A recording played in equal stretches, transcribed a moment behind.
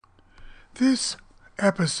This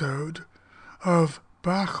episode of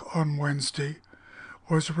Bach on Wednesday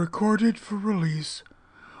was recorded for release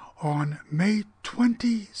on May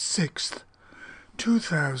 26th,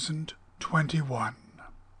 2021.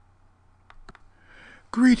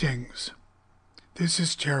 Greetings. This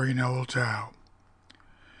is Terry Noel Dow.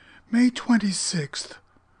 May 26th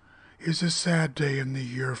is a sad day in the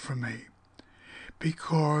year for me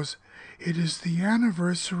because it is the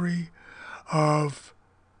anniversary of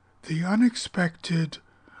the unexpected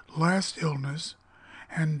last illness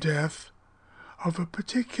and death of a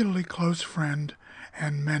particularly close friend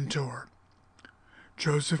and mentor,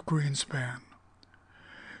 Joseph Greenspan.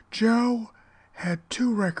 Joe had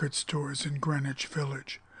two record stores in Greenwich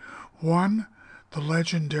Village. One, the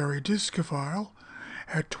legendary Discophile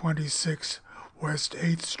at 26 West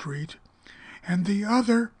 8th Street, and the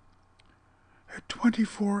other at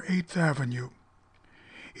 24 8th Avenue.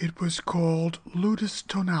 It was called Ludus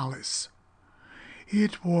Tonalis.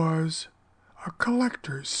 It was a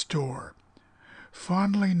collector's store,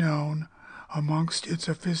 fondly known amongst its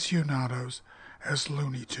aficionados as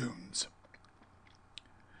Looney Tunes.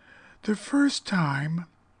 The first time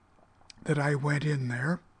that I went in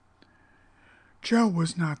there, Joe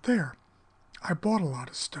was not there. I bought a lot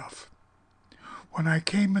of stuff. When I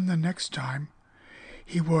came in the next time,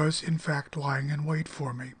 he was in fact lying in wait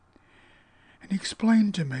for me. And he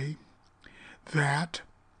explained to me that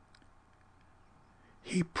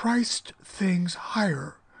he priced things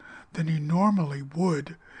higher than he normally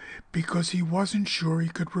would because he wasn't sure he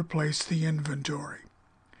could replace the inventory.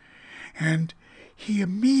 And he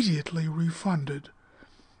immediately refunded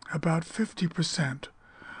about 50%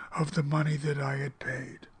 of the money that I had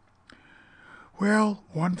paid. Well,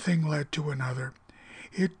 one thing led to another.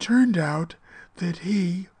 It turned out that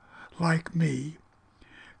he, like me,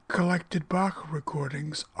 collected Bach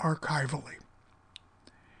recordings archivally.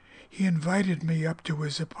 He invited me up to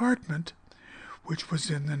his apartment, which was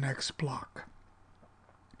in the next block,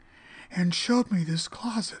 and showed me this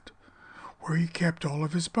closet where he kept all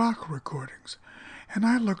of his Bach recordings. And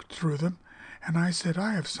I looked through them, and I said,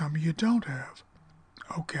 I have some you don't have.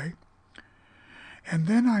 Okay. And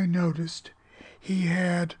then I noticed he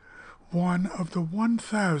had one of the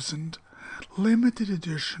 1,000 limited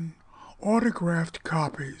edition autographed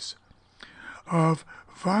copies of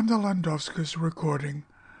Wanda Landowska's recording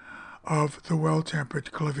of The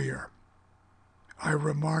Well-Tempered Clavier. I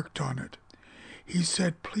remarked on it. He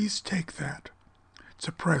said, please take that. It's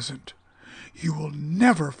a present. You will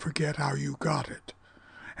never forget how you got it.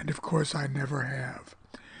 And of course I never have.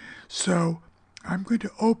 So I'm going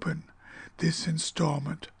to open this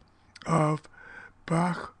installment of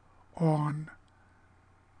Bach on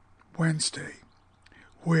Wednesday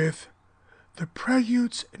with the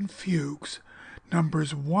Preludes and Fugues,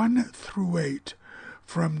 numbers 1 through 8,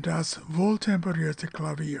 from Das Wohltemperierte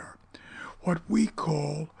Klavier, what we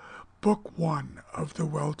call Book 1 of the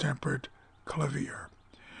Well-Tempered Clavier.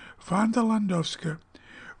 Wanda Landowska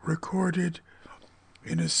recorded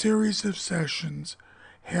in a series of sessions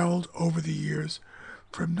held over the years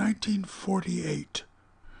from 1948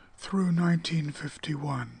 through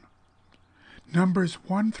 1951. Numbers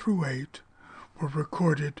 1 through 8 were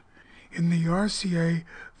recorded in the RCA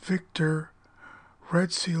Victor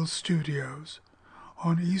Red Seal Studios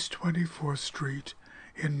on East 24th Street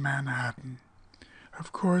in Manhattan.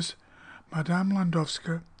 Of course, Madame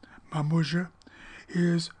Landowska, Mamouja,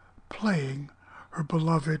 is playing her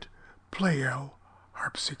beloved Pleyel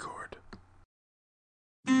harpsichord.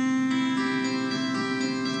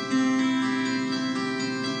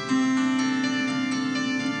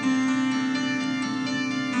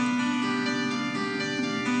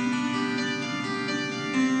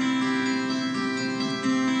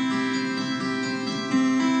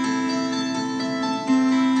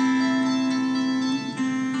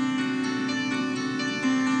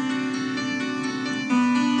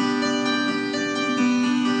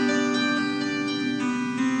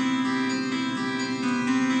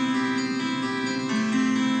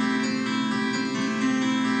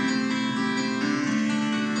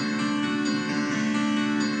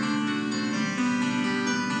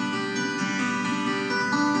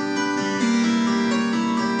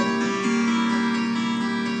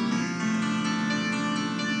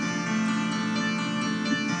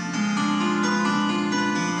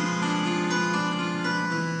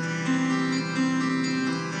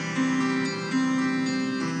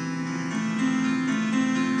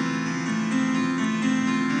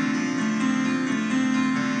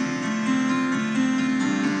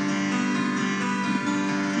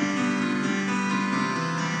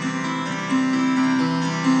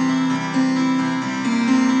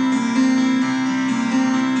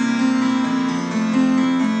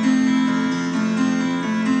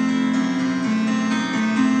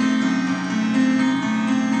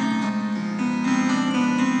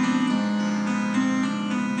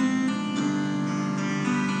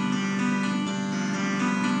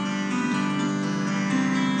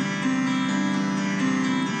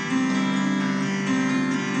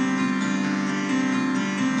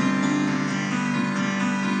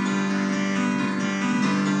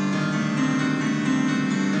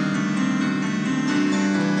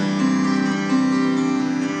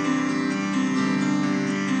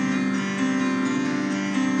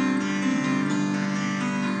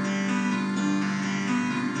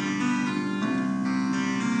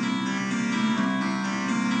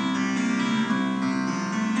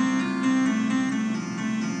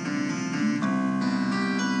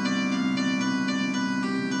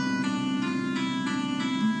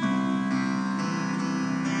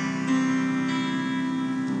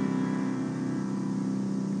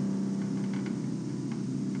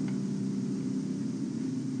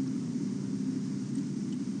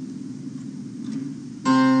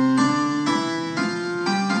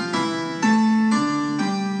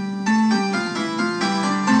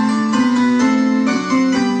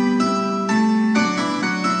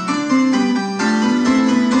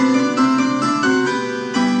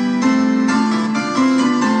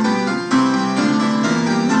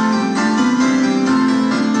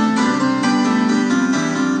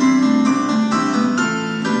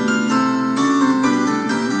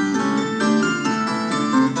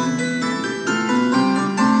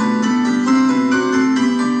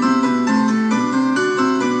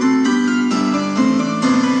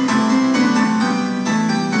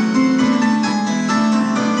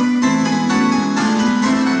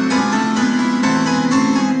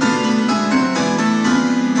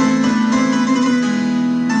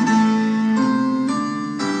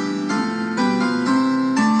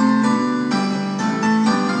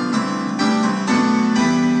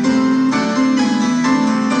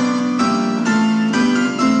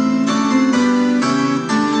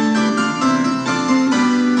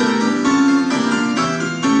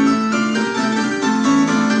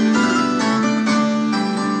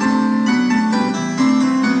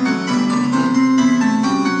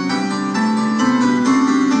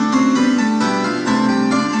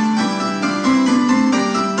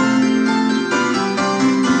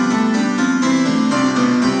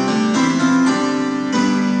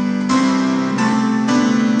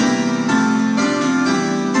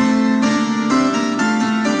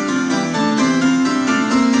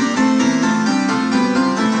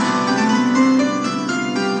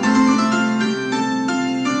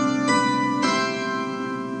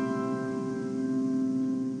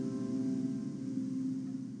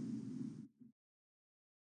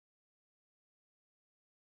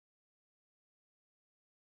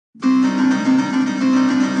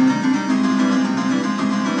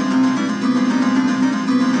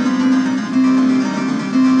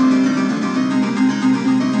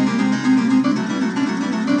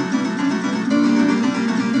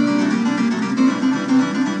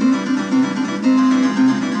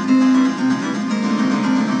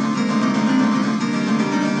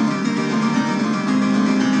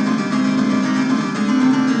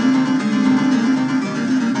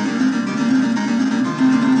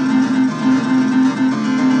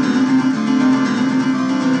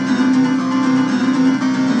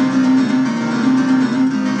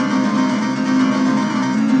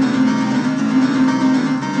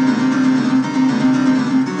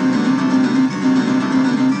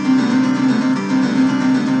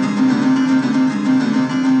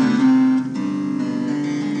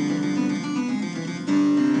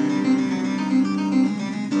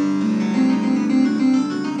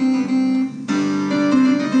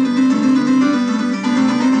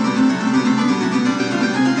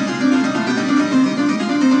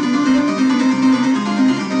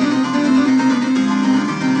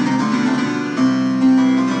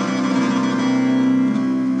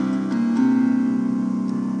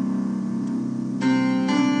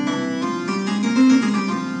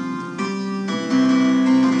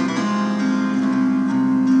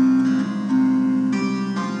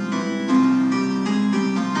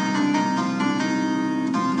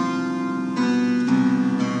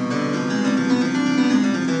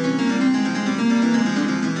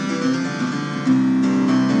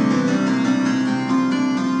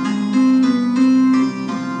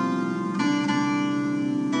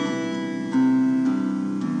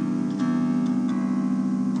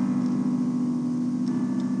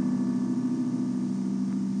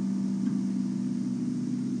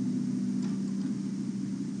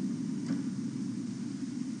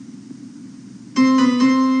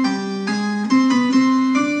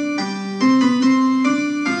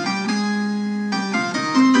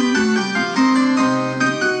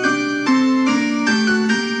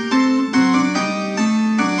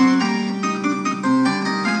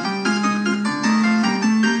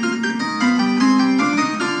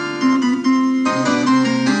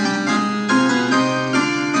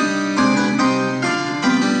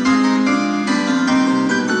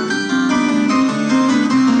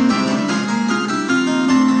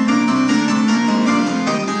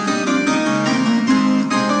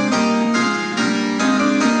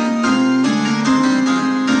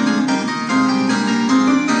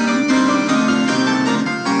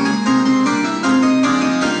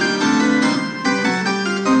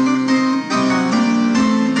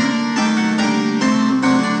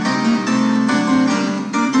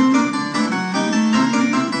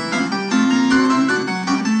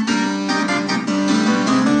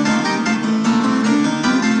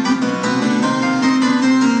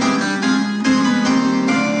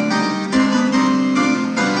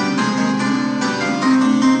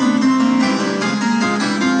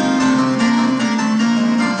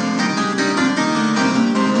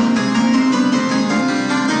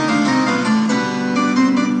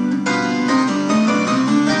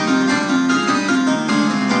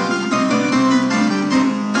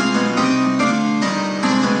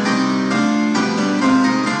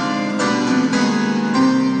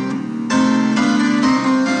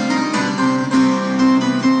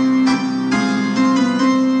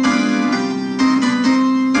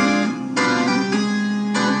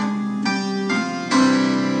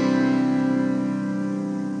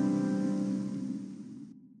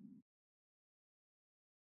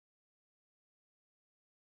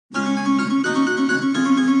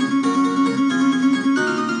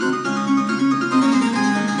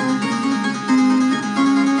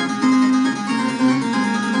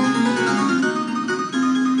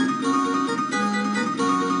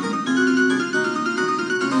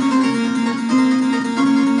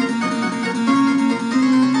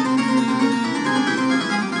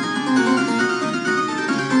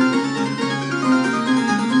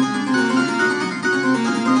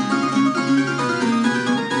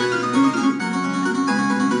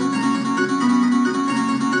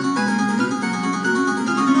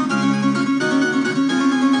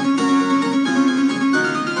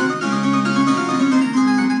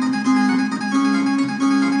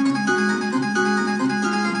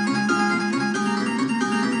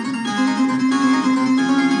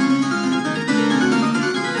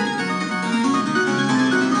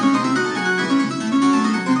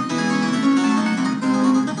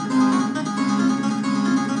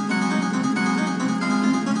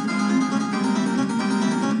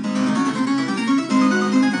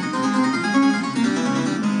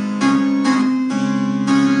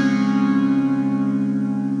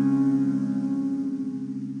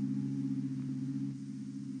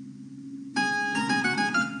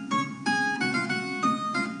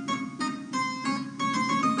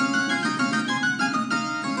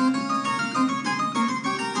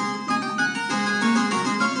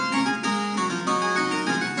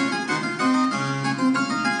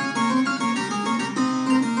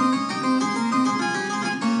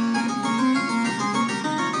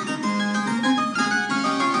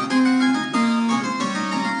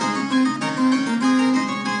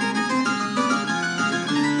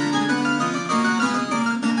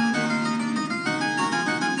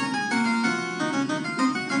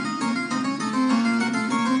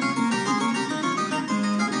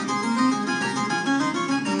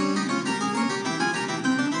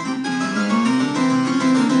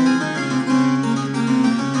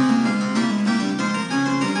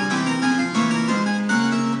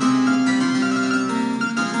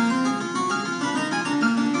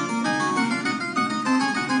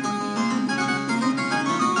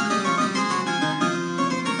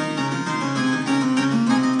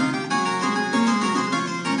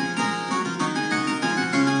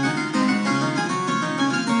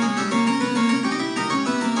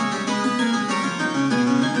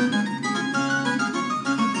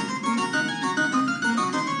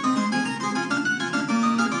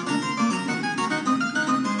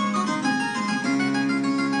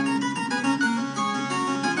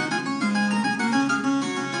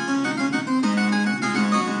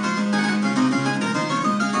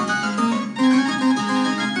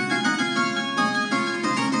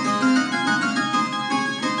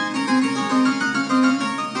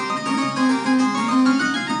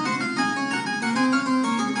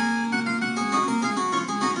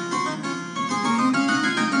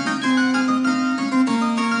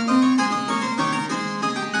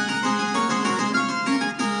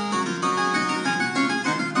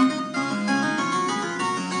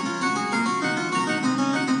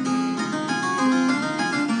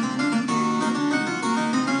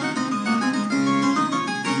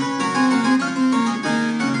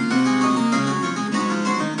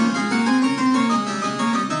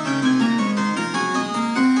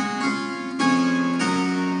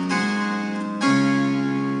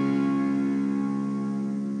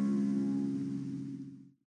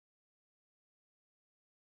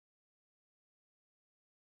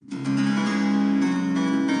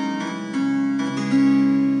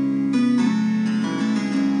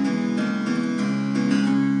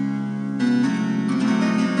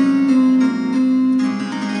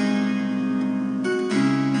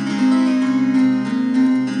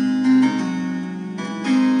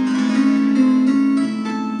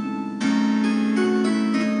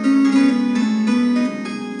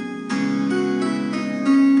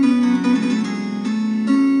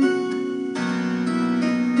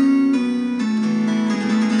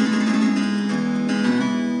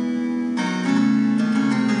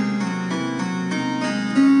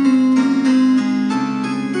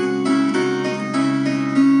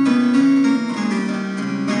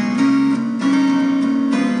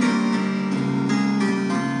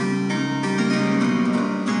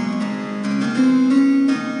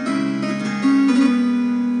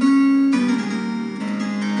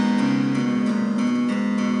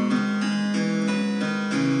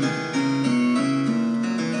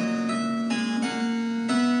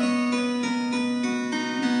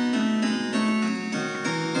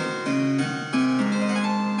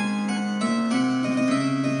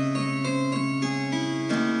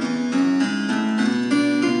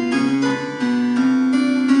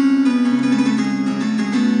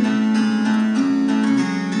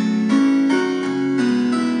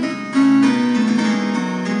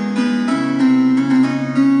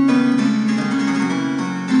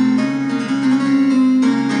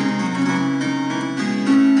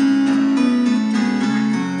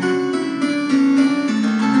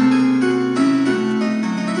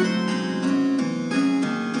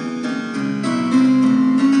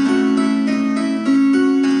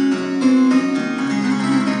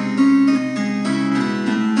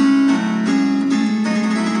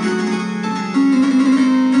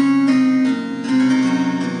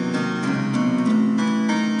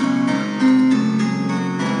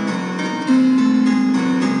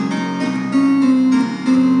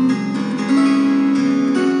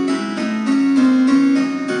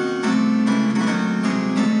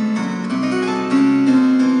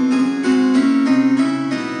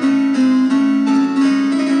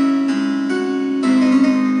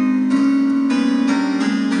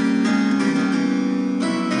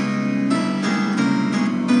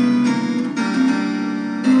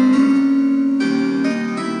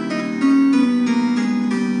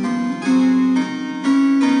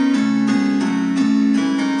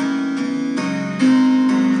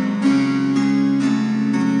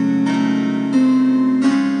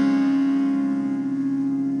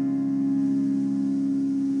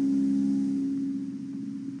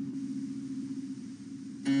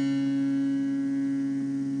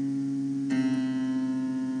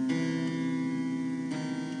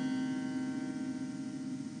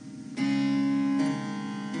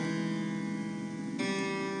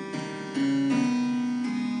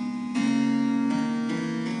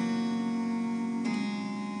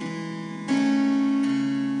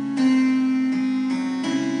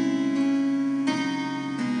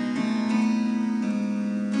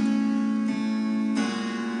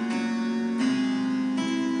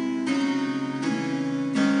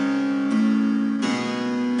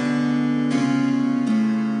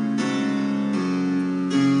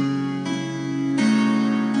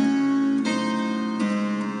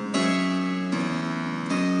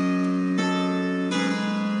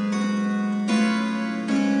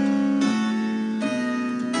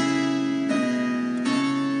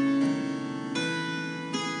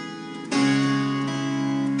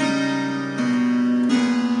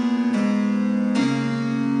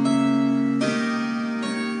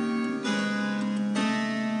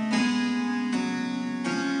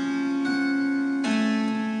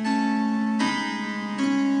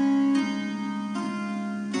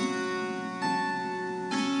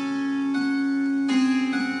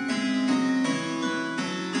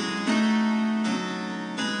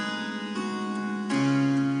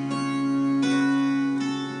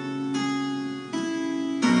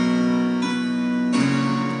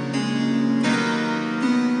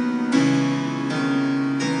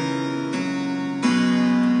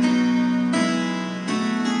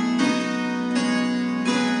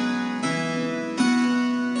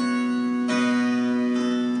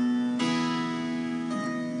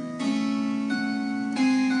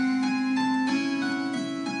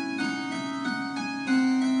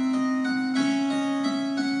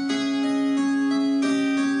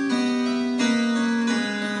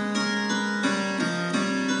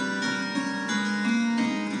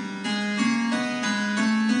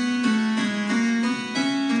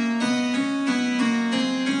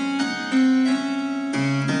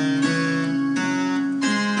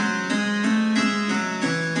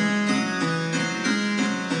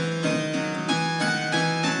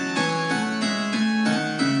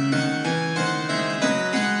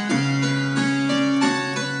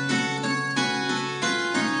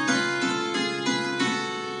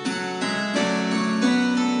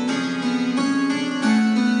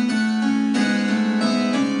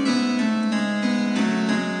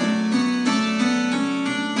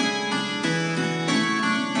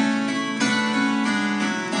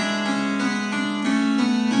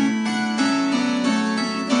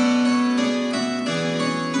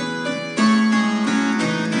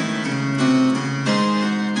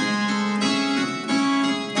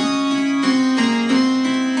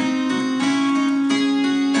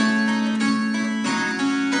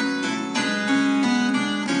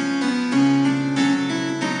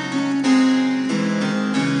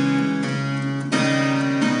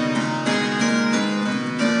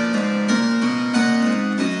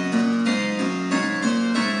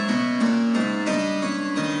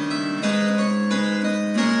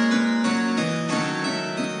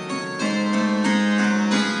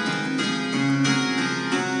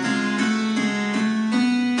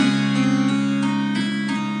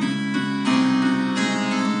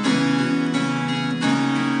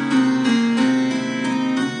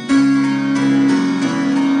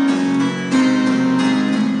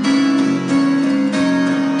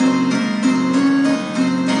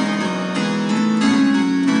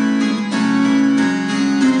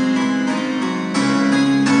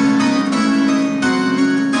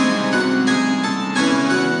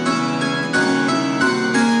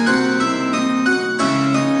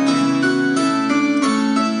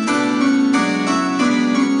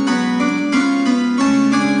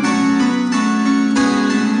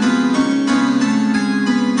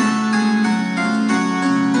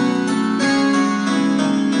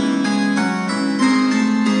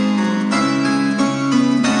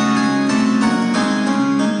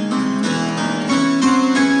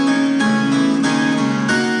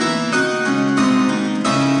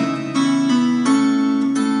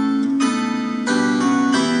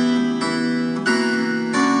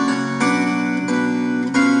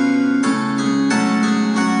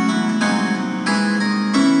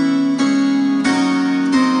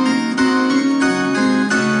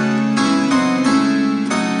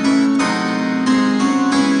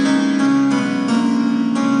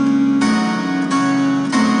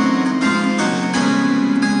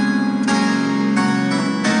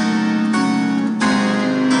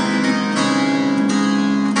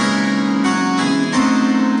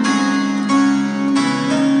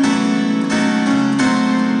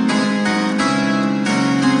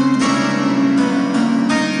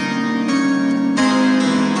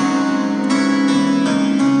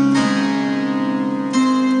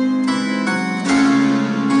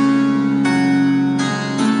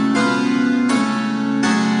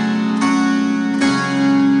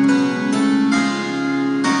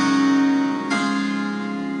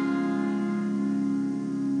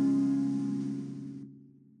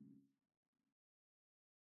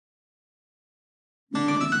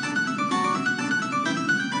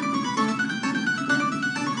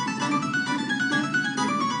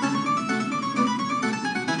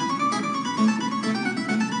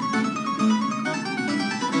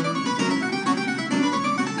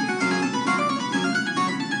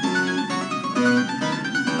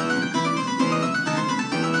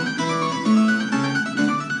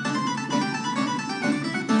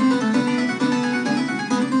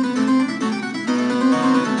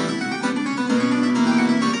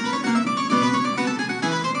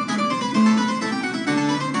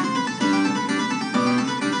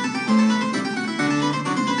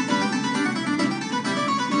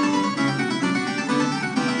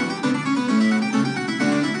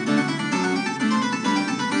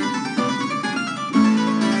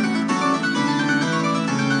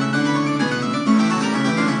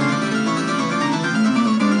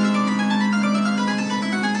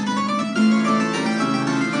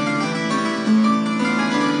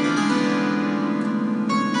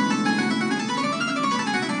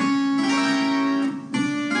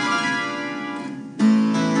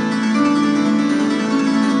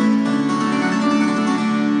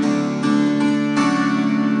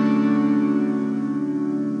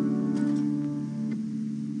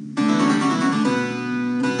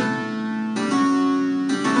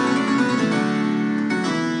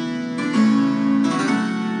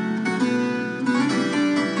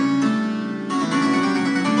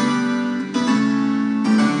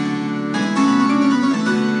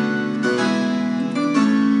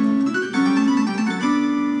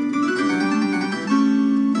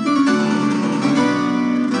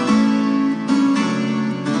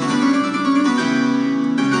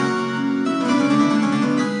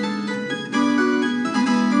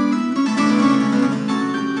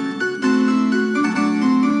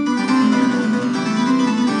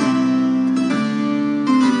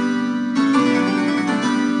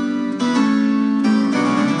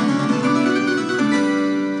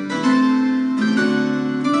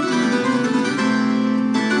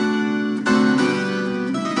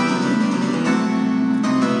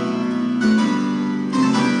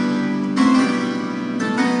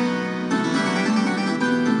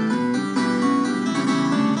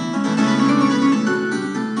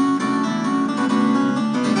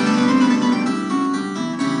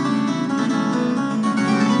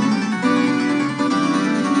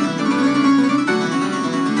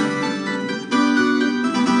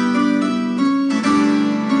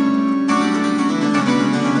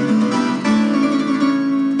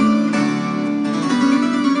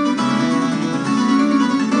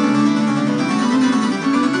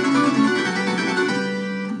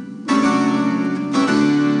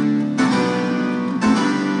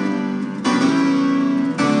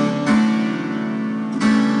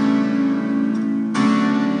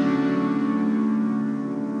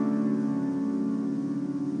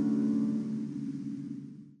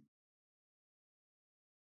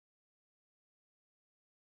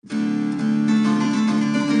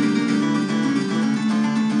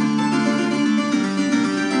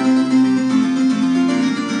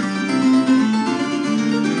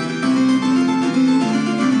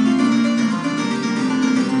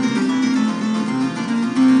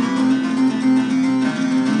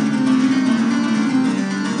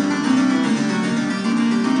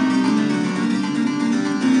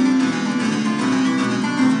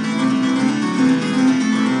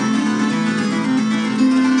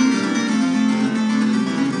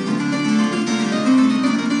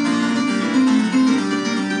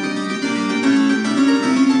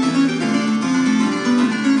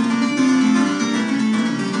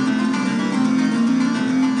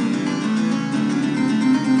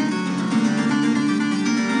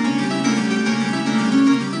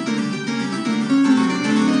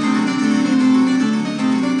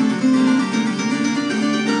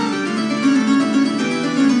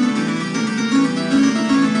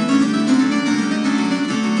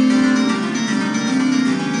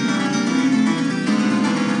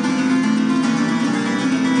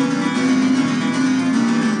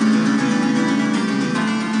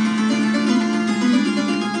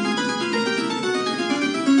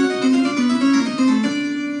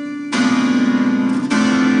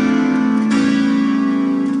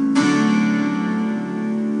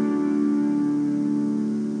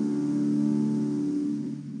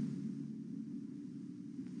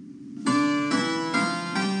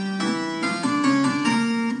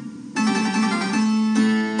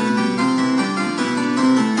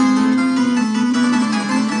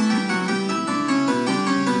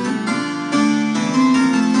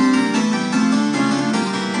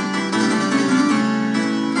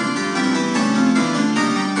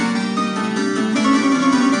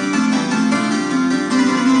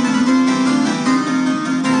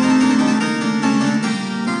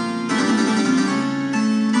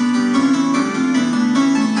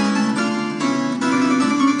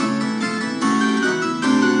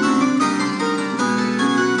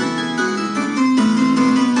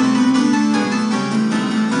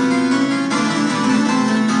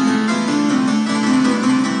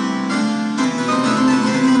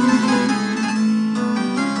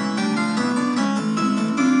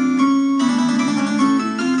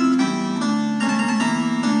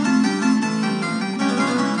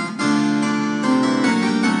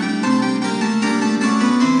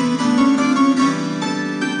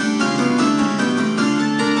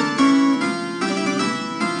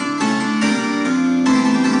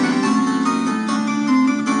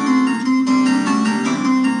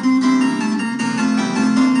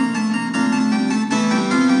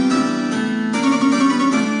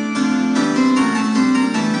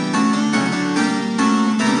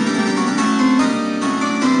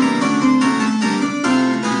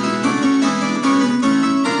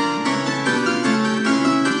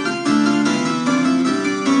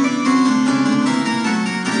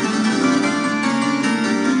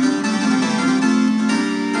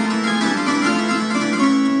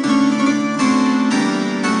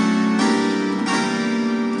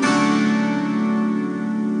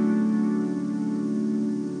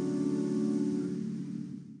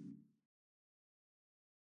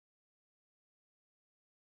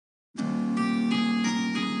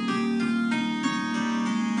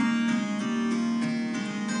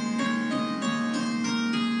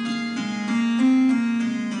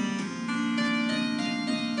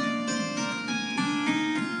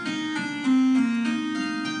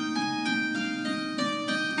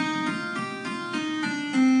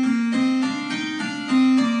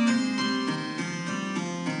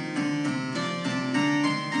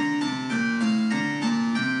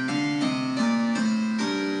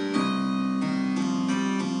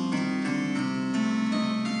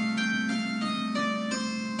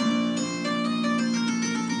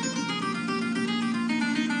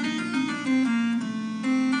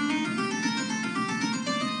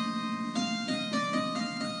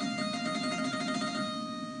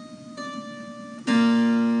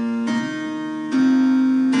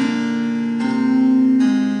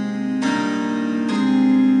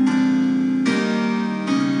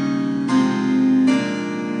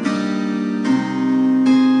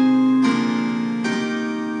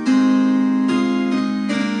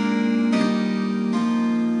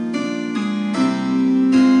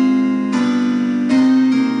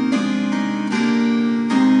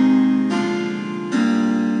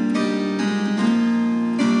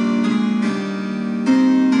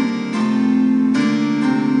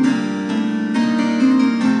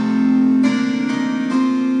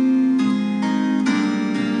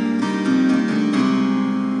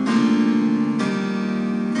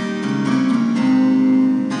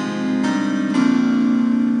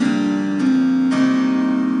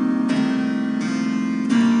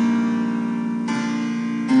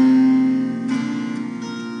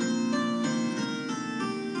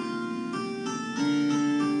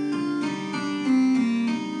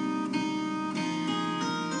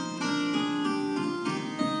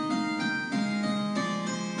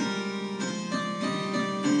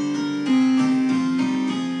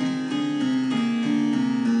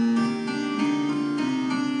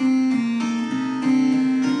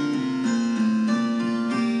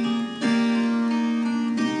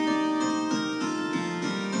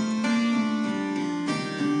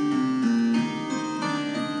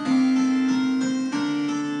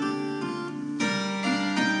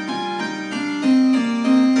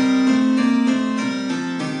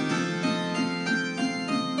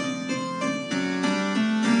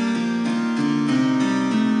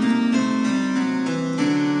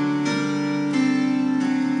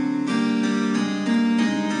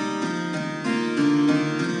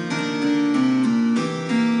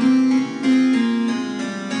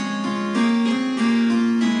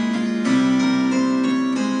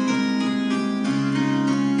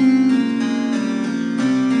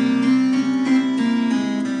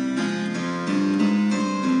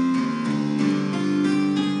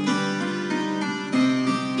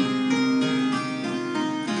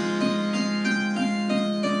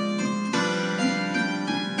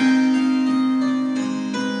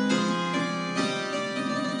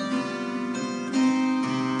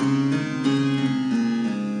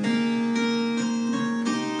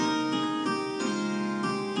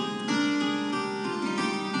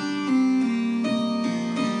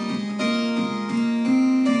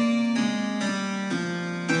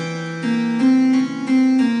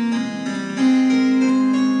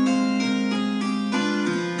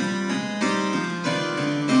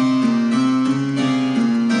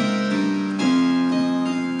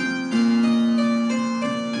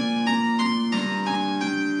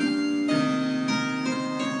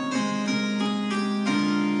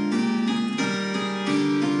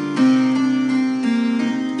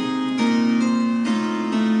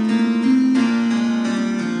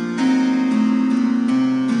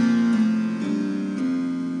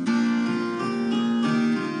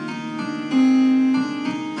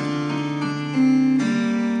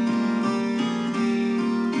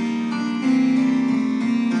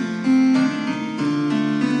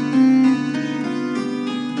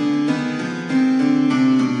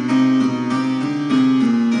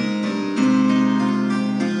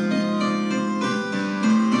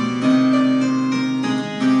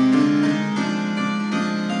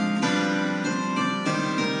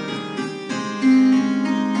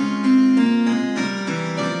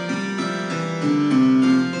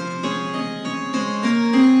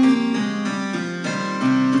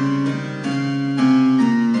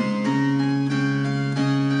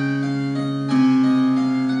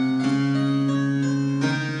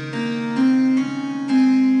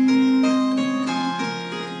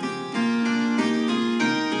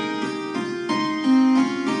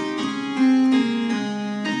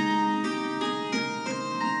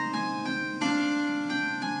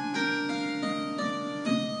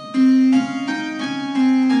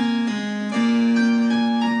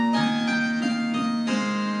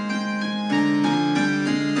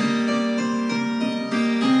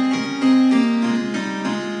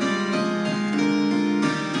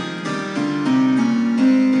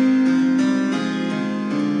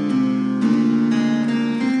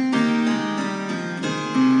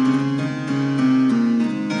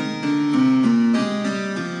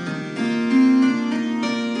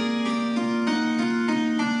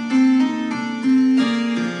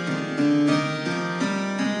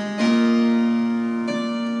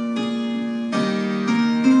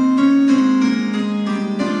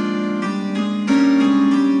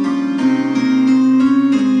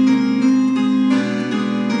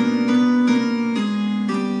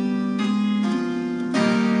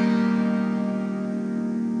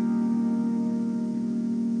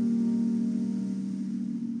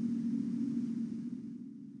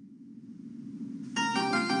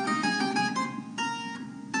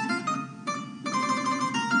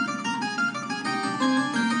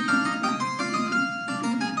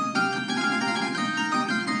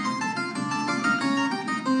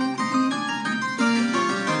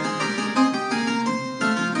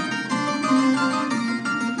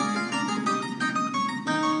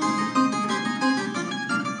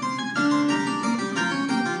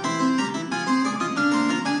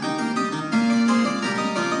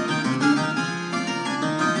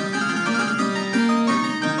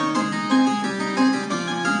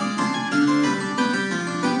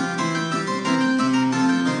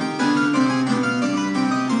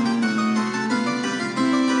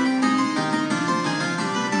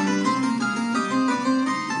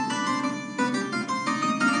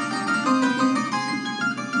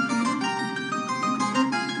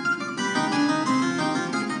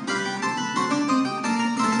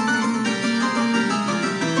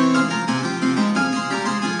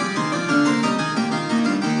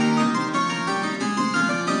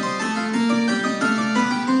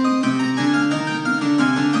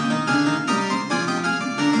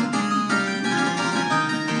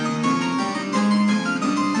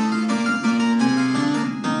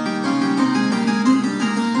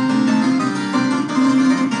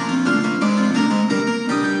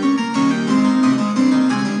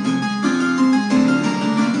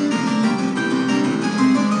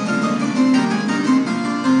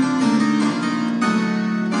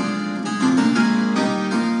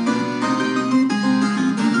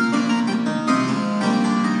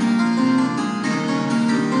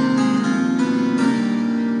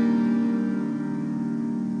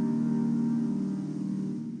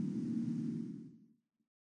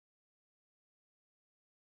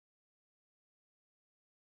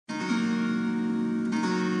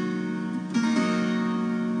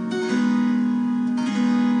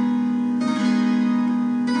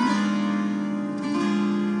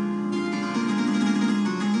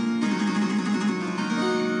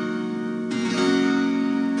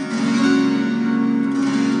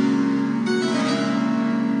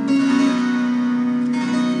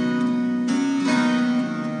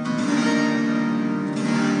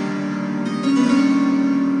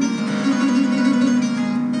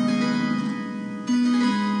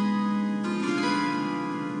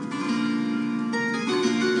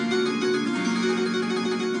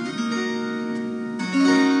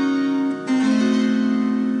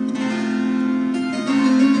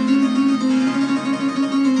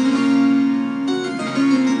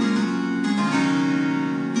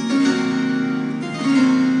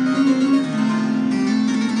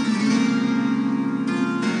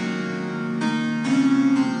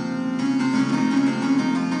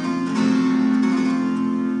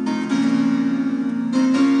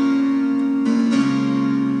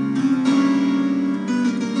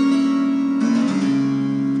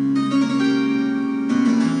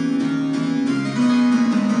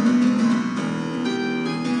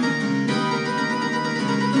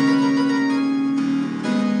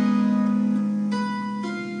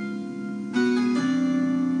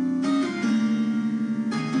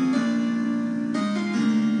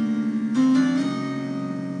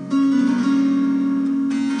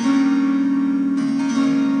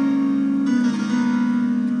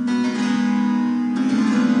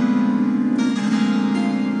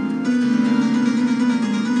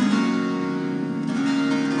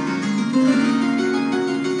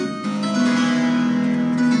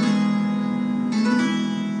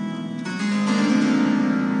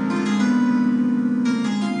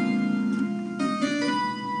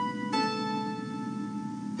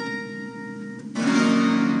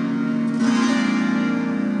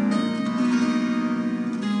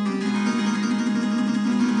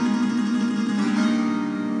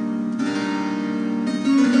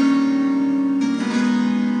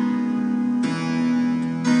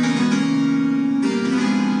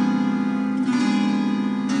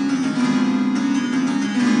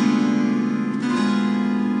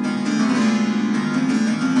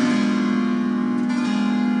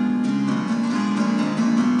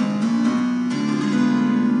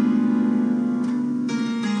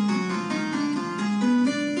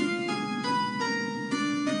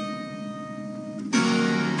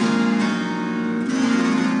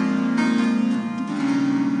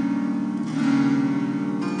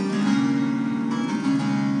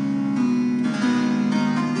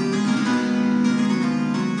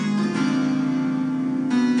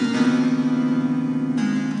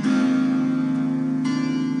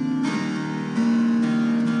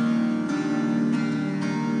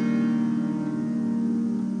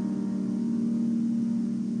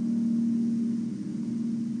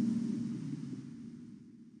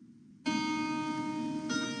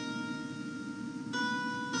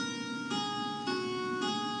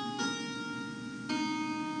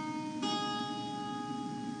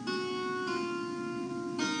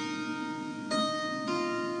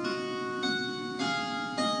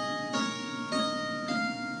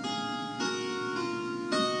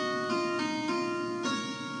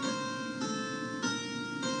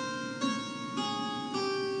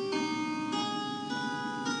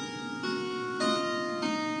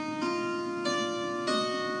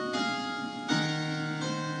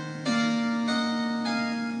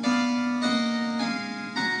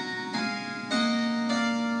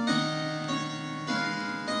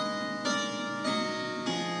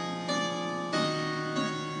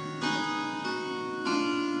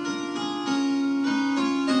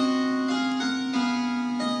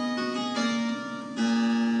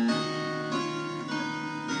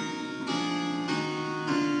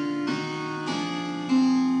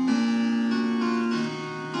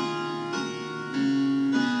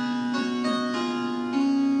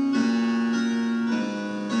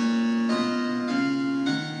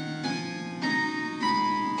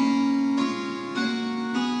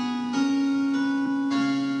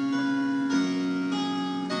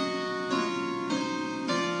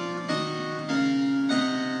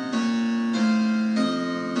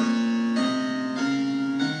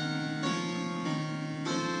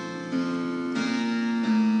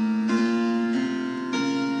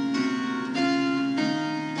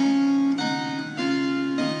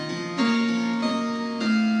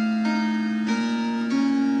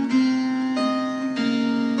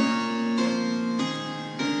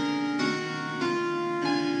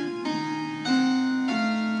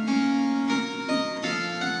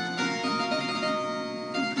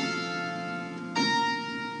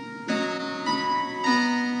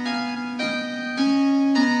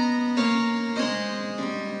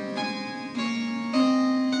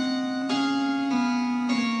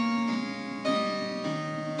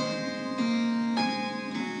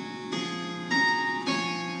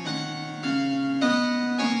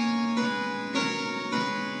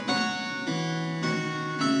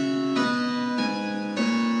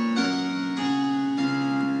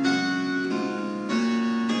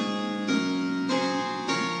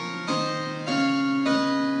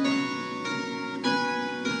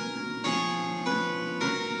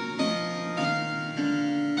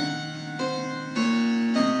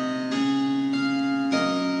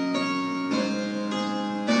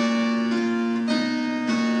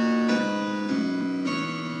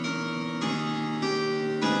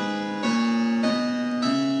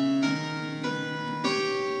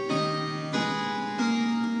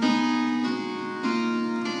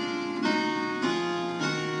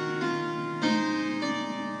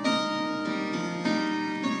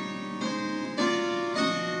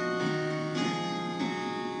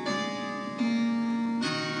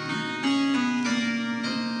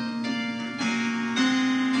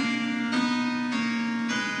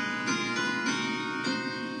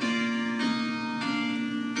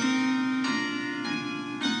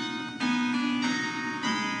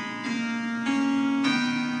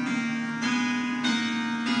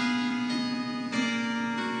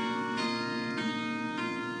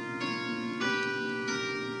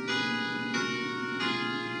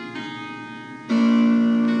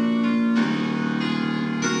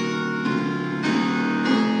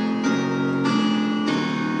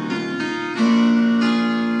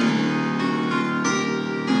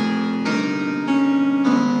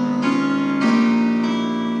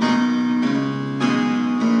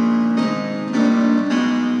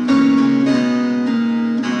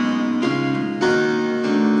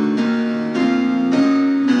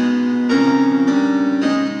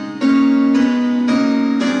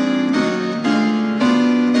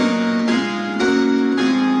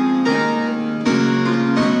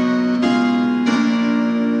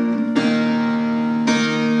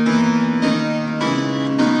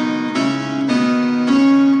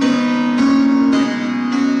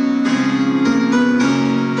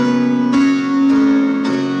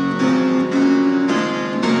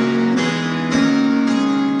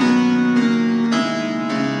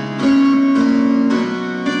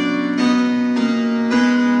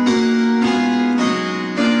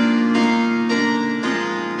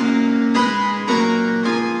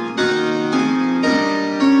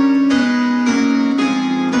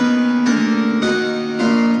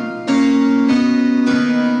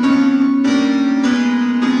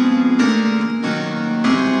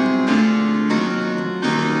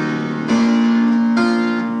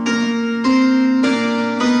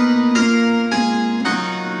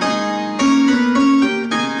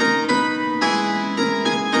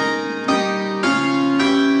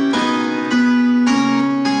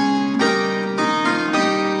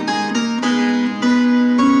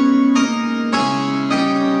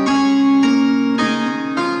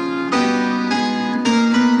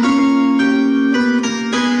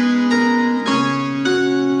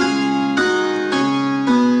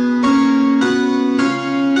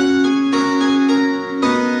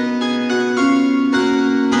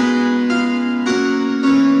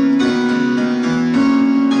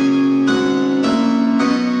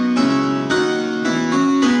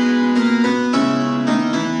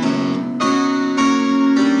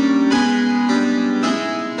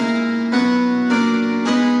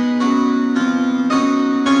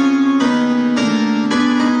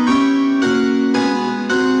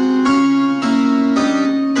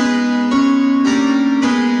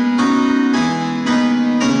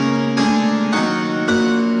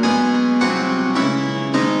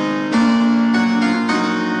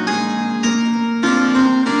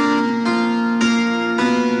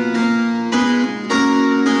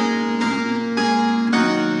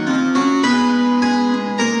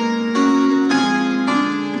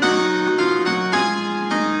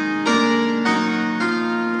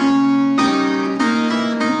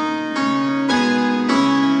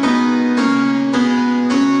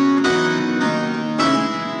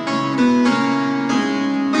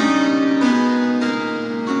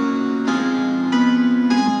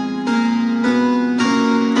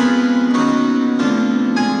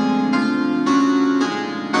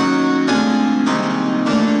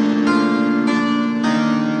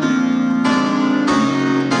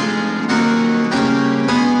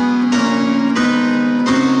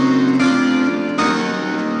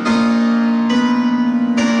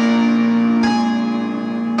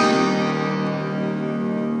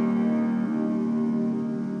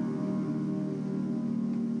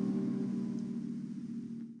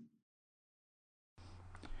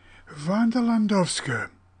 Wanda Landowska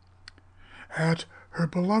at her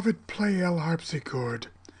beloved Pleyel harpsichord,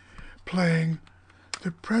 playing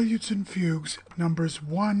the Preludes and Fugues numbers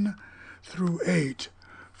 1 through 8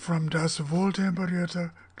 from Das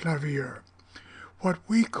Wohltemperierte Klavier, what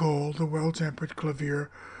we call the Well-Tempered Clavier,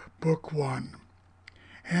 Book 1.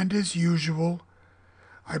 And as usual,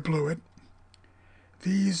 I blew it.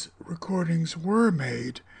 These recordings were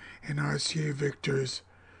made in RCA Victor's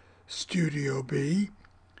Studio B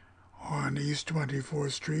on East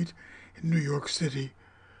 24th Street in New York City,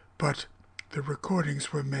 but the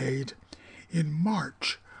recordings were made in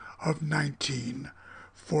March of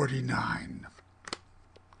 1949.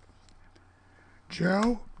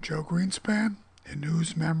 Joe Greenspan, in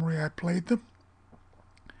whose memory I played them,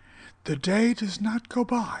 the day does not go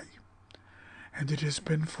by, and it has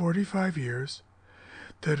been 45 years,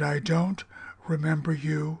 that I don't remember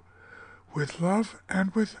you with love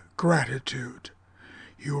and with gratitude.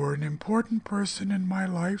 You are an important person in my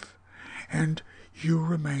life, and you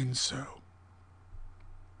remain so.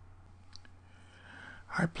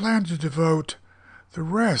 I plan to devote the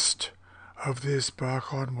rest of this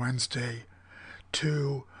Bach on Wednesday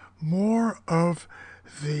to more of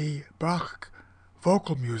the Bach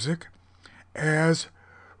vocal music as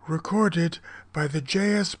recorded by the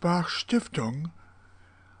J.S. Bach Stiftung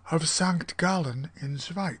of St. Gallen in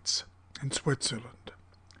Switzerland.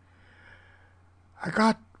 I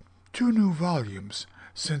got 2 new volumes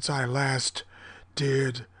since I last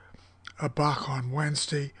did a Bach on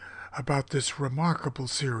Wednesday about this remarkable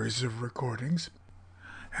series of recordings,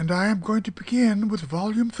 and I am going to begin with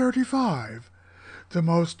volume 35, the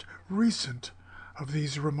most recent of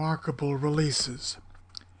these remarkable releases.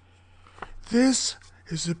 This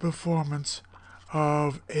is a performance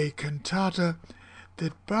of a cantata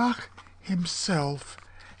that Bach himself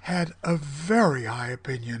had a very high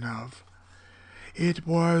opinion of. It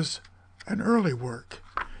was an early work.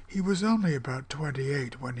 He was only about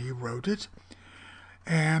 28 when he wrote it,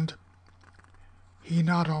 and he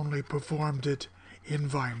not only performed it in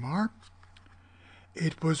Weimar,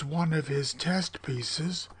 it was one of his test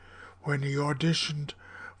pieces when he auditioned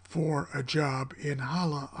for a job in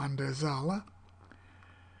Halle an der Saale.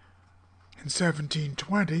 In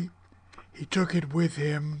 1720, he took it with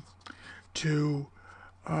him to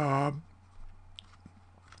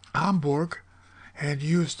Hamburg and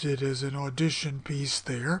used it as an audition piece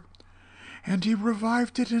there, and he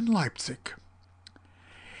revived it in Leipzig.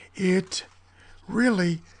 It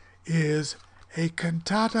really is a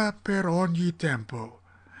cantata per ogni tempo,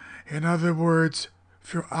 in other words,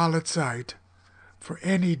 für alle Zeit, for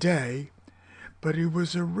any day, but it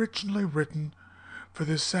was originally written for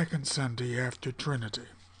the second Sunday after Trinity.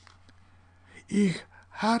 Ich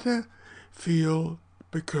hatte viel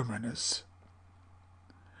Bekümmernis.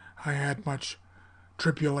 I had much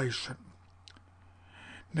tribulation.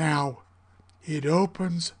 Now, it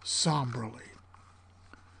opens somberly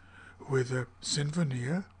with a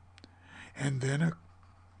sinfonia and then a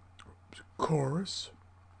chorus,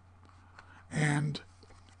 and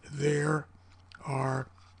there are,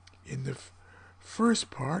 in the first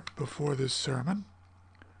part before the sermon,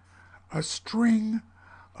 a string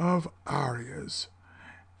of arias,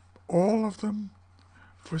 all of them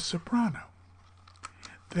for soprano.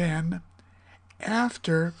 Then,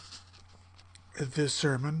 after the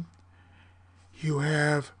sermon, you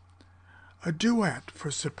have a duet for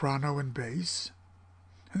soprano and bass,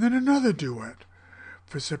 and then another duet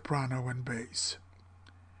for soprano and bass.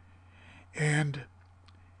 And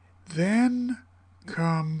then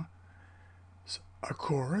come a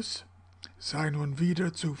chorus, Sei nun wieder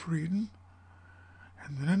zufrieden,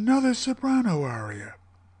 and then another soprano aria.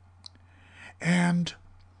 And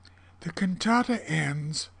the cantata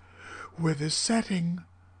ends with a setting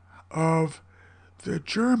of the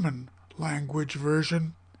German language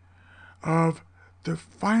version of the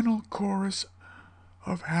final chorus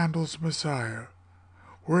of Handel's Messiah,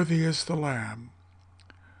 Worthy is the Lamb,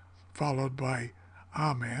 followed by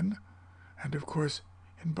Amen, and of course,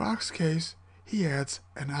 in Bach's case, he adds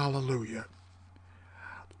an Alleluia.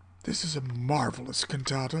 This is a marvelous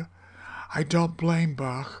cantata. I don't blame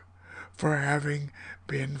Bach for having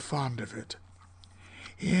been fond of it.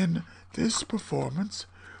 In this performance,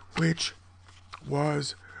 which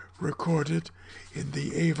was recorded in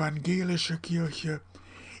the Evangelische Kirche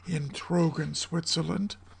in Trogen,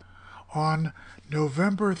 Switzerland, on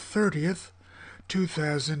November 30th,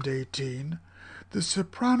 2018, the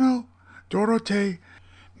soprano Dorothee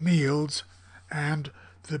Miels and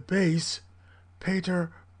the bass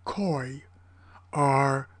Peter Coy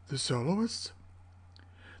are the soloists.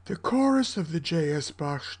 The chorus of the J.S.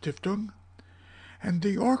 Bach Stiftung and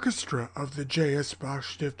the orchestra of the J.S. Bach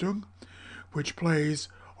Stiftung which plays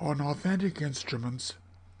on authentic instruments,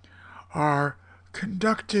 are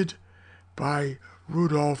conducted by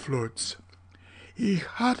Rudolf Lutz. Ich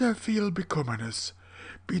hatte viel bekommenes,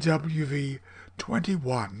 BWV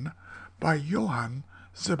 21 by Johann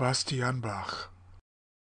Sebastian Bach.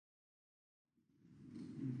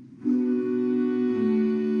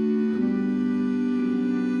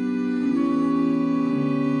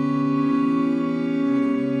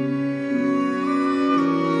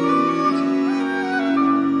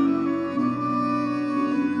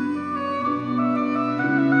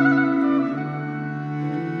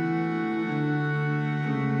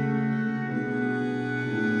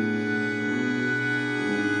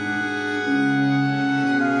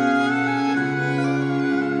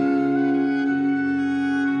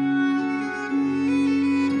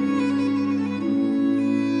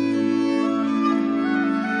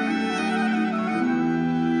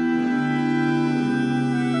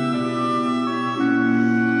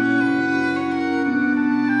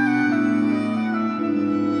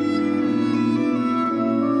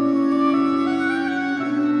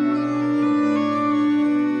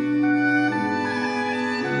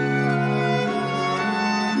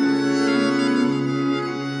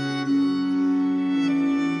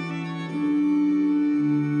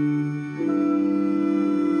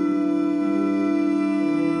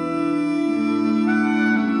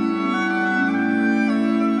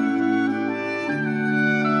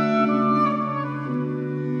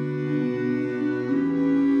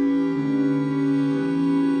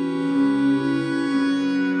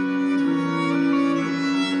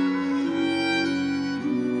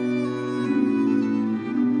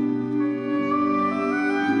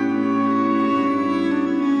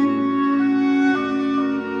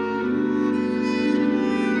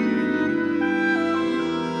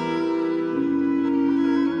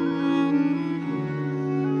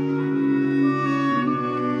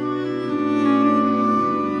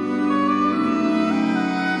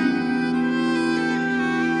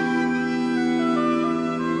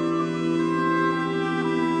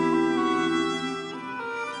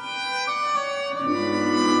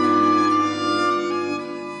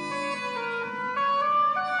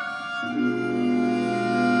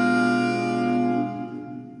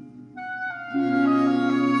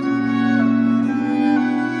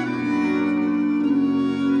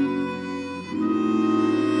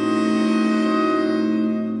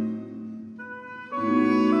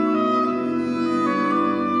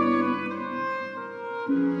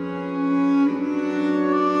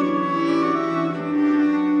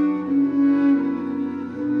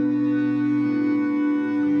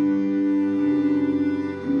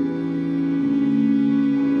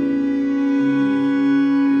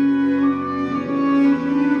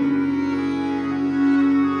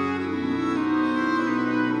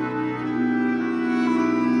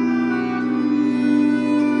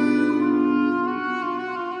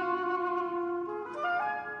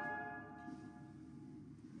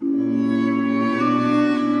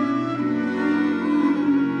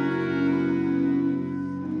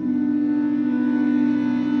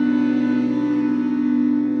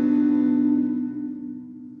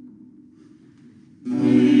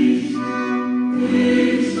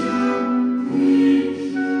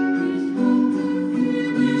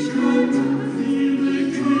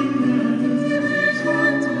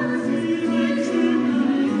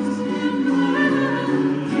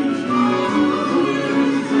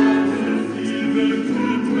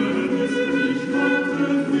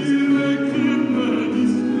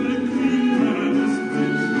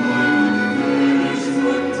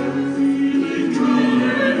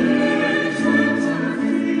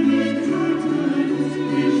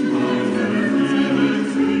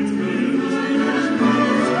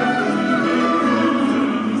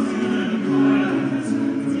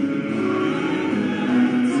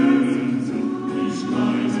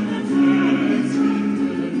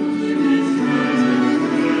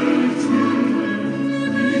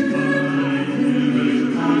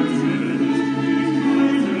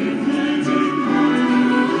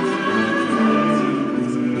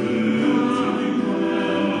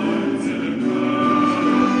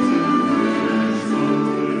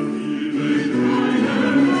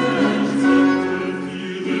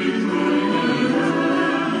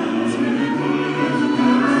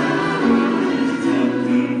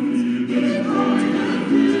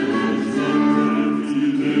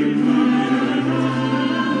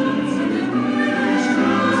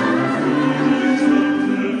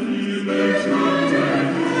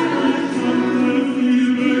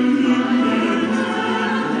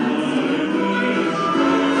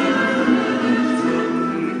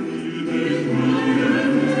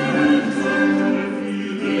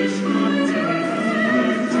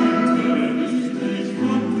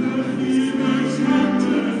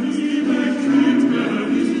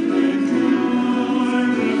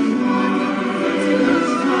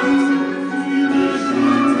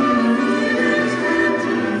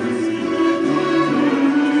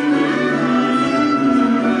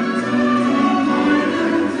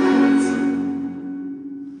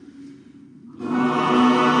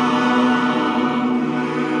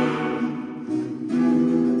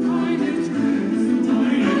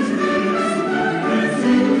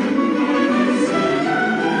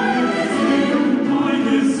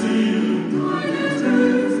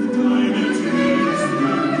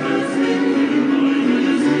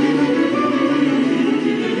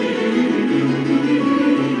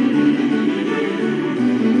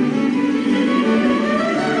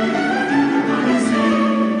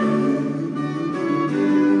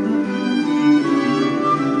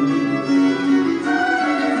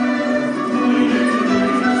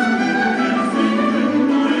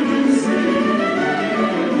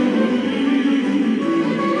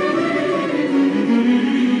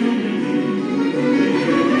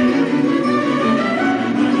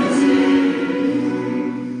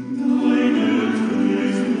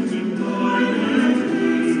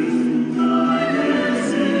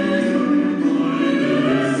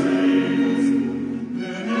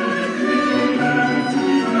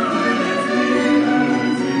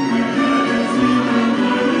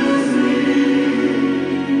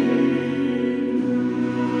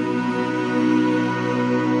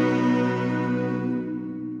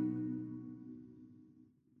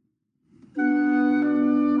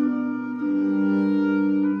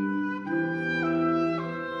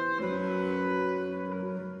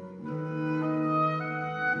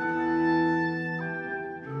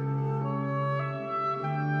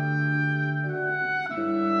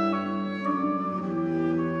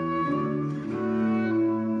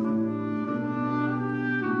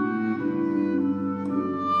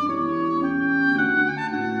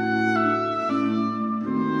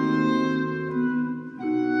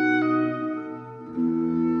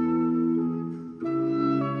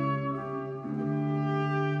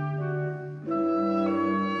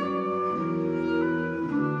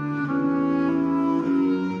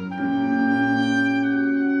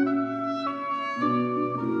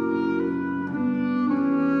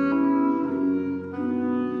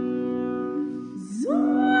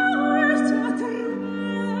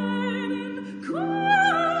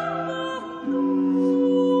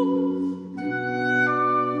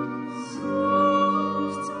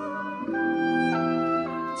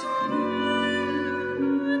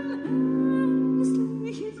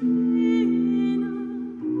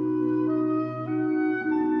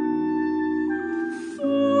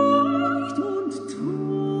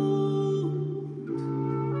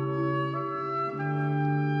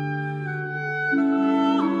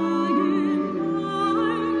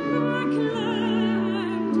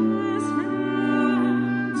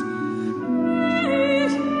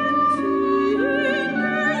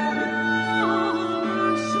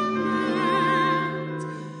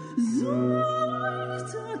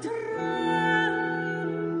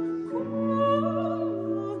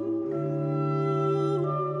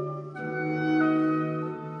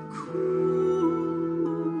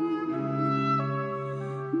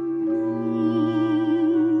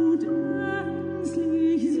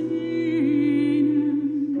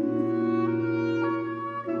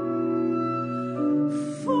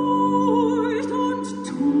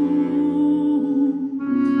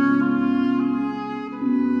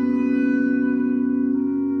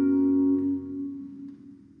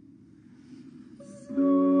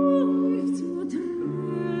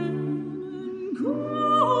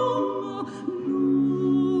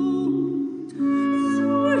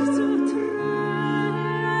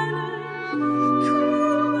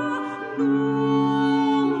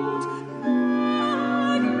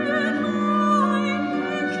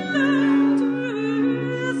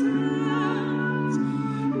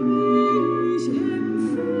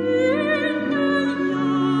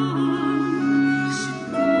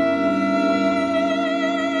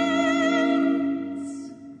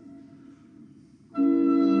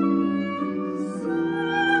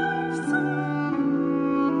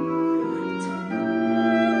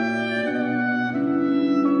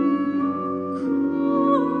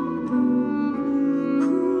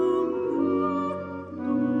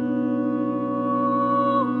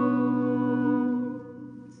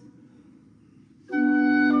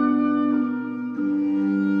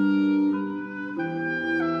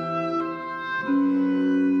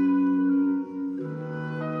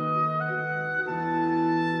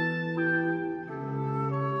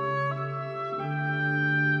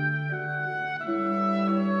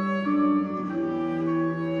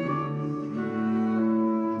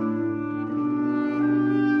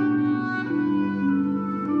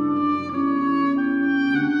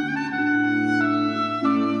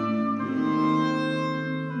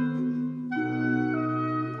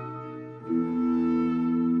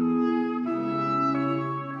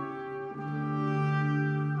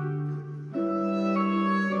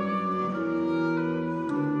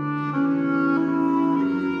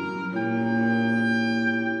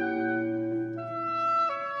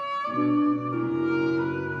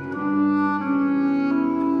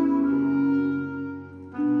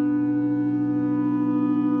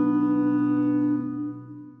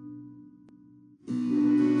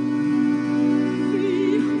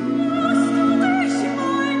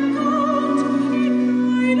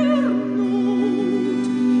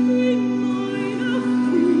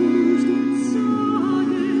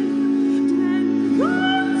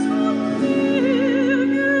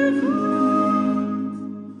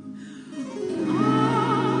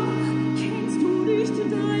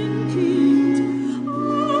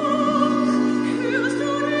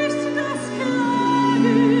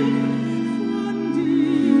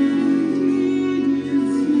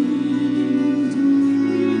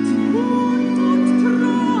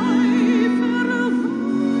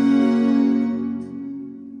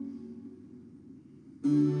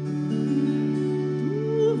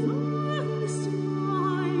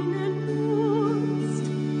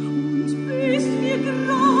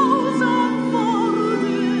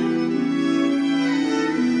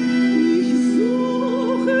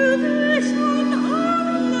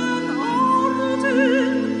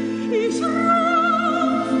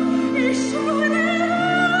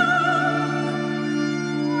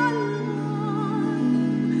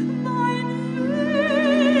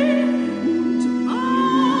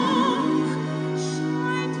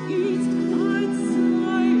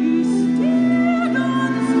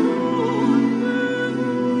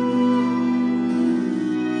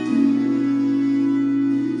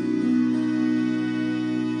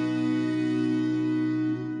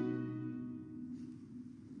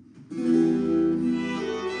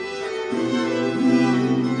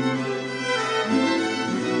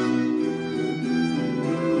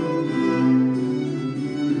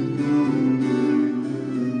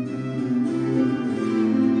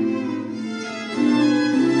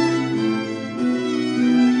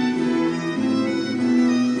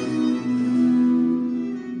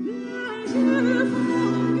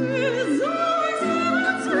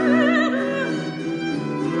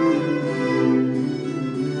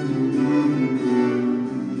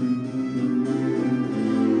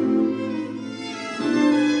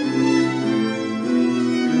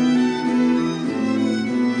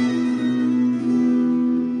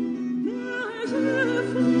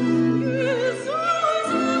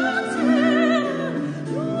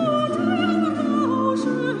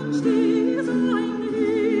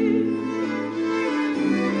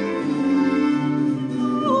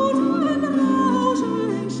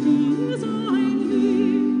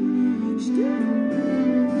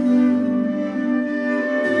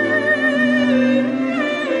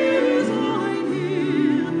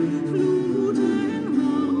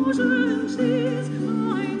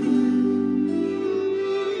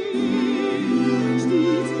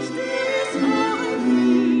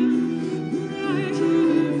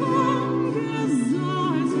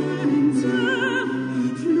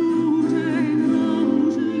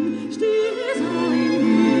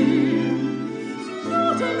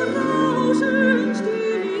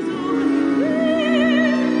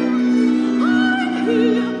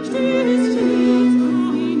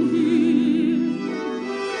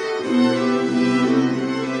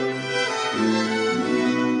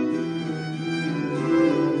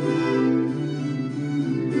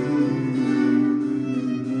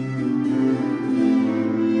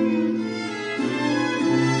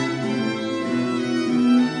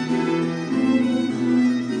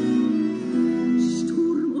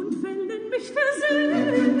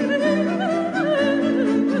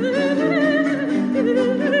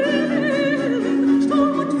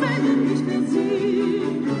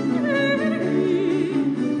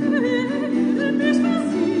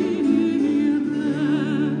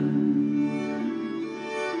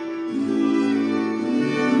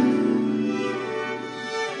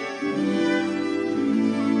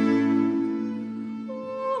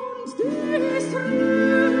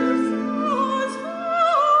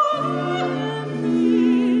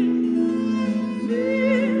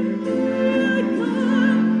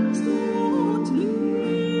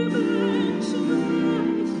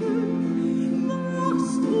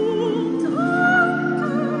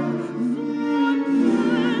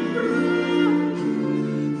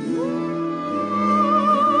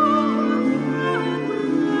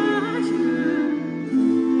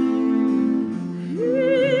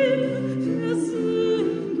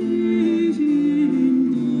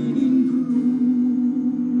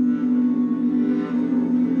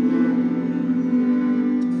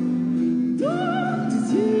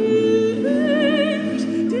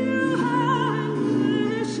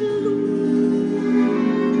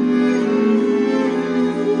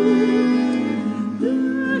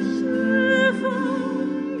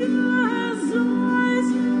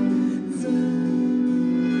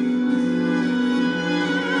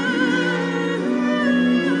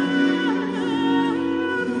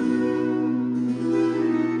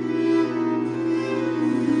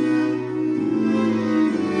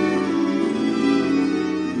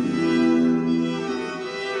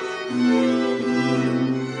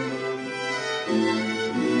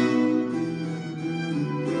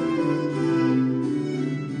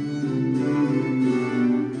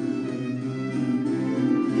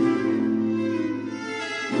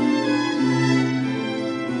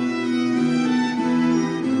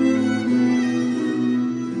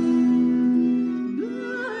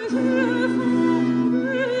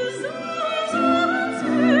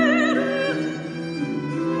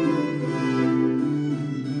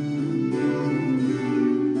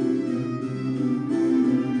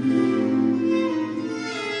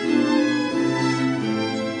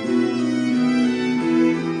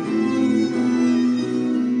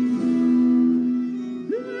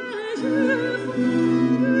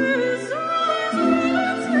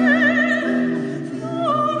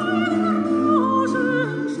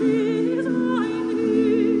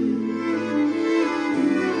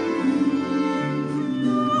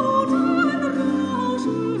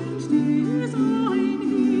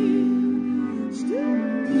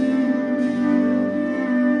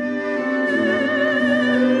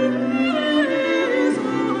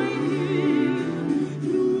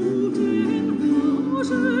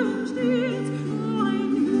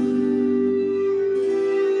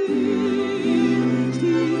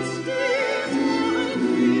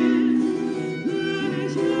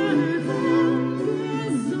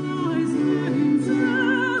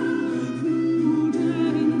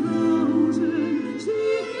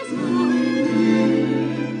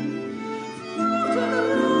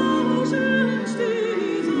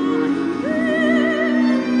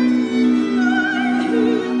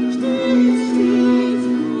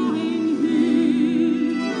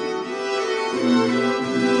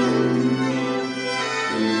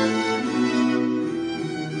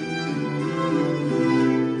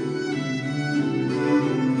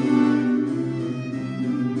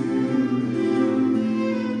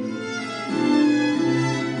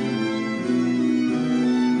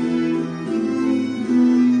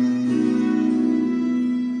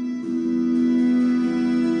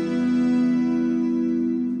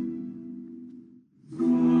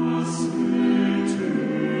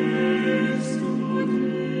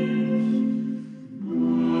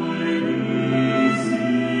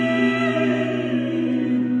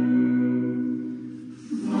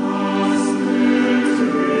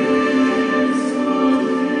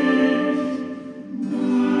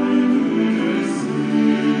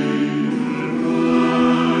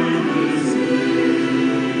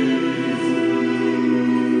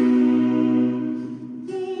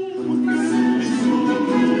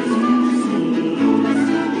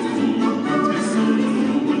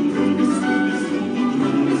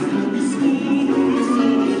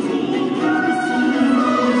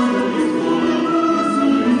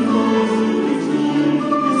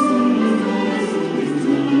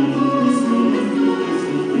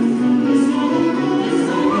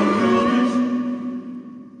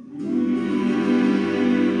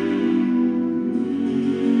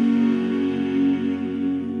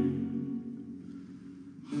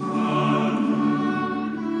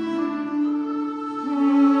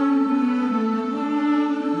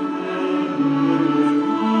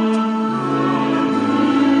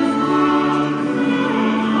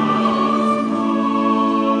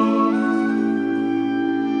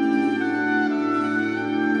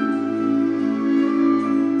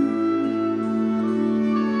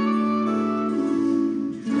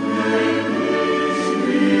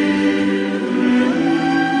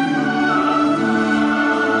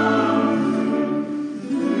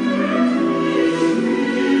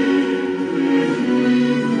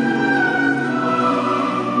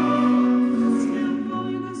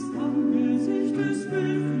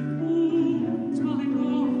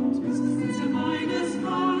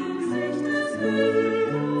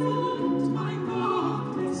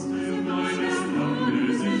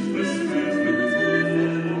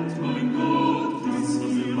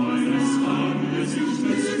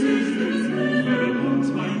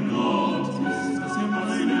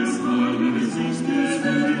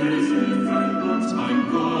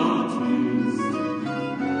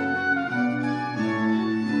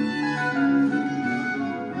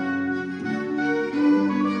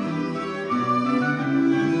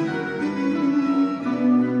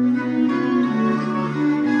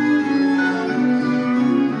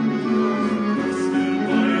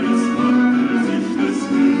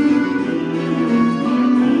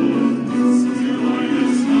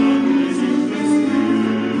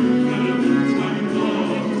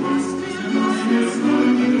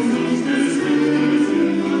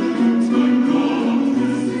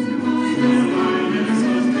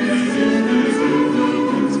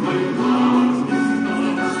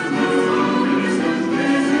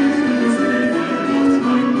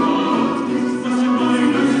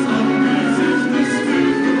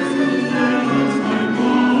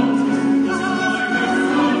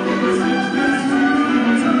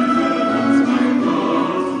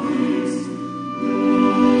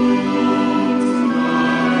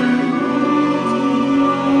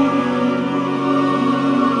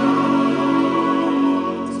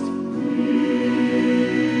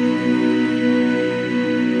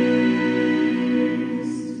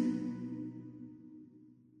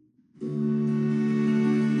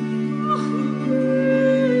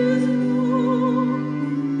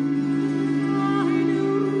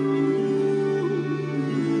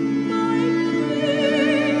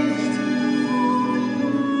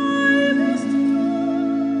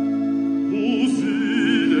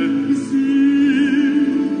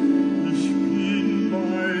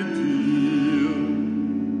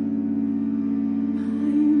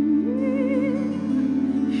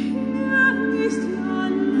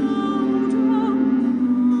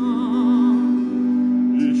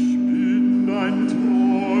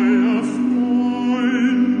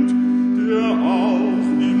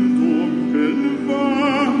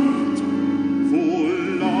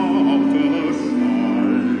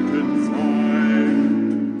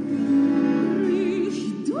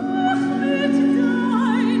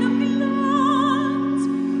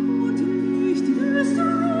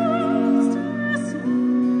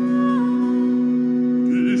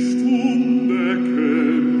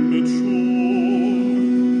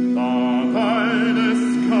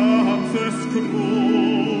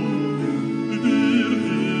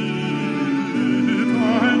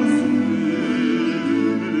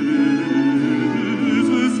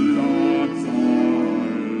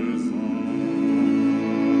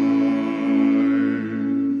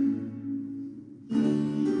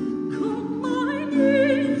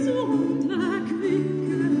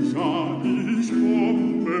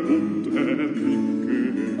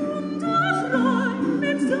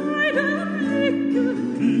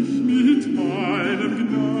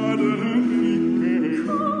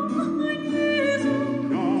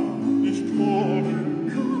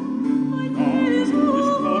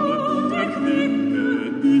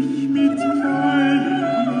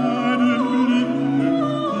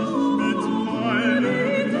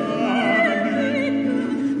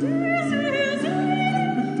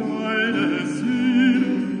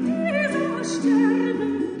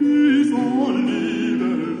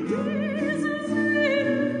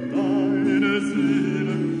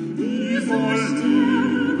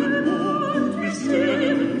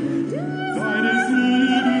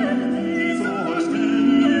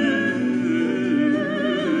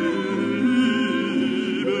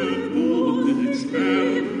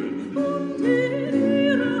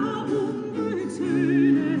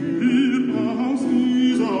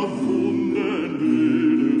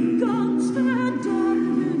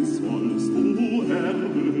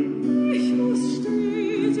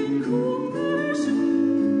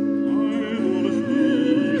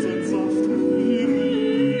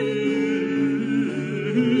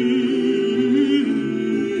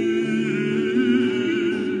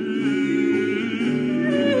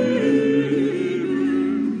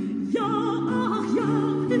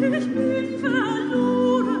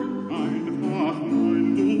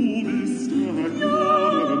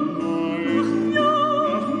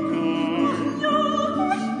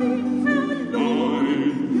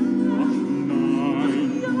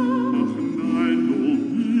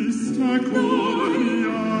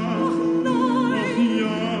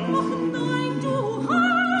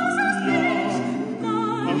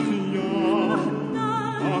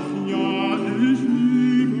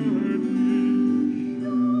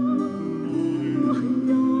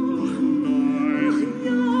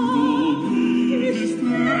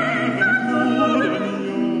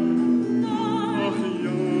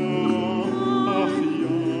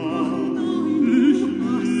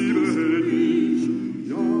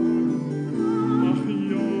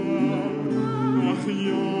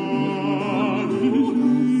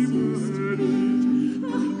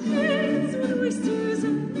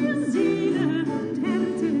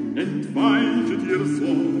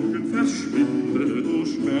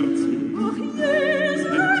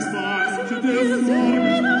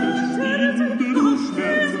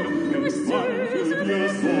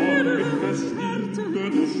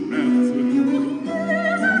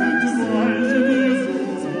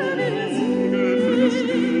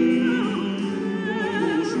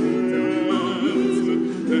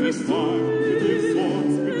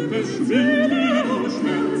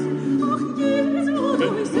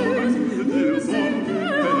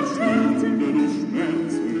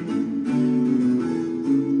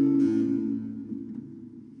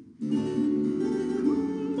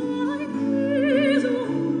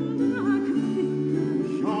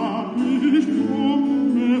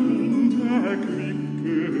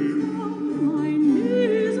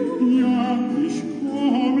 Ja, ich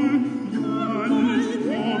komme,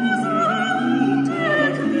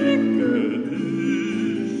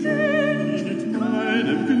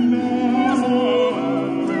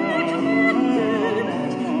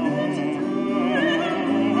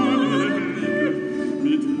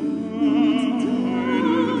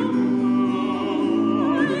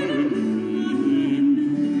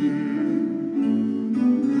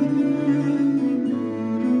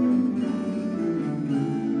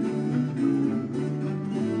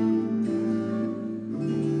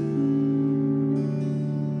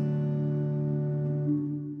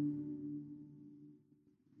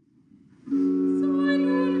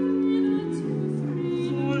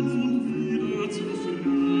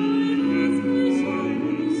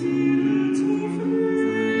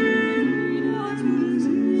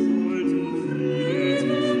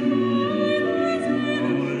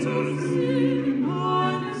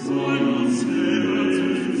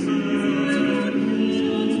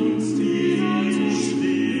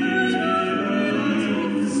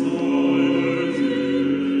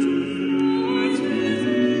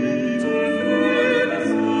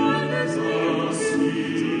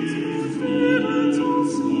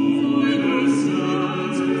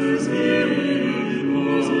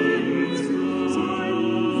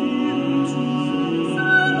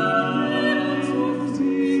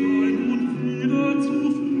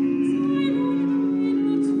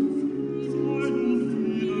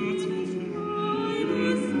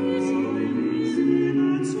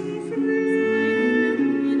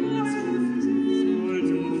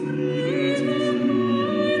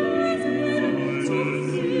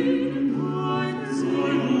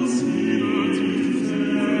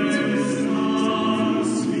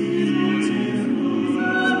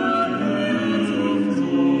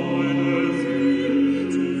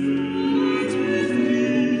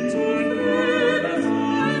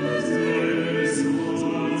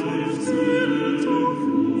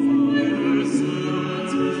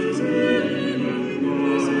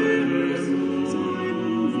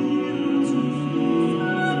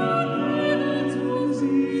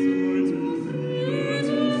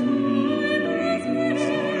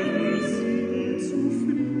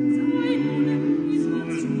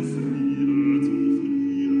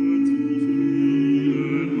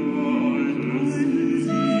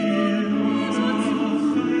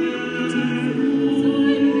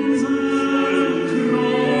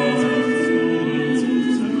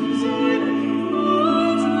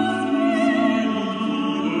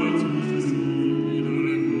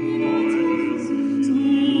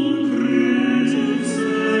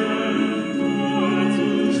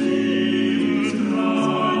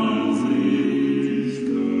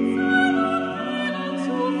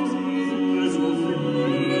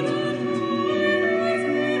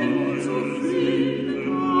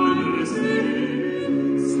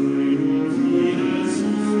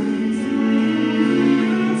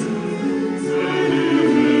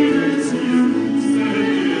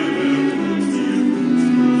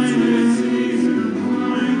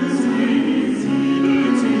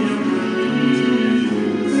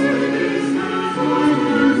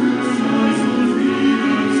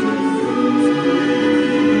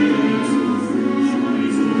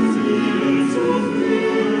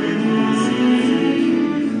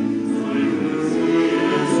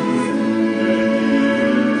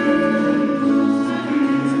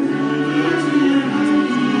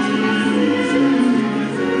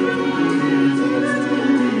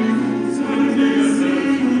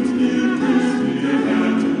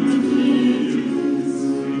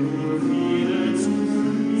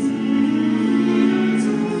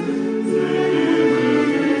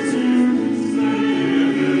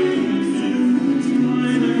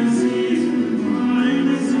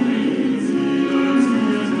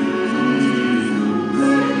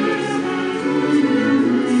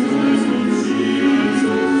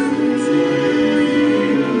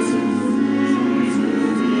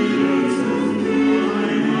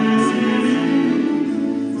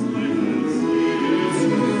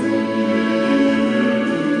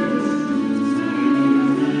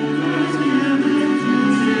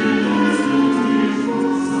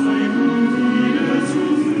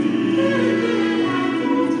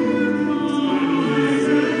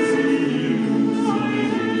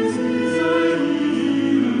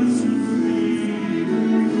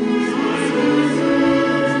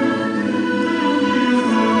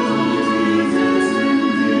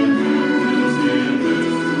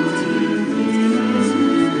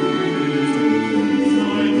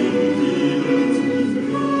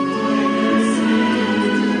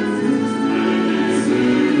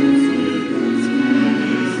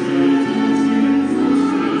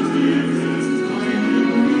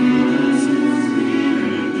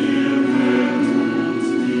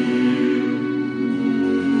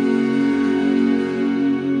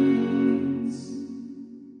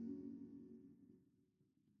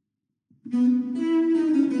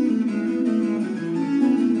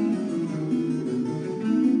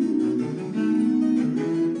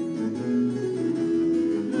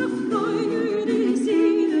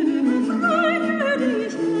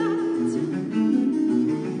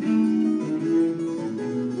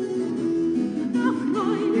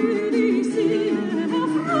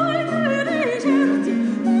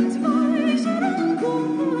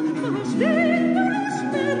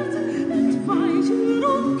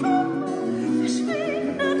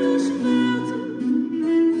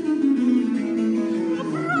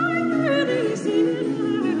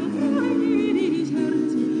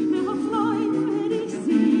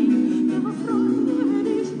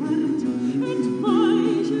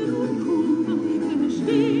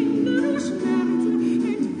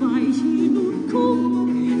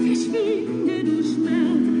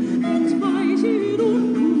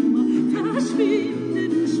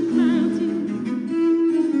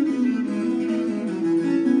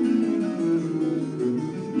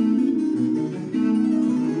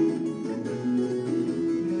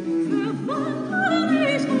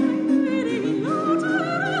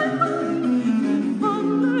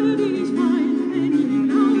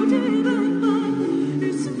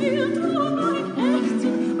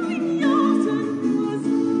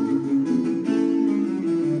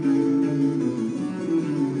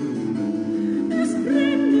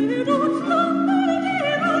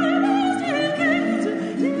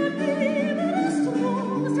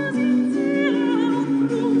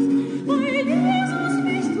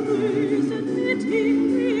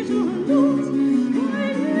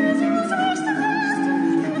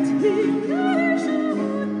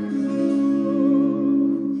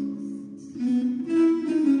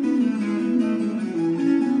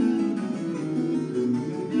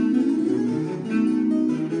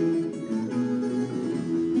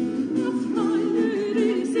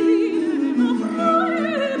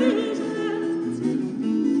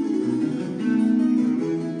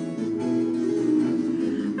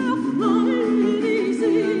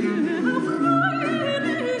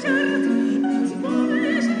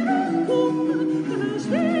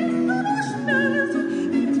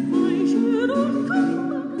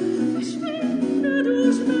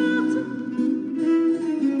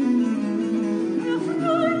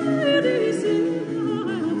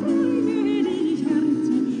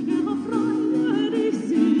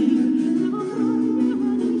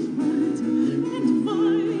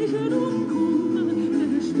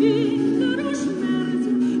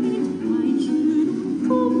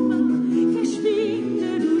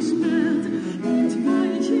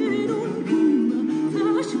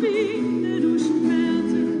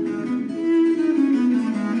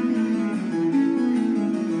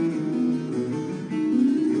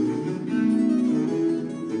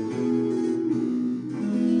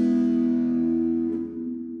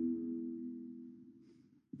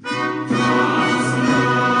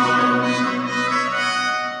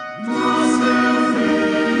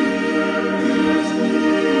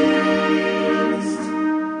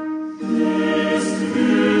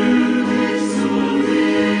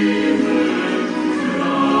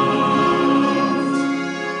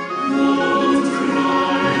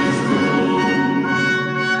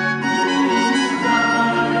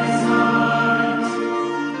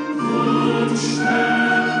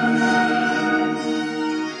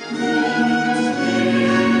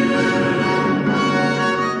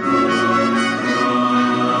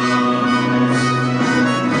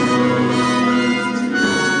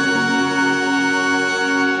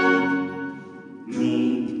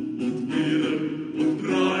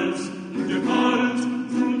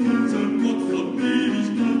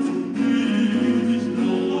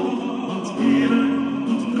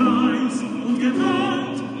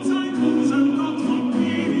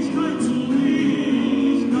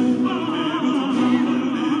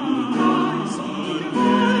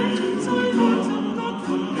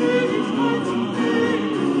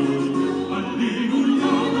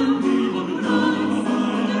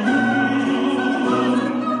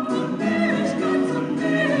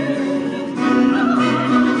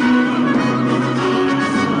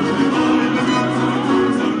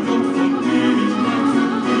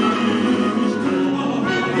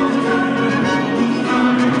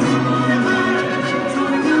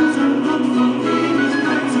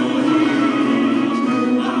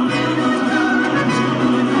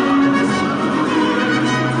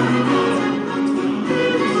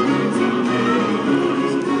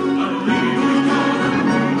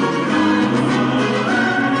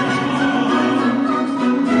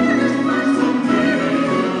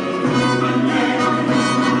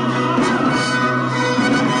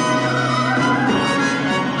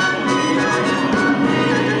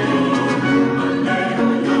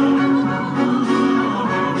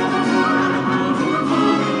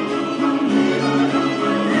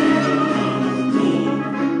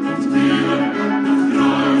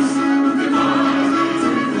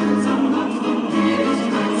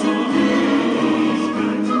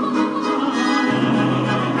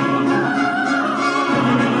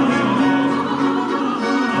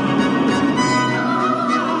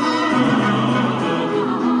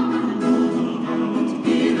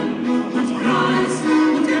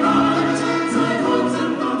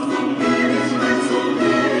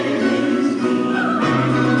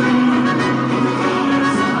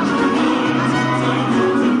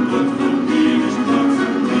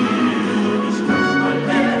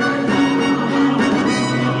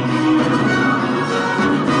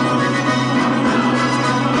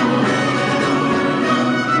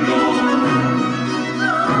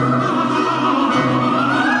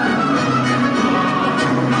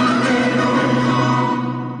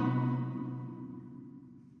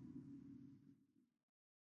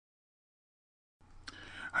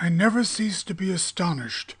 I never cease to be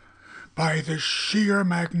astonished by the sheer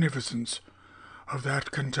magnificence of that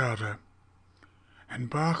cantata. And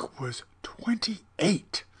Bach was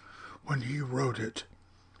 28 when he wrote it.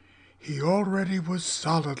 He already was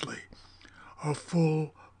solidly a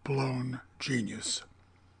full-blown genius.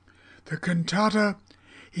 The cantata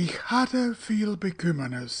Ich hatte viel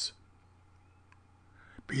Bekümmernis,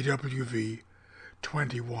 BWV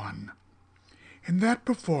 21. In that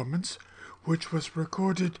performance, which was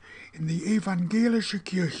recorded in the Evangelische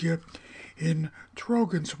Kirche in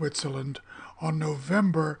Trogen, Switzerland on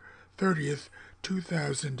November 30th,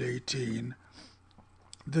 2018,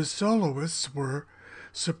 the soloists were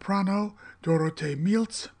soprano Dorothee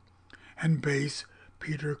Mielz and bass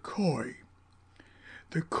Peter Coy.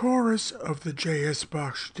 The chorus of the J.S.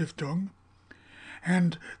 Bach Stiftung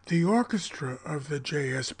and the orchestra of the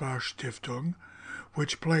J.S. Bach Stiftung,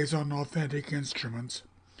 which plays on authentic instruments,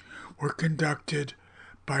 were conducted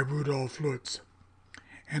by Rudolf Lutz.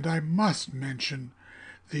 And I must mention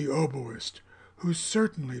the oboist, who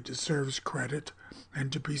certainly deserves credit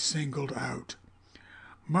and to be singled out,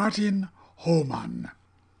 Martin Hohmann.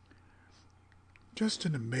 Just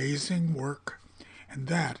an amazing work, and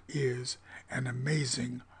that is an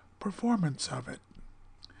amazing performance of it.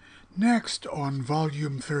 Next, on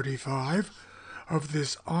Volume 35 of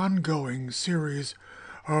this ongoing series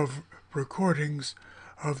of recordings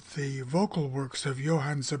of the vocal works of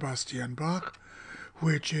Johann Sebastian Bach,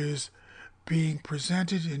 which is being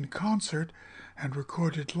presented in concert and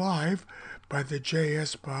recorded live by the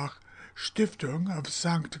J.S. Bach Stiftung of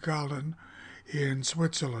St. Gallen in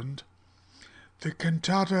Switzerland, the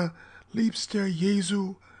cantata Liebster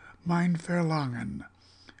Jesu, mein Verlangen,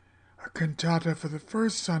 a cantata for the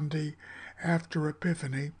first Sunday after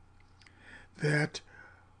Epiphany that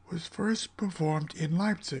was first performed in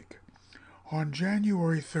Leipzig on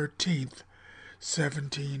January 13th,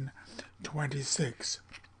 1726.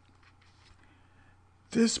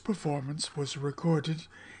 This performance was recorded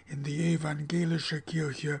in the Evangelische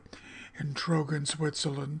Kirche in Trogen,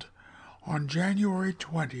 Switzerland on January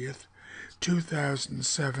 20th,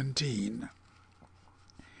 2017.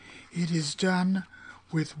 It is done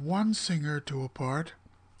with one singer to a part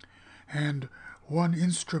and one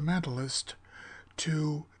instrumentalist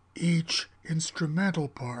to each instrumental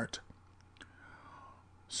part,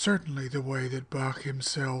 certainly the way that Bach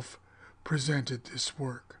himself presented this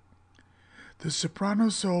work. The soprano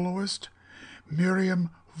soloist,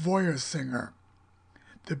 Miriam Voyersinger,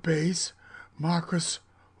 the bass, Markus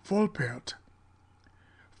Volpert.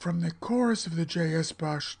 From the chorus of the J.S.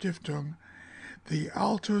 Bach Stiftung, the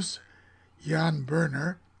altus Jan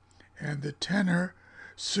Berner and the tenor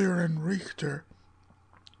Søren Richter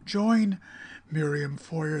join Miriam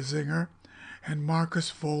Voyersinger and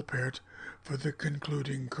Markus Volpert for the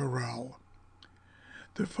concluding chorale.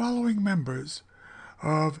 The following members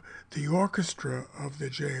of the orchestra of the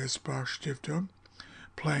J.S. Bach Stiftung,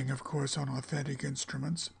 playing, of course, on authentic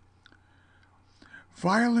instruments,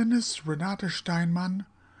 violinists Renate Steinmann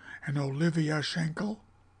and Olivia Schenkel,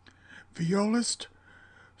 violist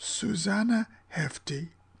Susanne Hefti,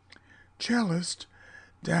 cellist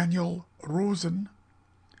Daniel Rosen,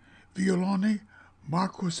 violoni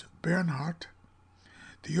Markus Bernhardt,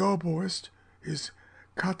 the oboist is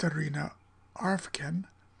Katharina Arfken,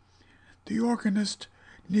 the organist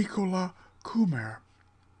Nicola Kummer.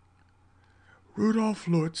 Rudolf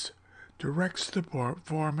Lutz directs the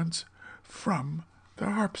performance from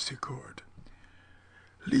the harpsichord.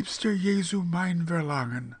 Liebster Jesu, mein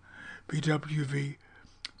Verlangen, BWV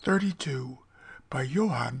 32 by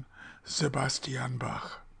Johann Sebastian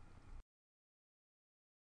Bach.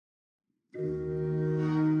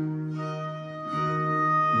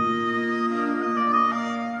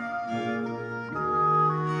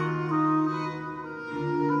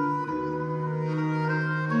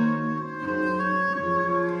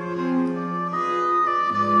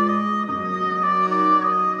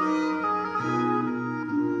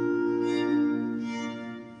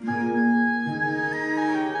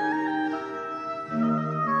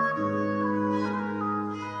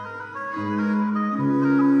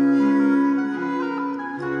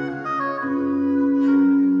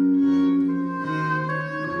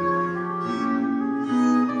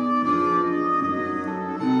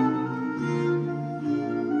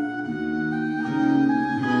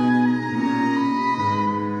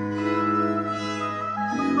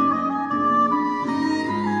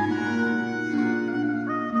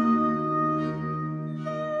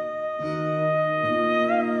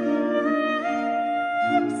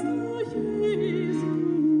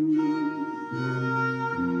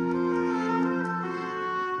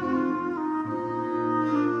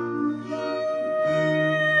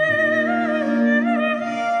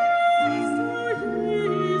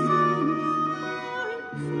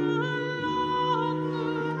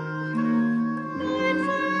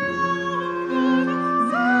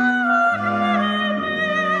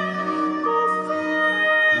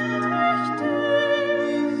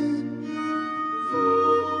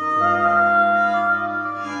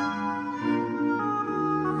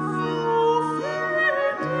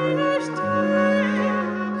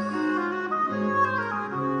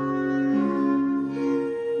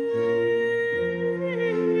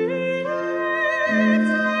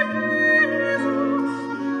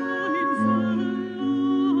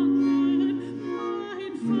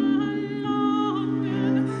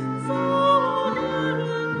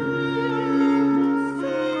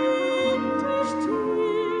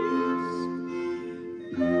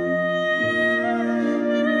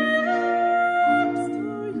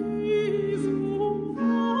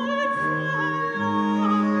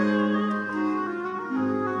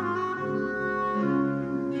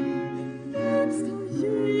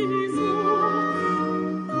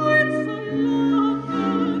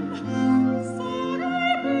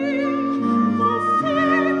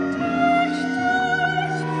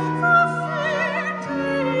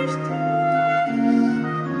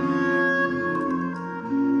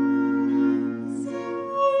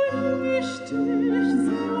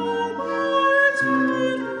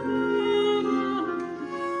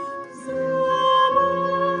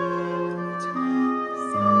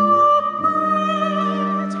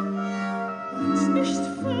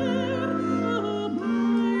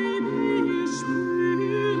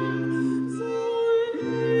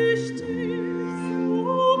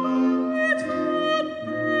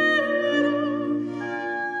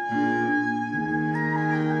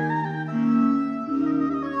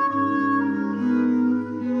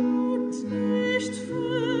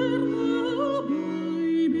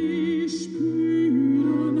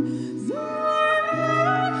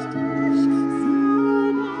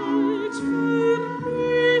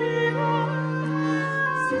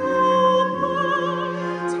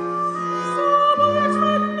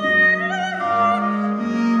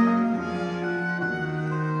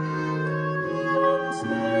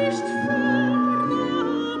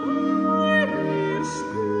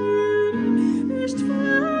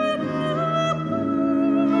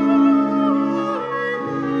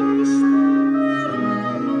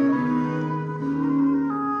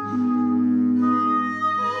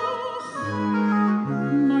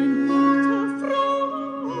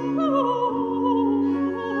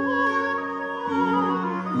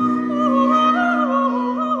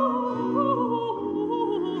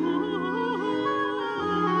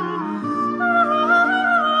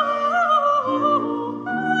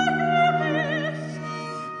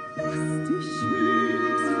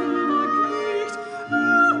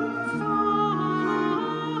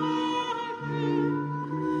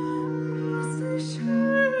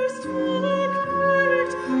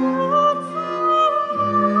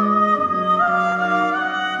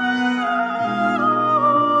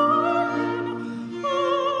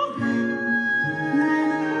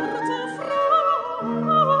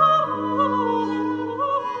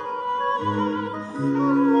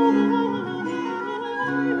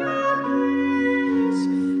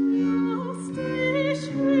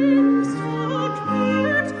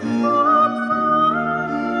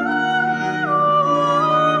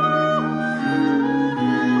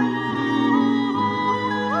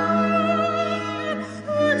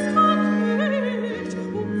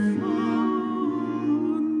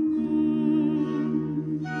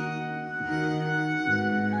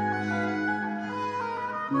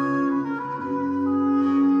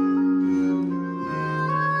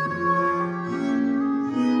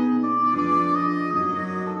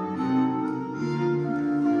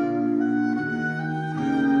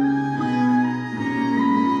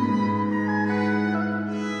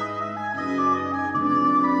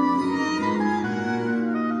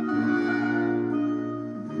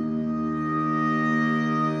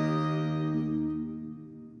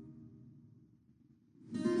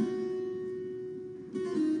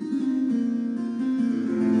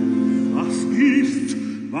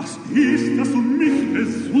 was ist, dass du mich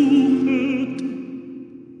besuchet?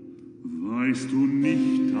 Weißt du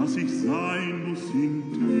nicht, dass ich sein muss in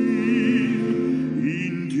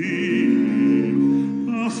dem,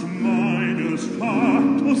 das meines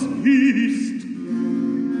Vaters ist?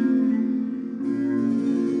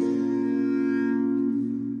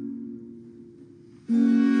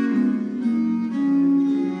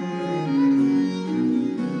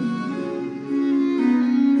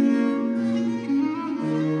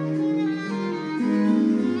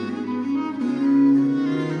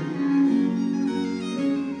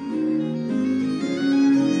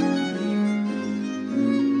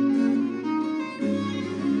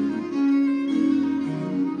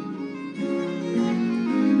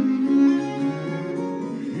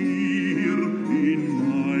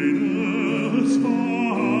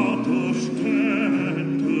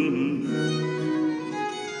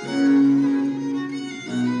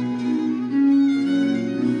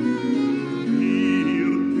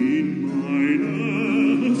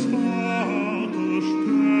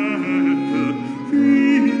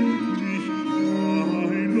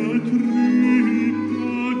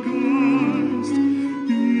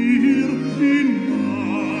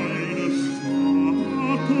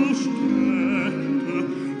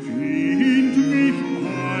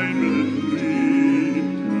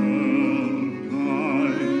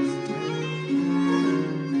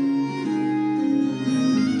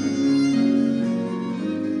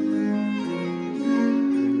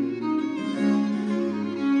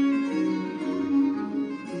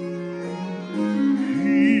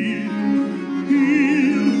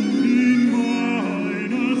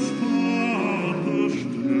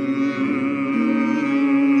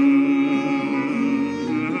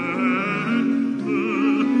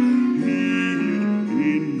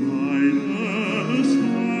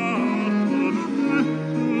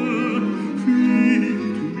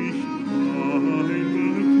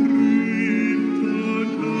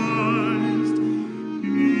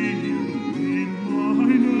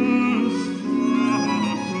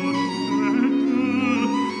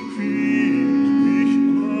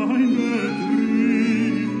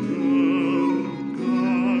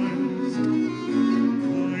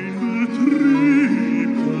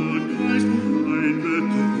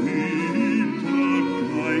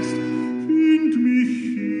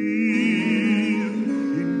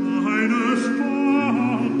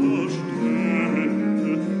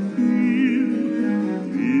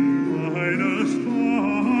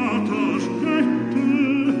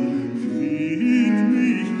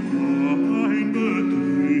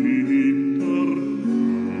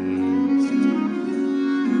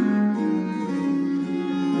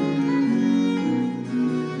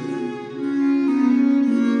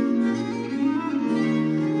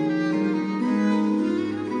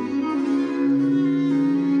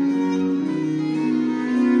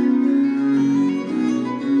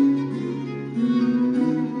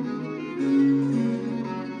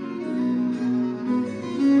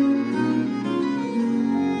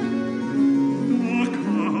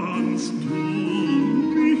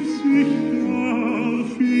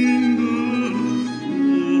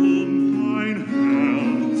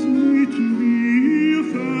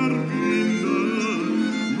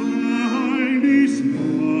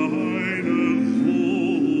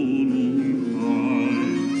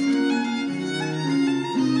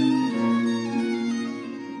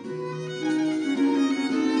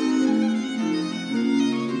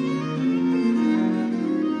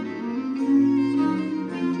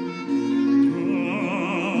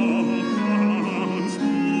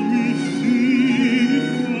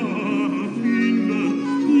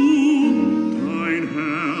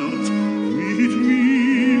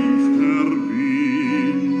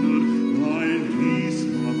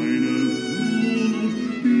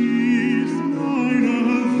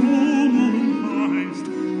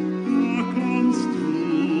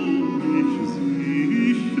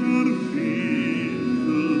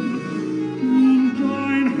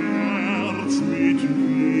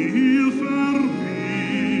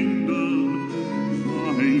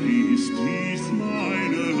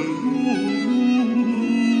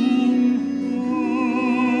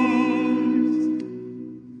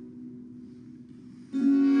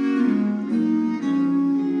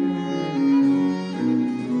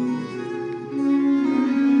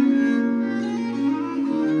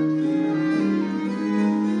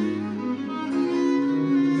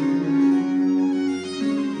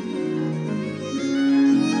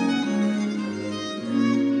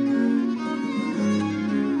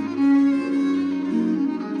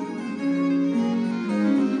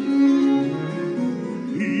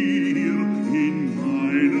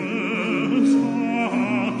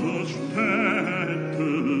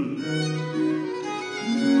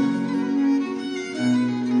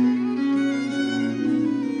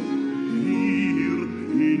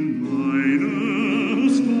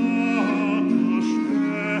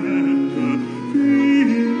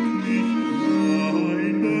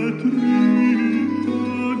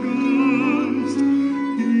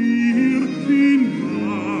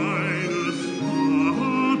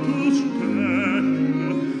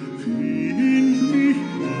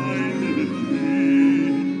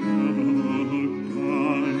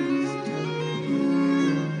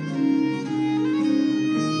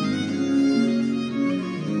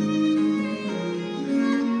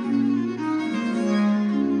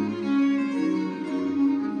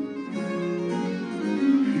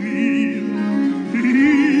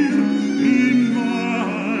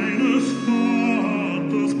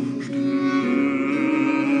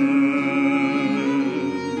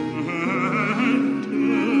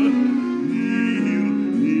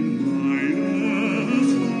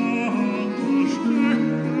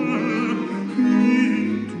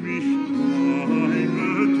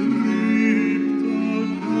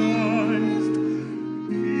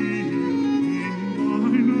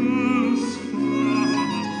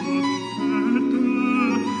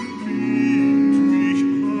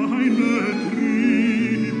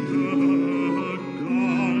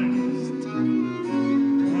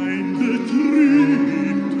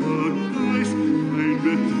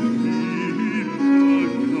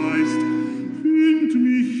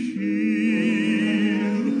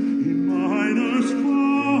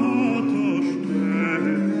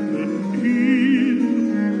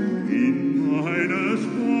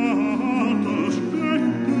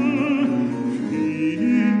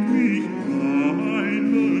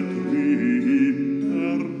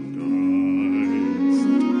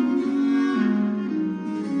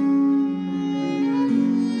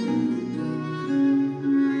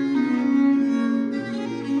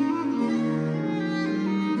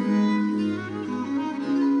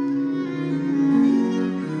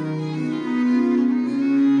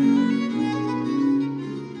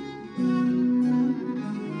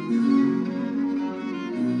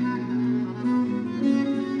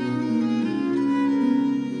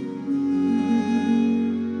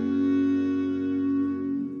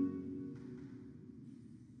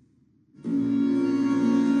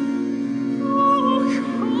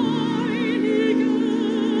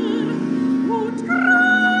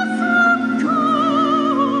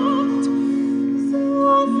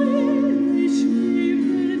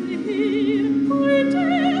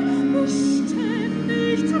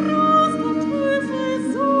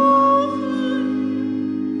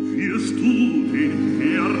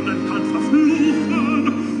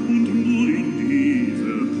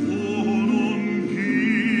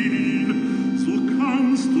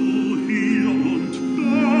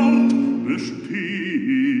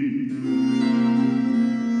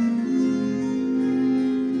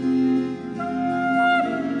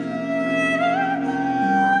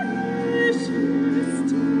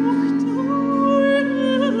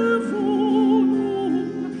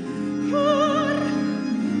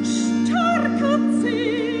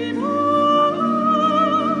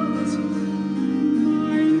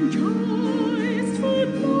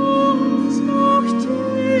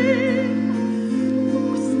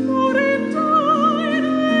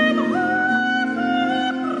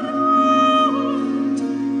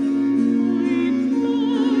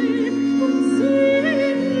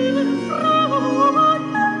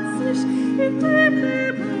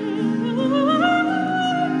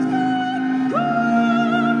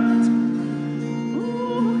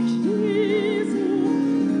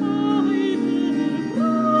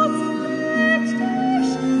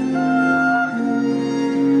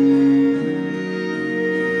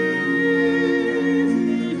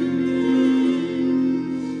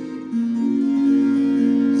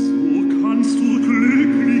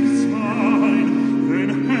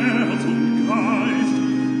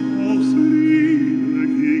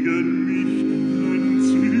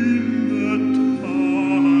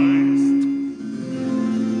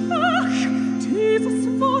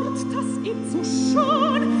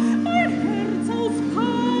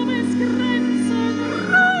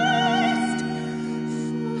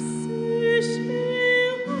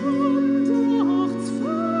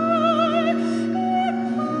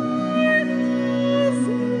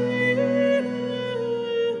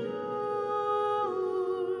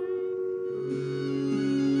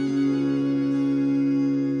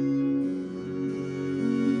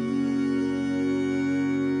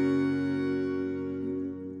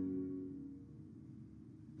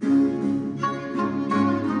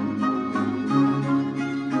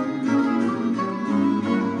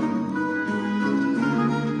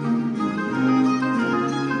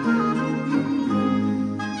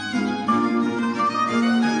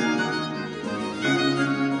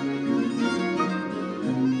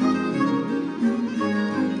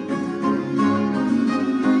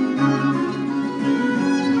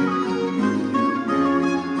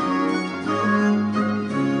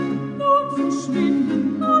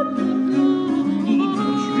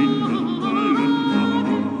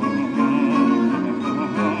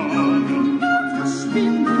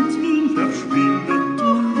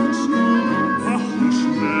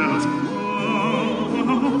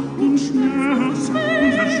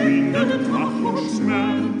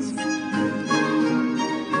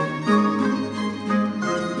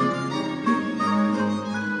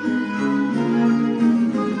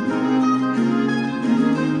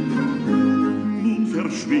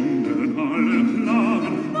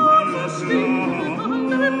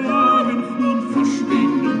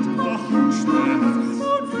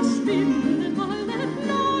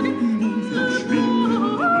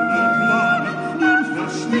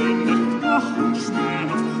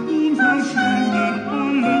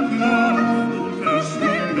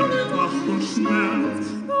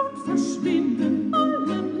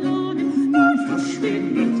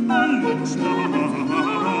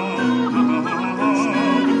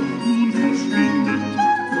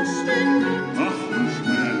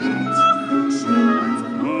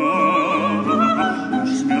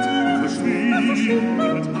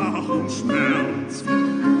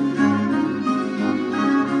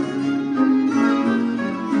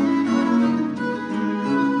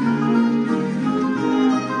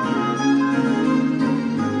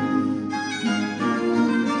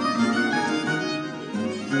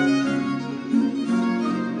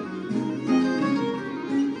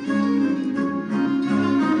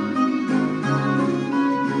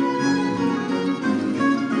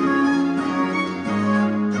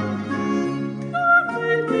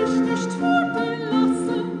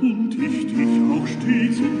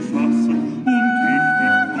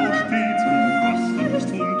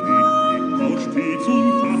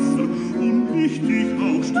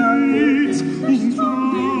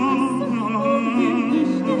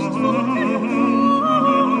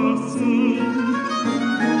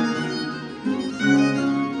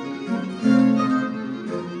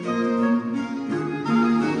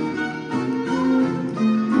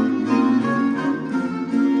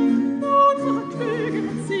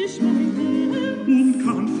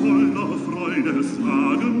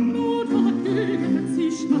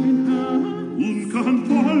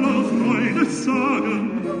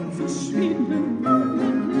 sagen. Nun verschwinden alle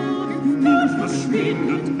Klagen, nun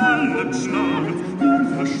verschwindet alle Klagen, nun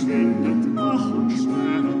verschwindet Ach und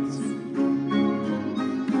Schmerz.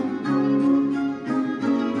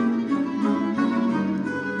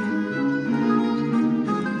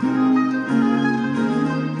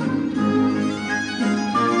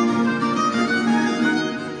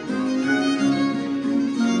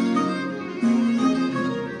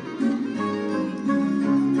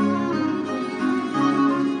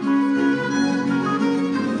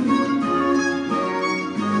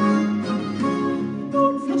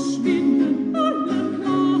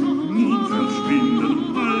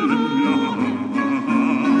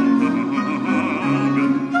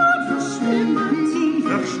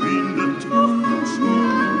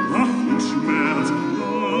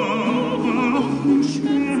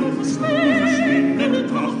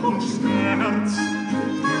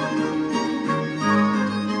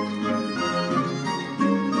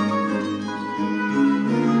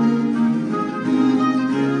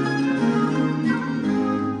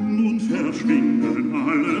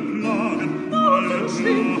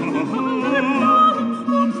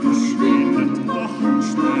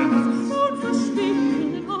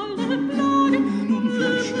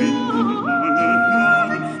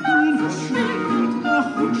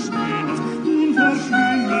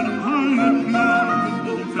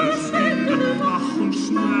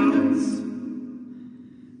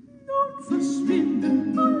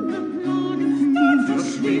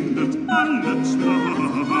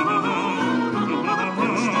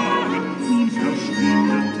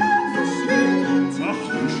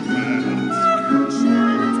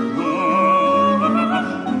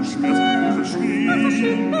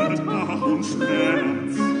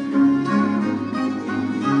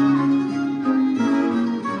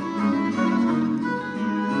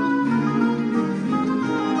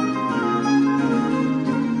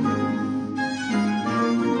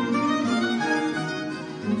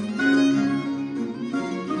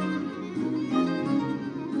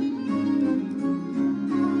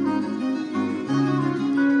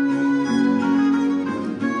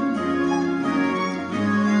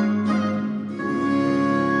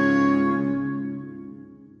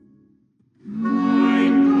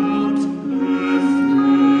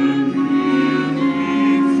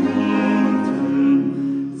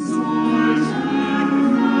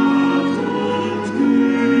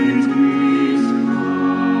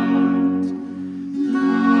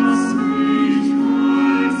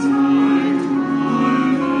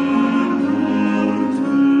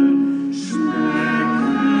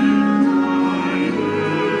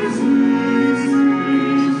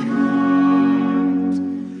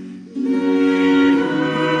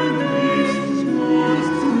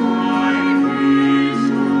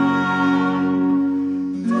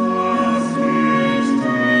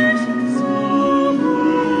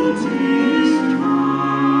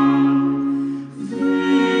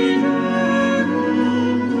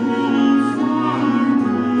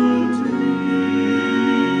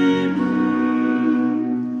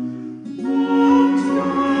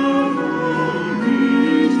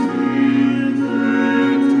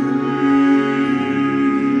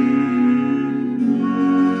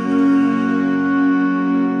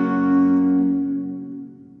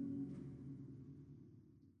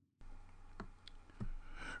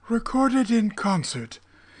 Recorded in concert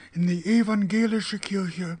in the Evangelische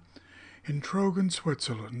Kirche in Trogen,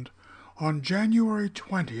 Switzerland on January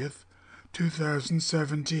 20th,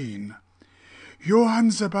 2017.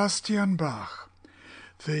 Johann Sebastian Bach,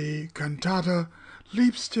 the cantata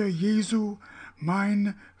Liebster Jesu,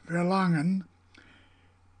 mein Verlangen,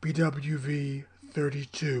 BWV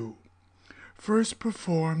 32, first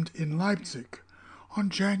performed in Leipzig on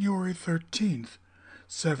January 13th,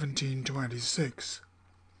 1726.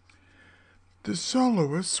 The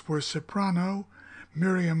soloists were soprano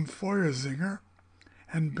Miriam Feuersinger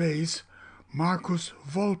and bass Markus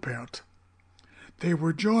Volpert. They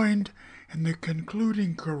were joined in the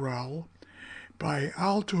concluding chorale by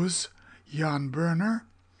altus Jan Berner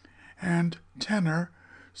and tenor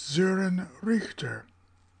Sören Richter.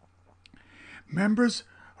 Members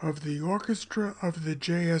of the orchestra of the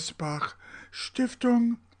J.S. Bach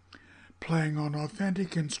Stiftung, playing on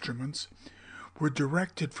authentic instruments, were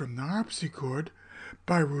directed from the harpsichord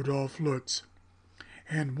by Rudolf Lutz,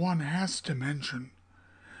 and one has to mention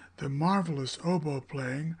the marvelous oboe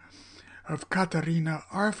playing of Katharina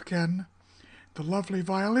Arfken, the lovely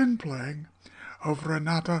violin playing of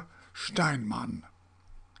Renata Steinmann.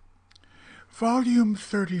 Volume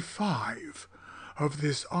 35 of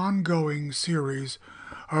this ongoing series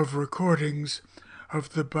of recordings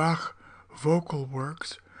of the Bach vocal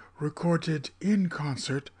works recorded in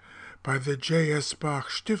concert by the J.S. Bach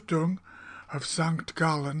Stiftung of St.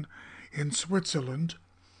 Gallen in Switzerland,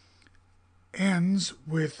 ends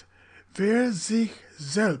with Wer sich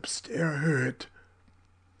selbst erhöht,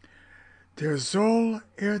 der soll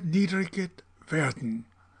erniedrigt werden,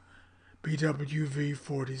 BWV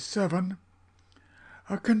 47,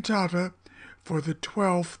 a cantata for the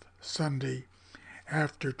 12th Sunday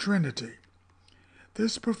after Trinity.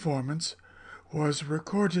 This performance was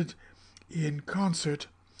recorded in concert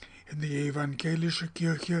in the Evangelische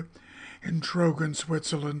Kirche in Trogen,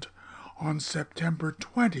 Switzerland on September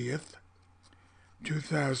 20th,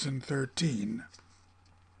 2013.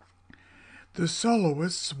 The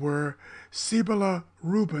soloists were Sibylle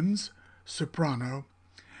Rubens, soprano,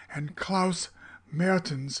 and Klaus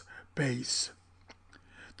Mertens, bass.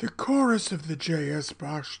 The chorus of the J.S.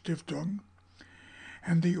 Bach Stiftung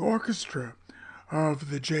and the orchestra of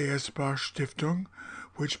the J.S. Bach Stiftung,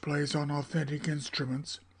 which plays on authentic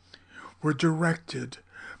instruments, were directed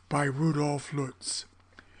by Rudolf Lutz.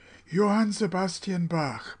 Johann Sebastian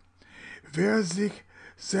Bach, Wer sich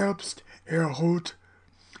selbst erhöht,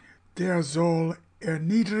 der soll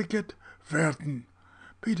erniedrigt werden,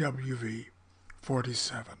 BWV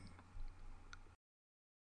 47.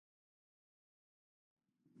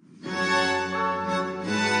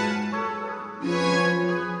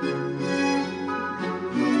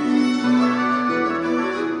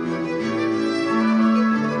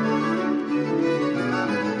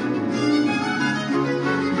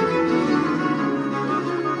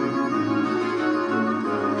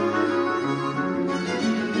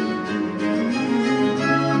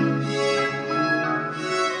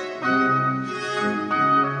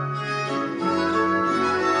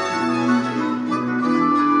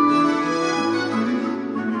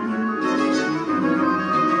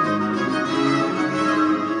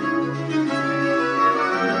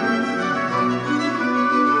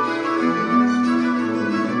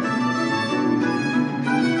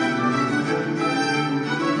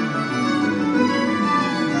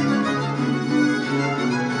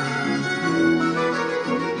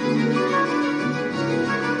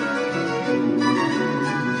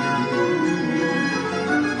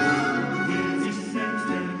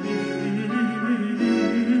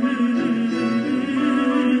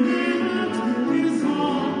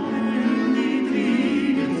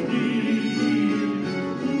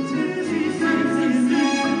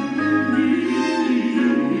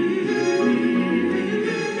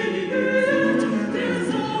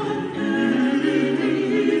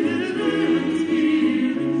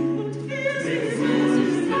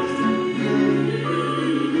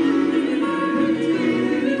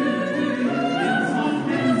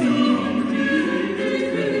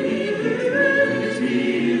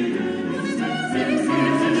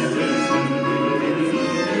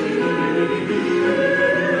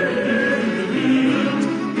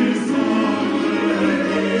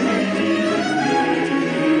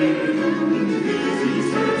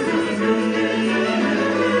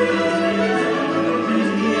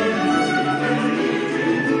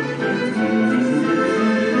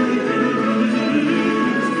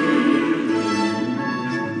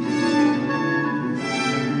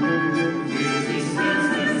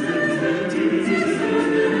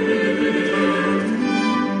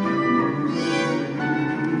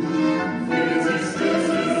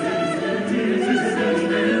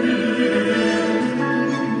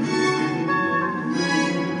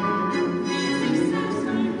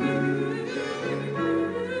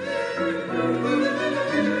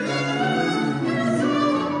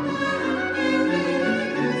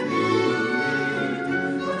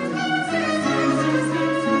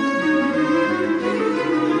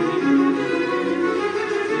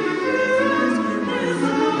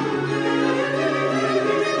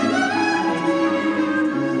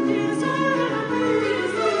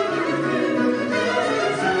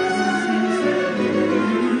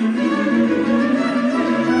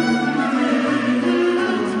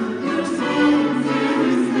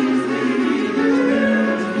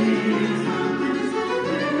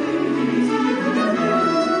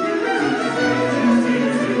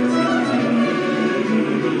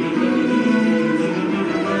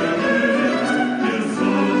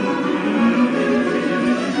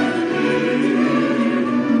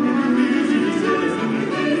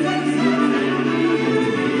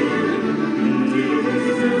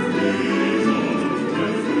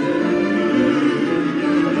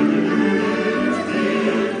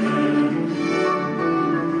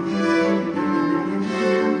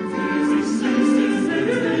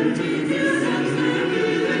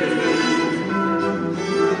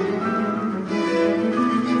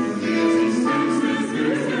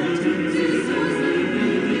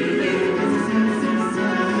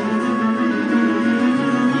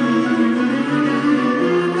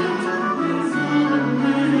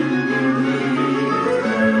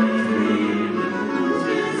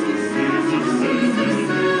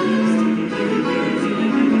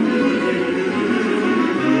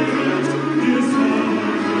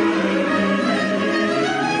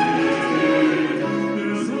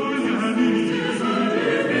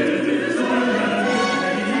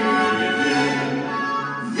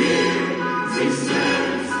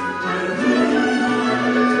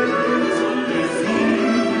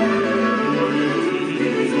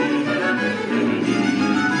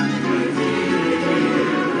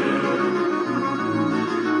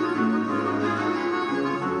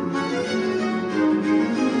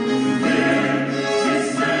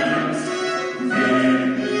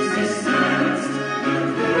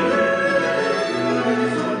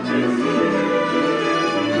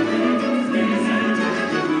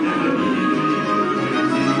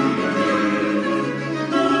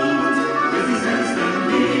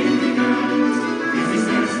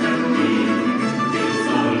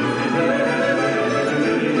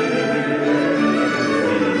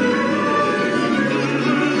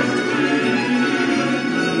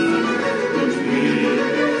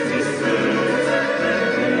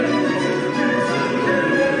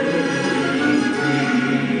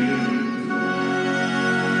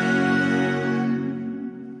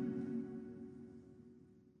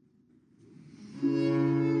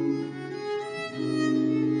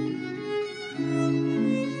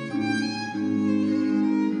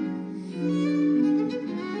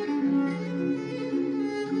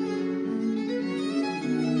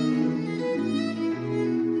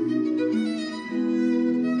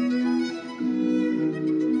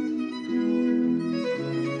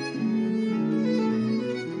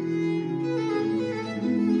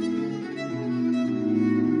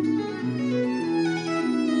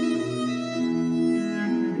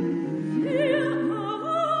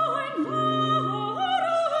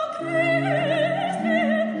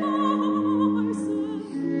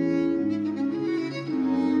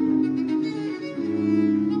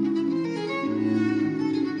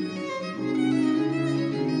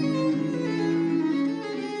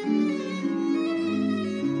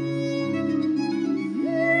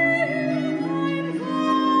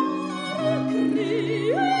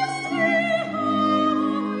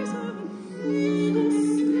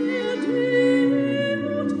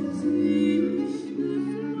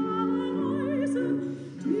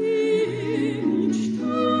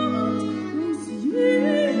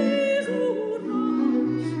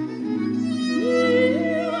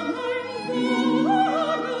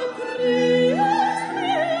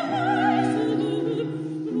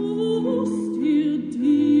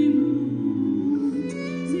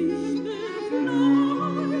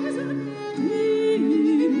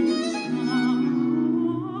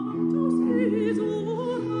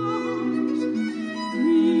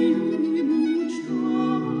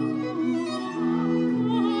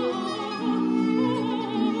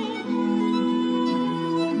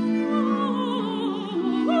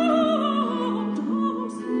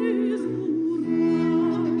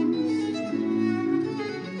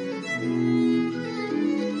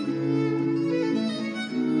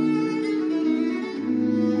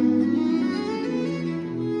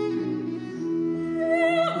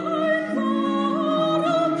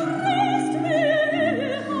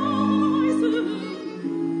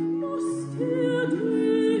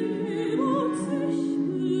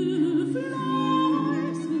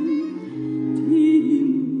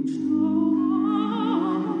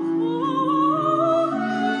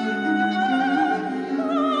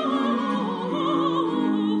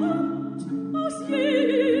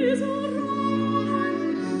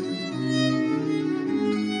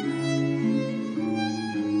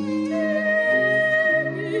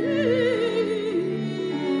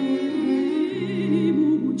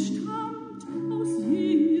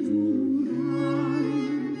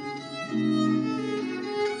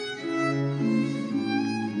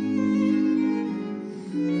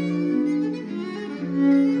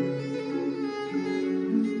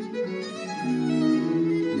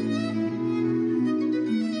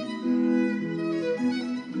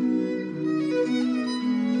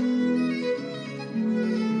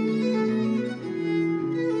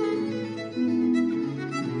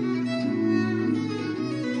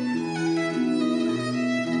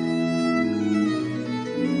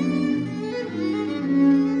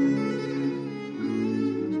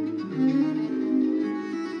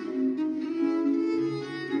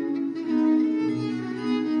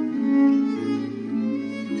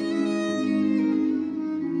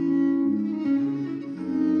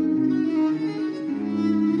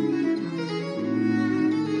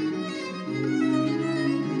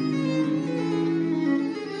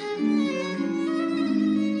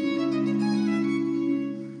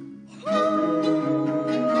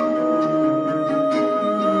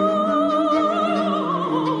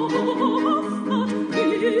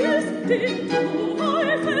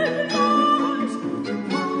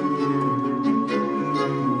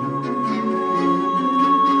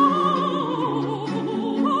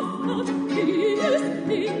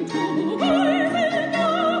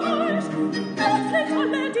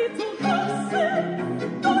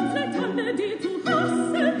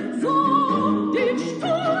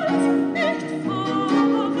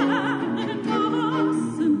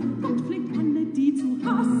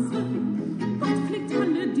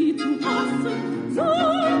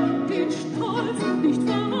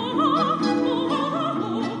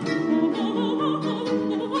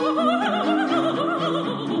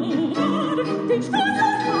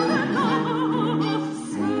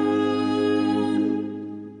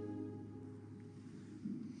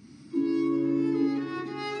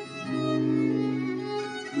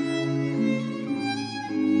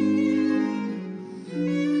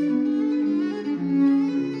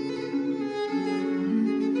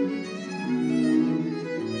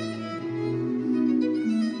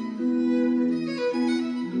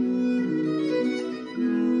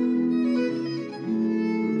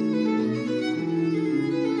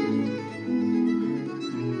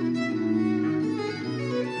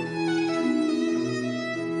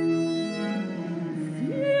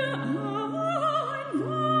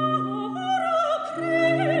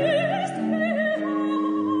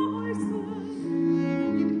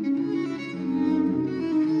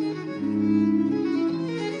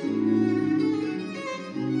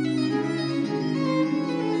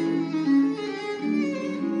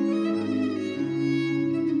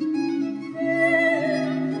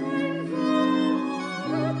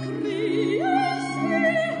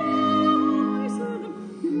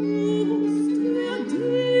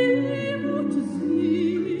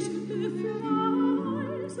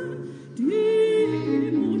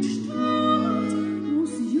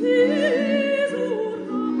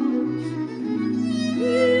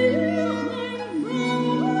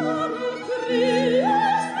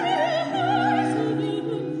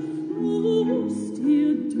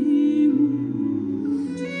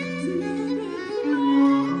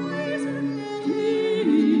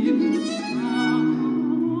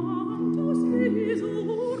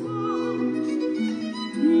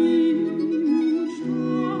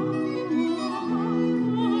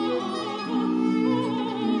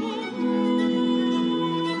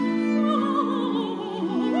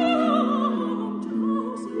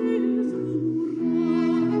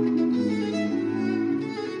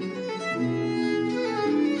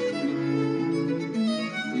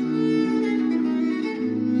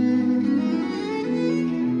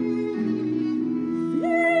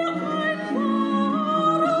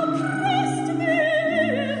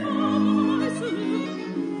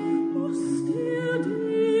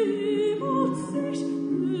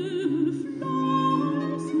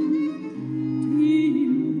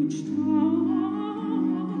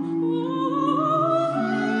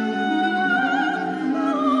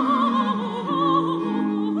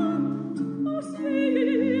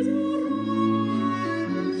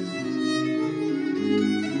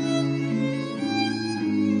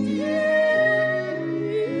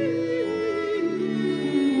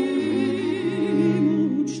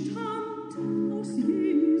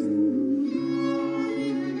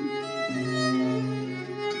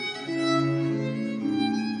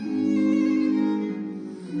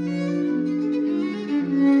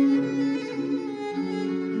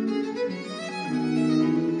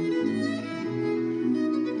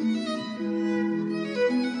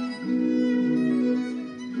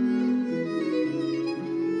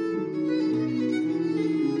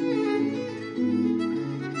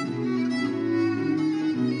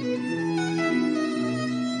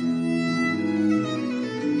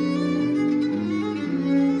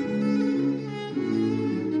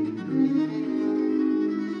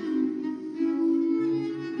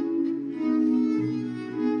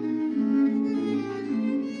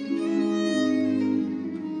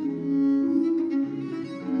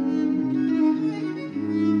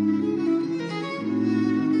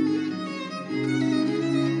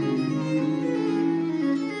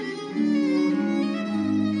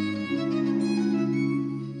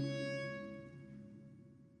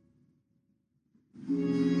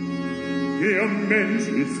 Mensch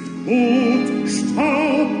ist Kot,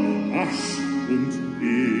 Staub, Asch und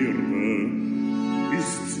Erde.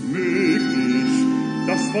 Ist's möglich,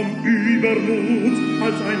 dass vom Übermut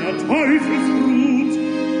als einer Teufelsbrut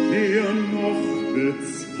der noch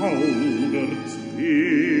bezaubert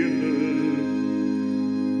werde?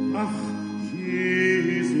 Ach,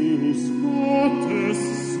 Jesus, Gottes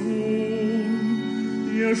Sohn,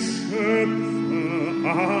 ihr Schöpfer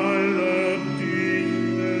aller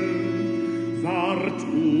Dinge, ward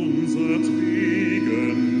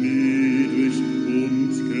unsertwegen niedrig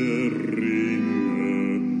und geringe.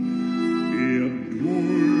 Er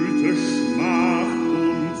dulte Schmach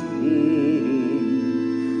und Hohn,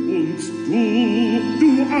 und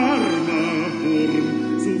du armer Wurm,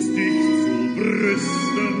 suchst dich zu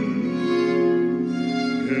brüsten.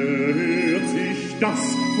 Gehört sich das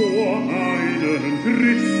vor einen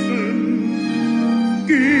Christen?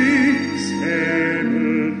 Geh,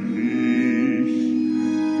 schäme dich,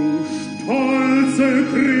 du stolze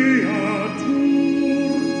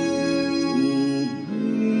Kreatur, tu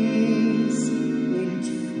Buß und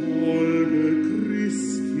folge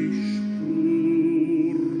Christi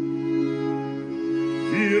Spur.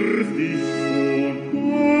 Wirf dich vor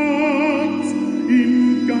Gott im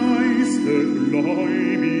Geiste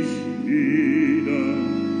gläubig nieder,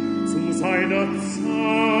 zu seiner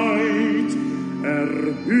Zeit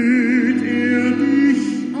erhöht er dich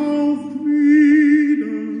auf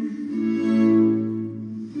wieder.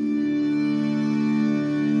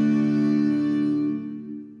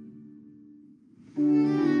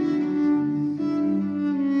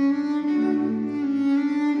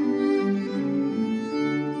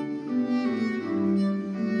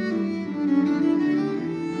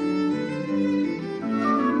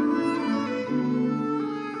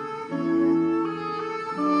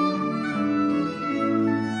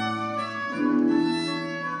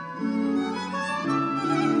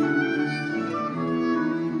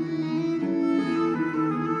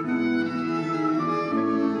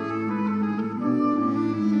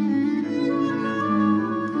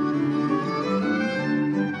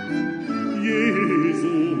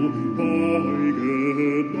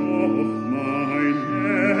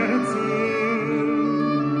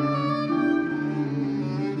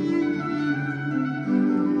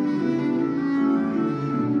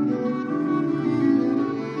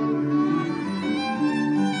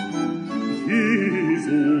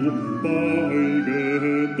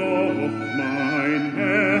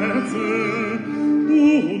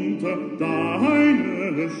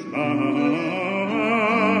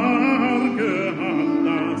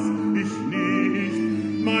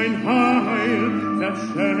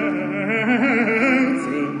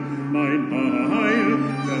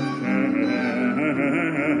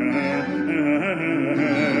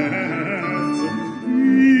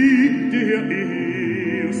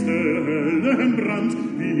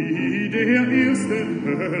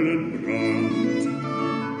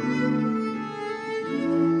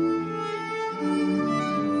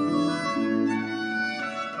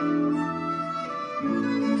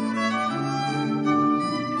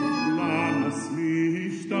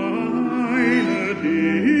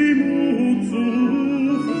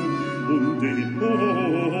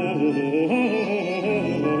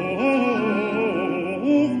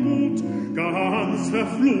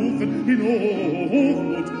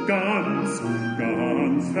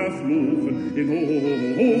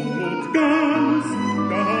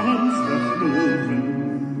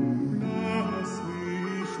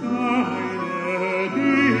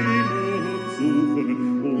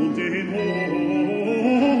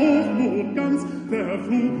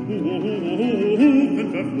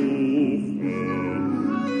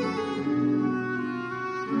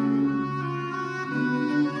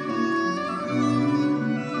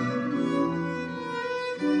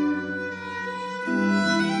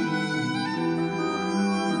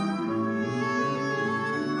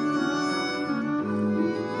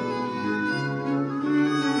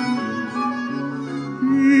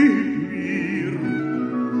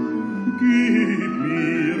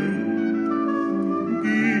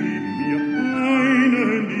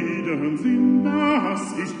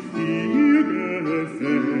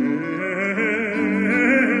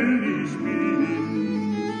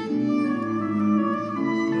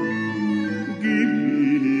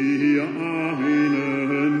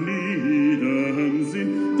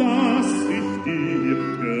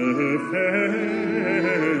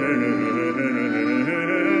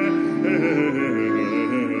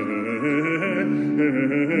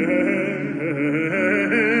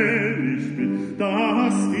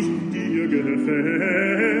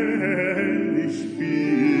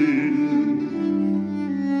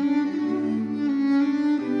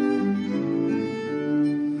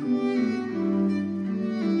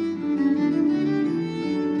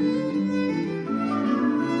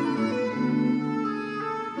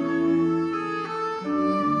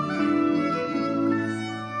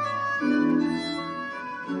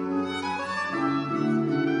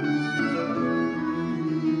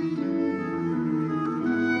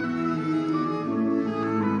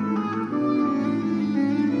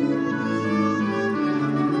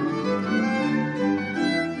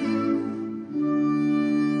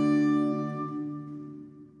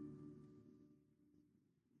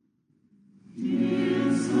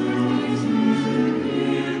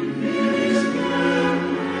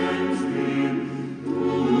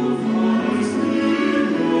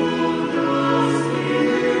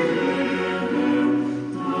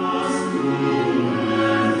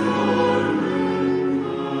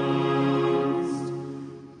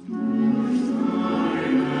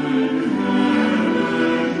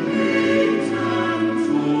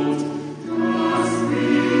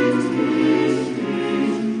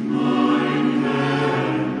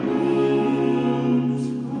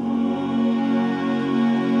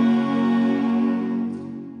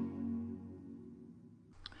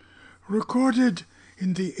 recorded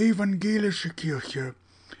in the Evangelische Kirche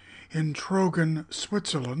in Trogen,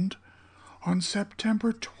 Switzerland on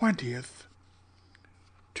September 20th,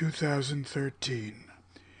 2013.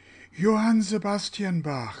 Johann Sebastian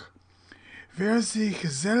Bach. Wer sich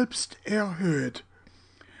selbst erhöht,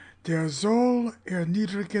 der soll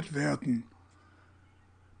erniedrigt werden.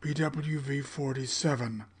 BWV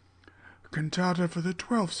 47. Cantata for the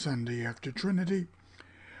 12th Sunday after Trinity,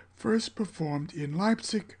 first performed in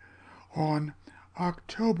Leipzig on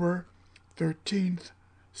October 13th,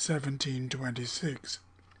 1726.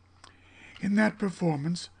 In that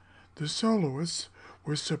performance, the soloists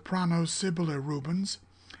were soprano Sibylle Rubens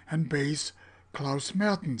and bass Klaus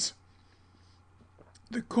Mertens.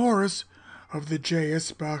 The chorus of the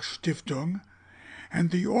J.S. Bach Stiftung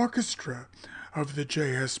and the orchestra of the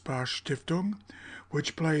J.S. Bach Stiftung,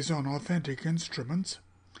 which plays on authentic instruments,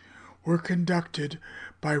 were conducted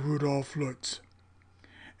by Rudolf Lutz.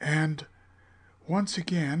 And once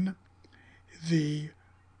again, the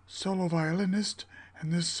solo violinist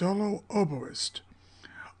and the solo oboist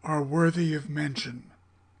are worthy of mention.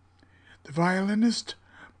 The violinist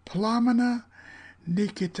Plamena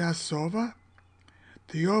Nikitasova,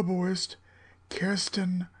 the oboist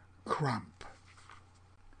Kirsten Crump.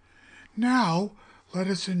 Now let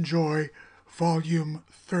us enjoy Volume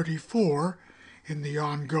 34 in the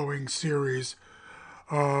ongoing series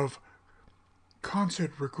of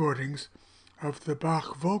concert recordings of the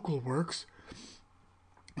Bach vocal works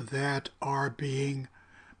that are being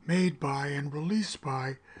made by and released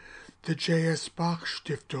by the J.S. Bach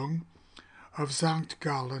Stiftung of St.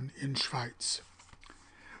 Gallen in Schweiz.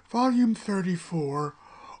 Volume 34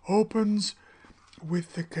 opens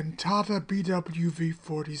with the Cantata BWV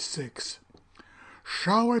 46,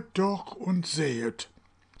 Schauet doch und sehet,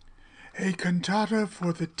 a cantata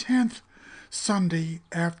for the 10th Sunday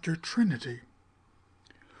after Trinity.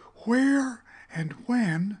 Where and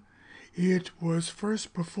when it was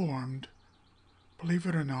first performed, believe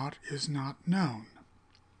it or not, is not known.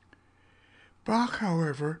 Bach,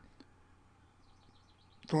 however,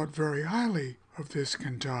 thought very highly of this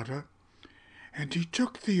cantata, and he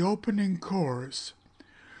took the opening chorus,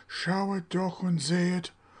 Schauet doch und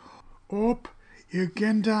sehet, ob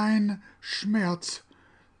irgendein Schmerz,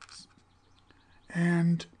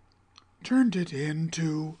 and turned it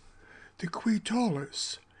into the Qui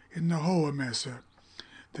Tollis in the Hohemesse,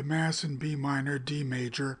 the Mass in B minor, D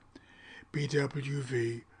major,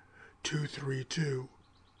 BWV 232.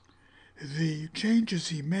 The changes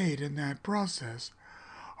he made in that process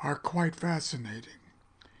are quite fascinating,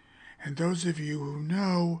 and those of you who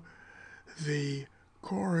know the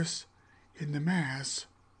chorus in the Mass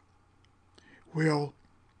will,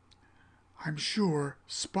 I'm sure,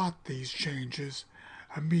 spot these changes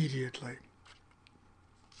immediately.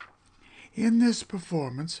 In this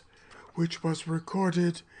performance, which was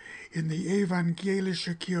recorded in the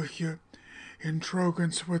Evangelische Kirche in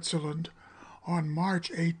Trogen, Switzerland on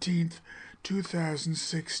March 18,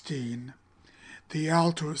 2016, the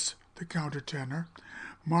altus, the countertenor,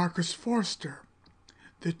 Marcus Forster,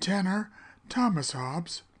 the tenor, Thomas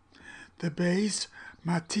Hobbs, the bass,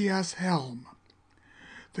 Matthias Helm,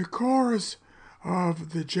 the chorus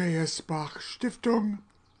of the J.S. Bach Stiftung,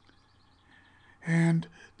 and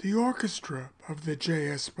the orchestra of the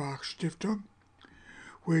J.S. Bach Stiftung,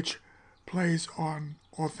 which plays on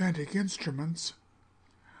authentic instruments,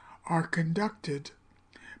 are conducted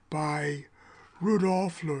by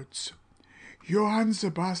Rudolf Lutz, Johann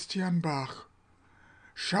Sebastian Bach,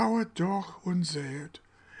 Schauet doch und sehet,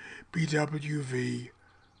 BWV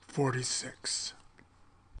 46.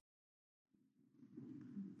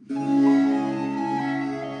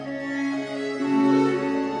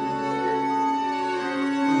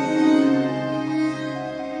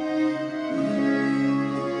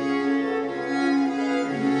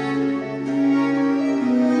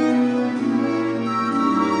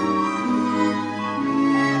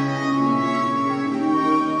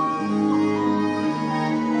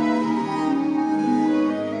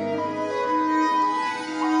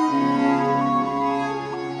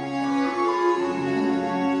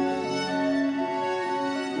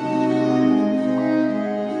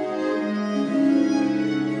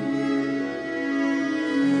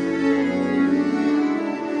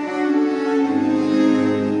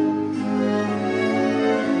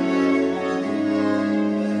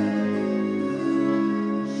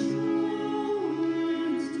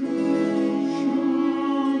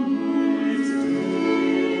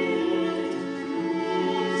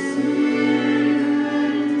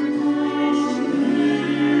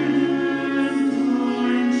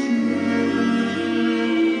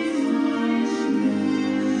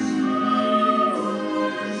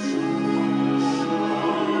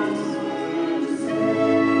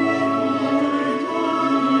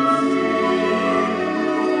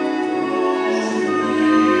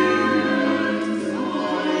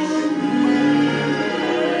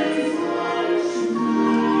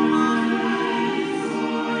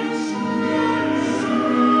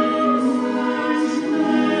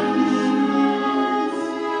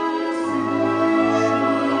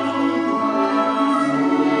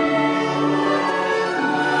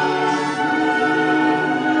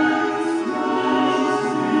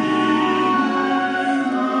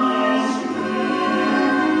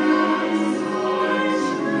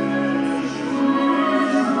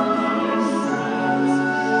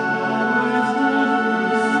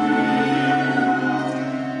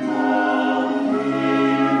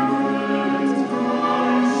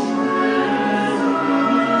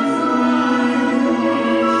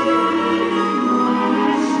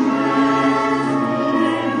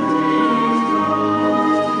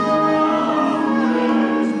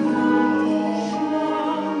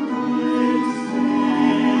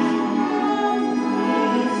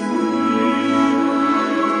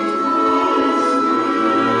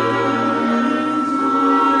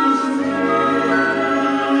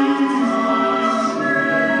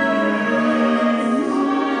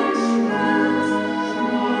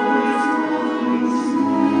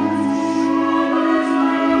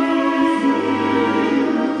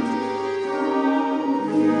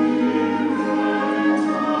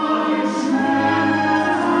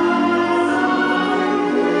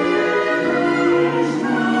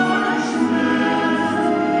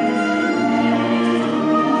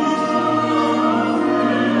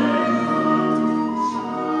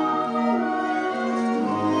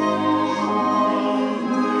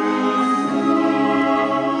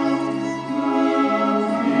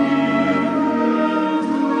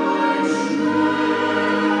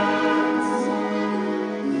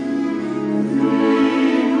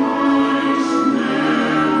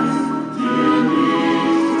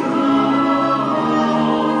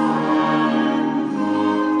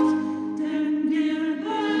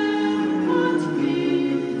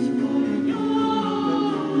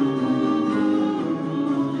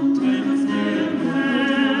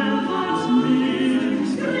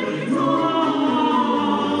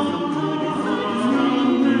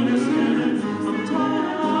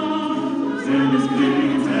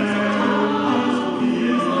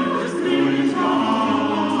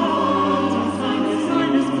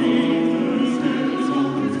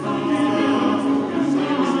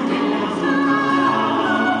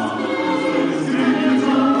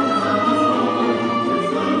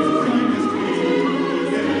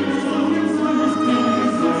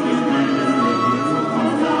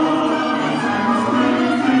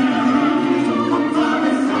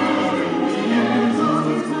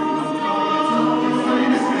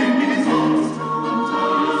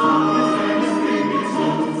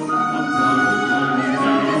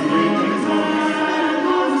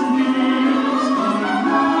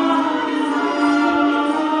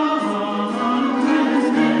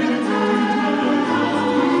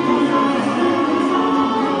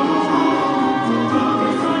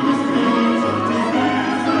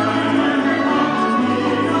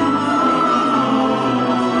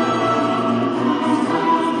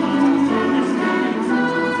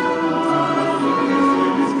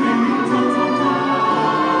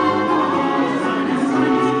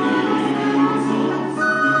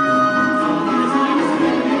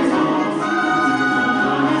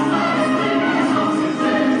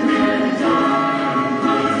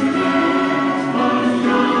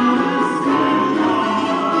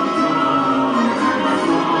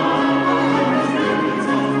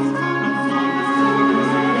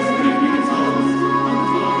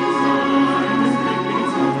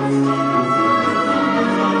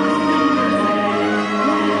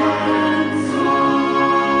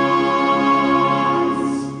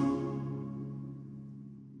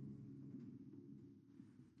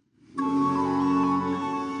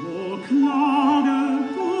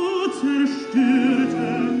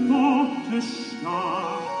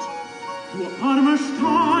 Stadt, du armer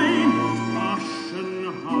Stein und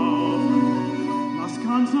Aschenhaufen, was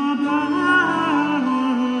kannst du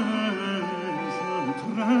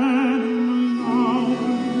Tränen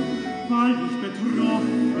laufen, weil dich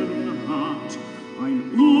betroffen hat ein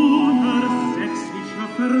unersetzlicher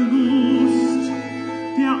Verlust,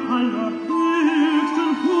 der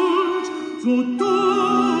allerhöchsten Huld, so du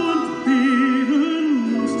und beten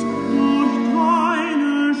musst durch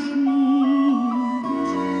deine Schuld.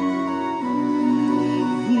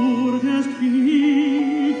 Du wurdest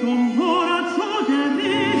wie Gomorra so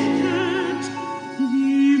gerichtet,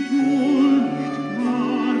 wie wohl nicht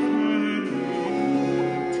gar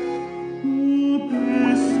verliebt. O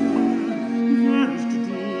besser wärst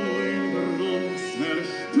du im Grund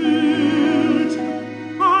zerstört,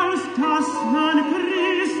 als dass man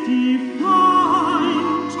Christi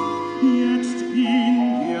Feind jetzt in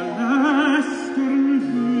dir lästern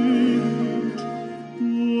wird.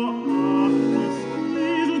 Du achtest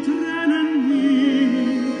diese Tränen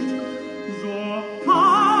nicht, so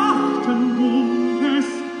achten des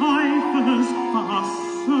Heifers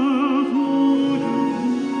Hasserwunden,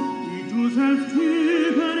 die du selbst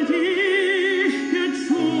über dich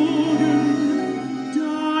gezogen,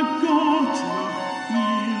 da Gott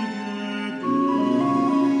nach viel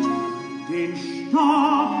Geduld den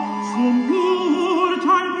Stab zum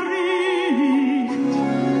Urteil bricht.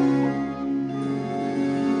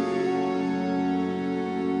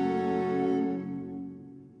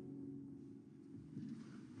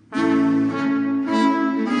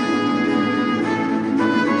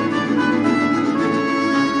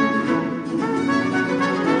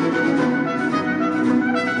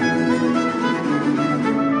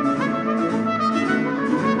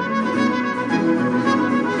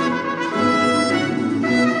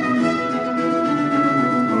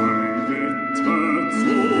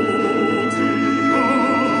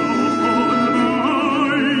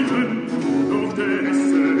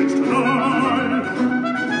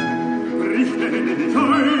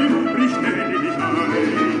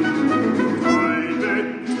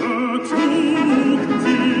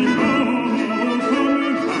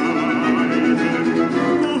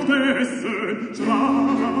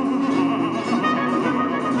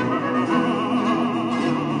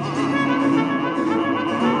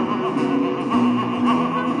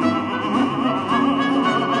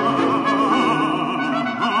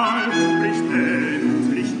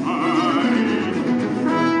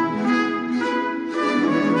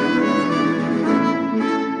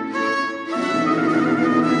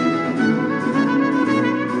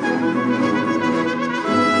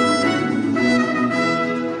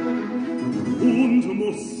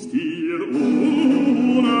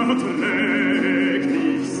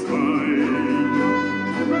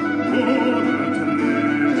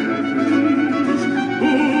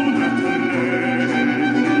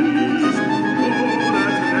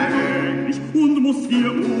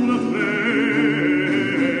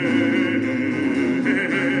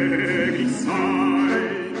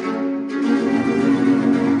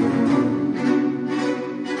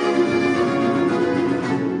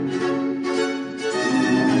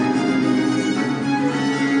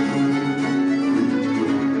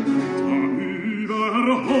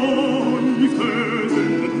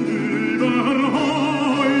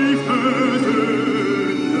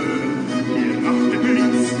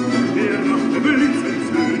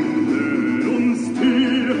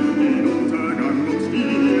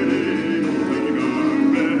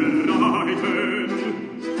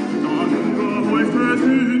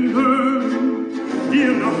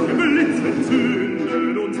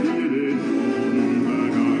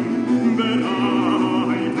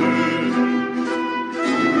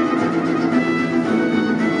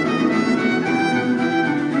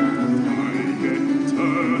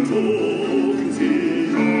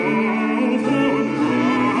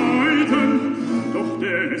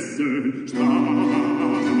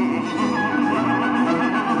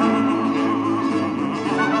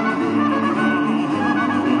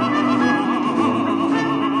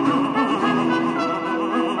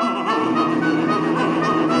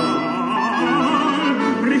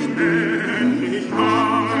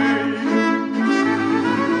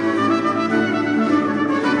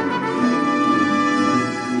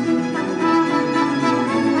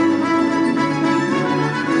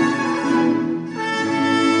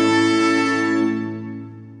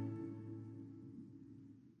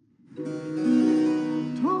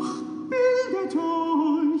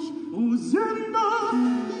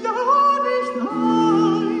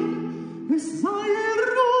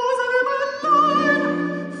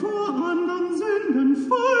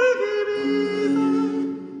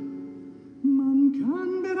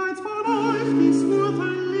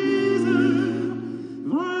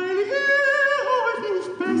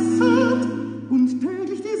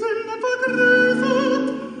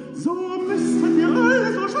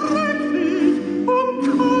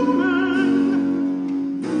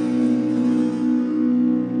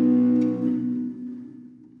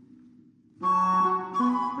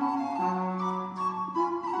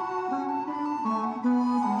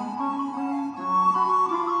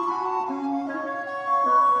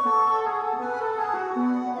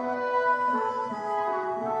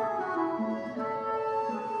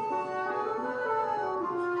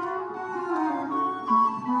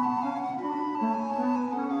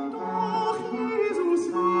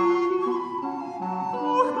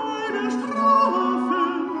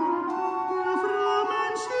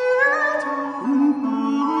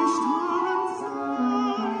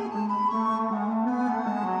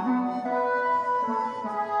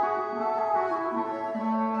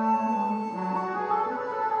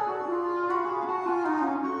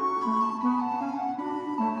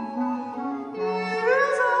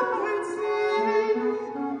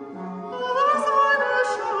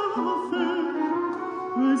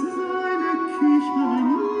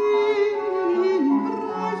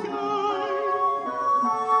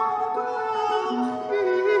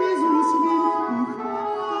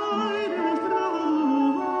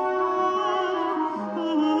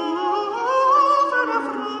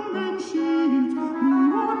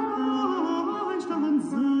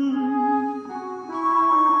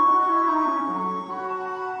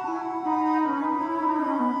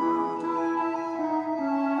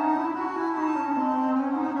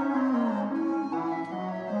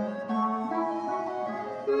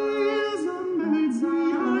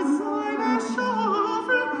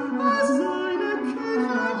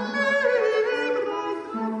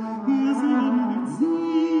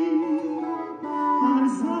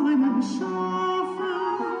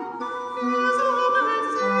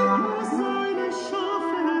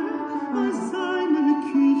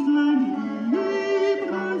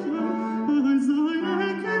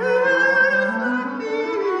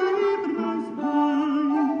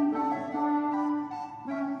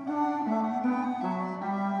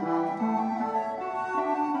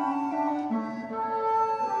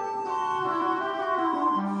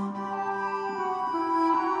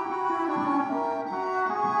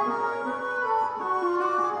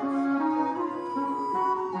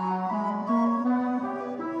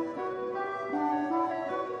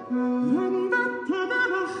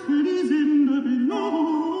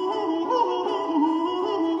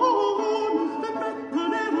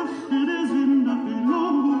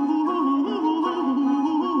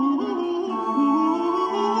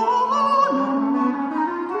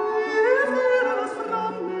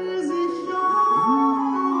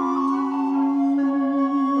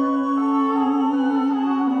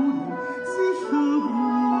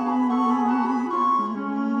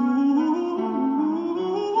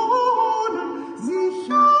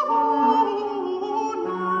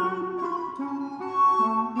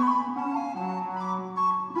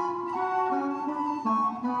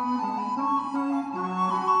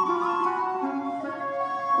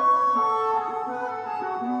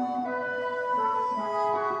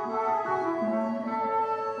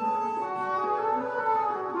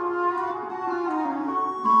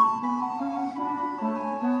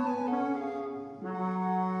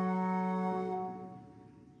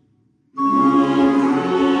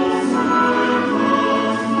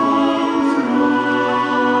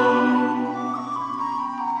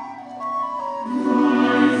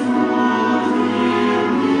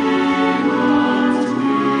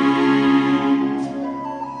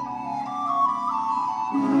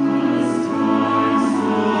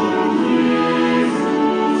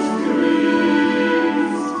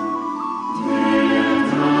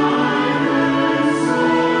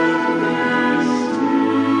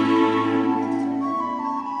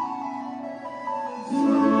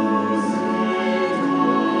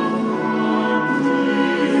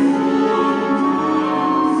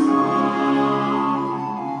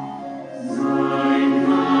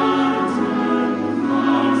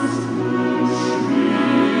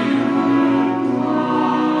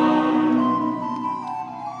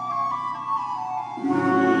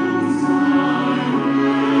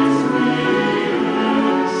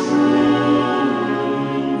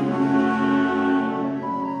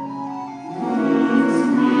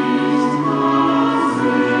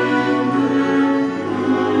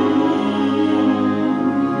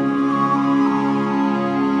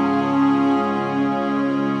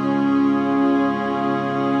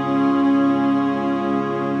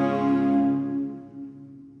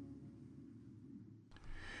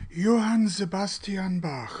 Johann Sebastian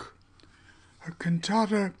Bach, a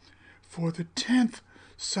cantata for the 10th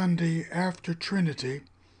Sunday after Trinity,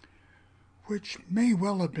 which may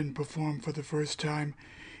well have been performed for the first time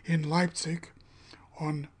in Leipzig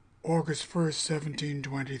on August 1st,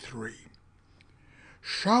 1723.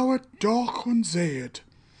 Schauet doch und sehet,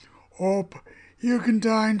 ob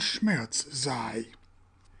irgendein Schmerz sei.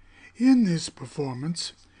 In this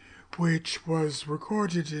performance, which was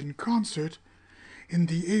recorded in concert in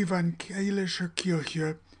the Evangelische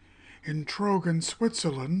Kirche in Trogen,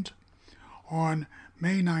 Switzerland, on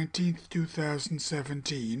May 19,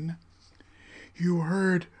 2017, you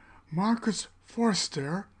heard Marcus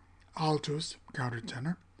Forster, altus,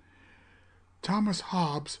 countertenor, Thomas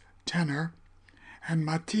Hobbs, tenor, and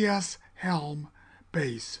Matthias Helm,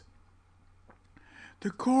 bass.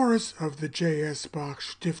 The chorus of the J.S. Bach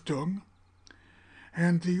Stiftung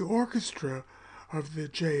and the orchestra of the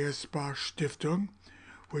J.S. Bach Stiftung,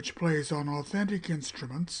 which plays on authentic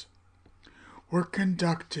instruments, were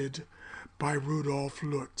conducted by Rudolf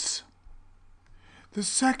Lutz. The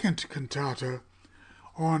second cantata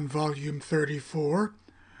on Volume 34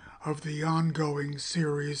 of the ongoing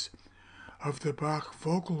series of the Bach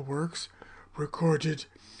vocal works recorded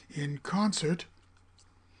in concert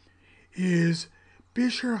is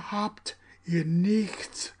Bisher habt ihr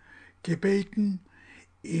nichts gebeten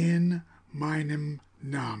in meinem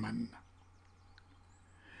Namen.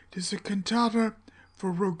 It is a cantata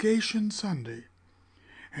for Rogation Sunday,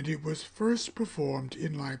 and it was first performed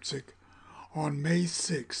in Leipzig on May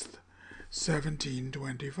 6th,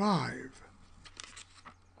 1725.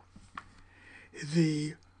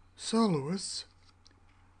 The soloists,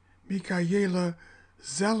 Michaela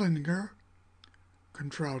Zellinger,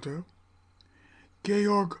 contralto,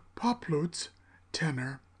 Georg Poplutz,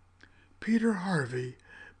 tenor, Peter Harvey,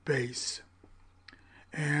 bass,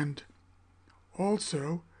 and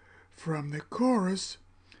also from the chorus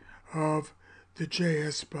of the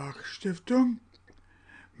J.S. Bach Stiftung,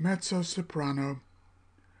 mezzo-soprano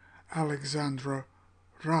Alexandra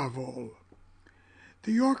Ravol.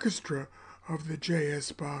 The orchestra of the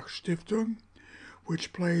J.S. Bach Stiftung,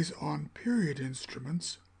 which plays on period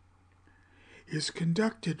instruments, is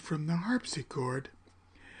conducted from the harpsichord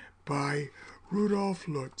by Rudolf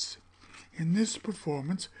Lutz in this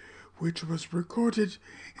performance, which was recorded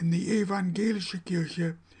in the Evangelische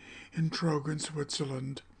Kirche in Trogen,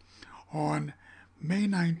 Switzerland, on May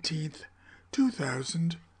 19th,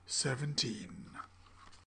 2017.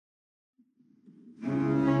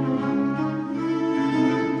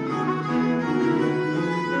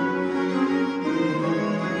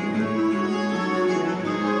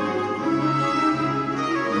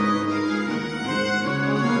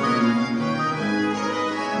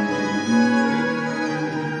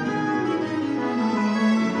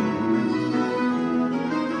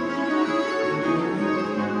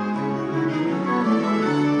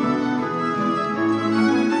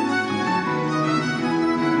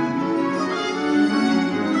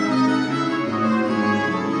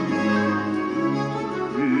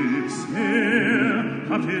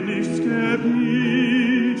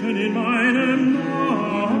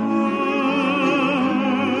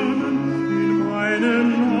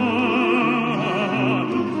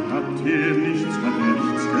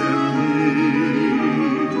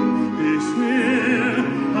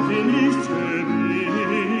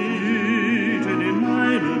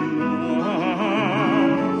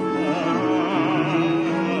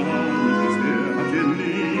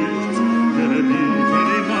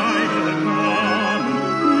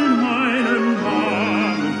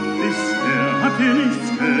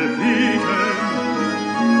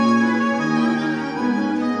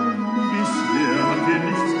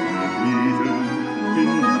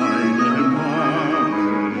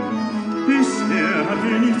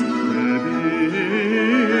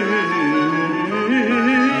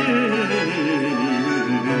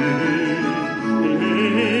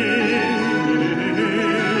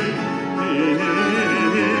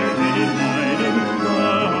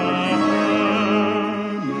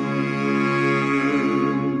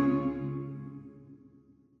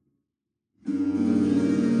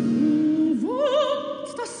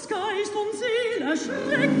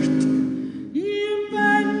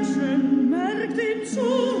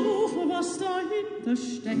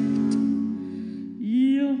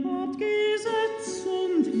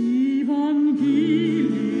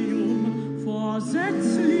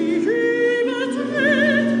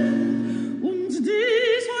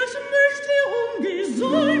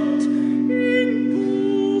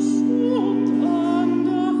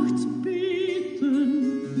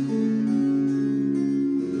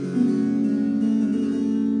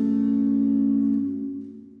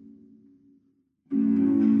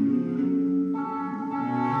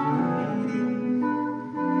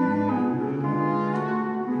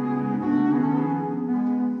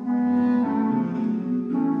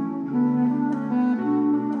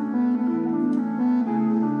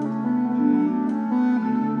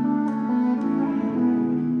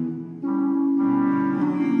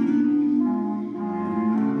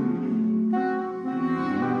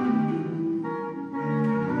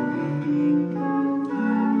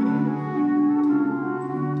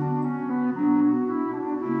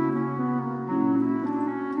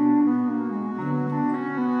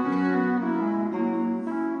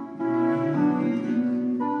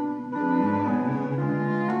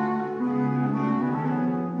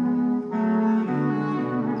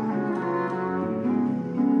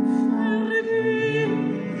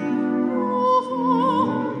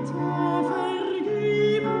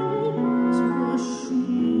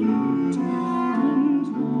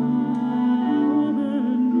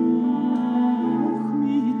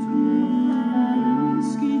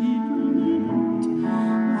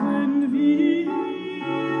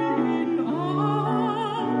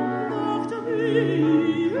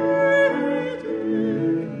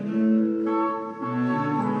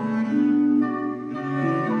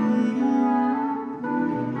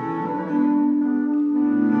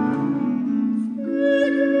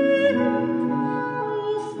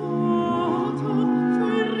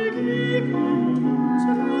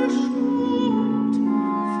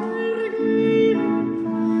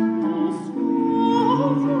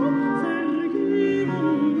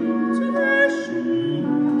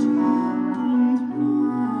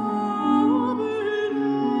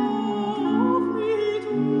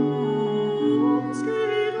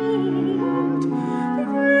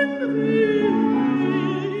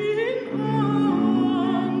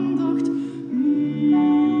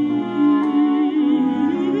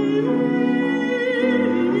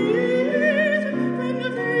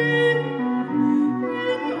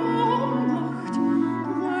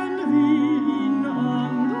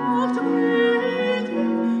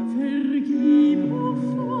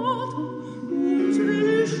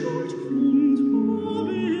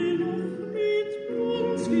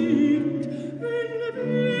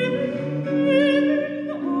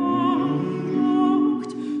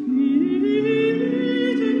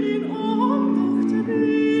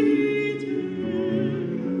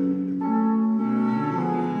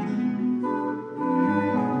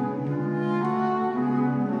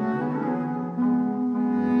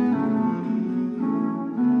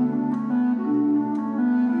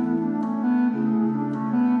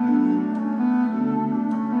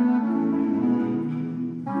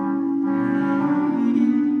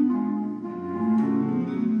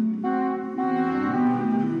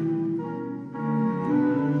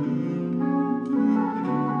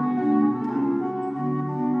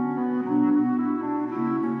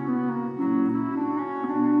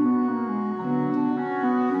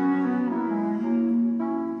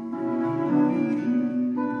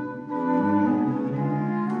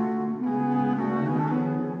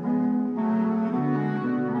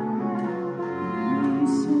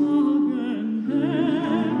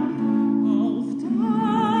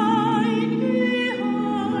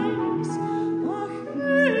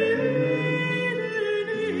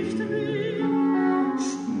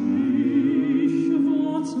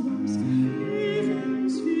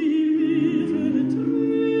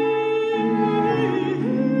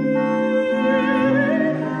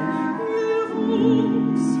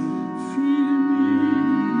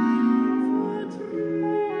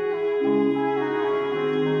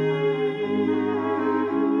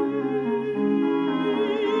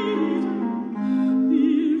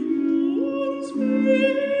 Oh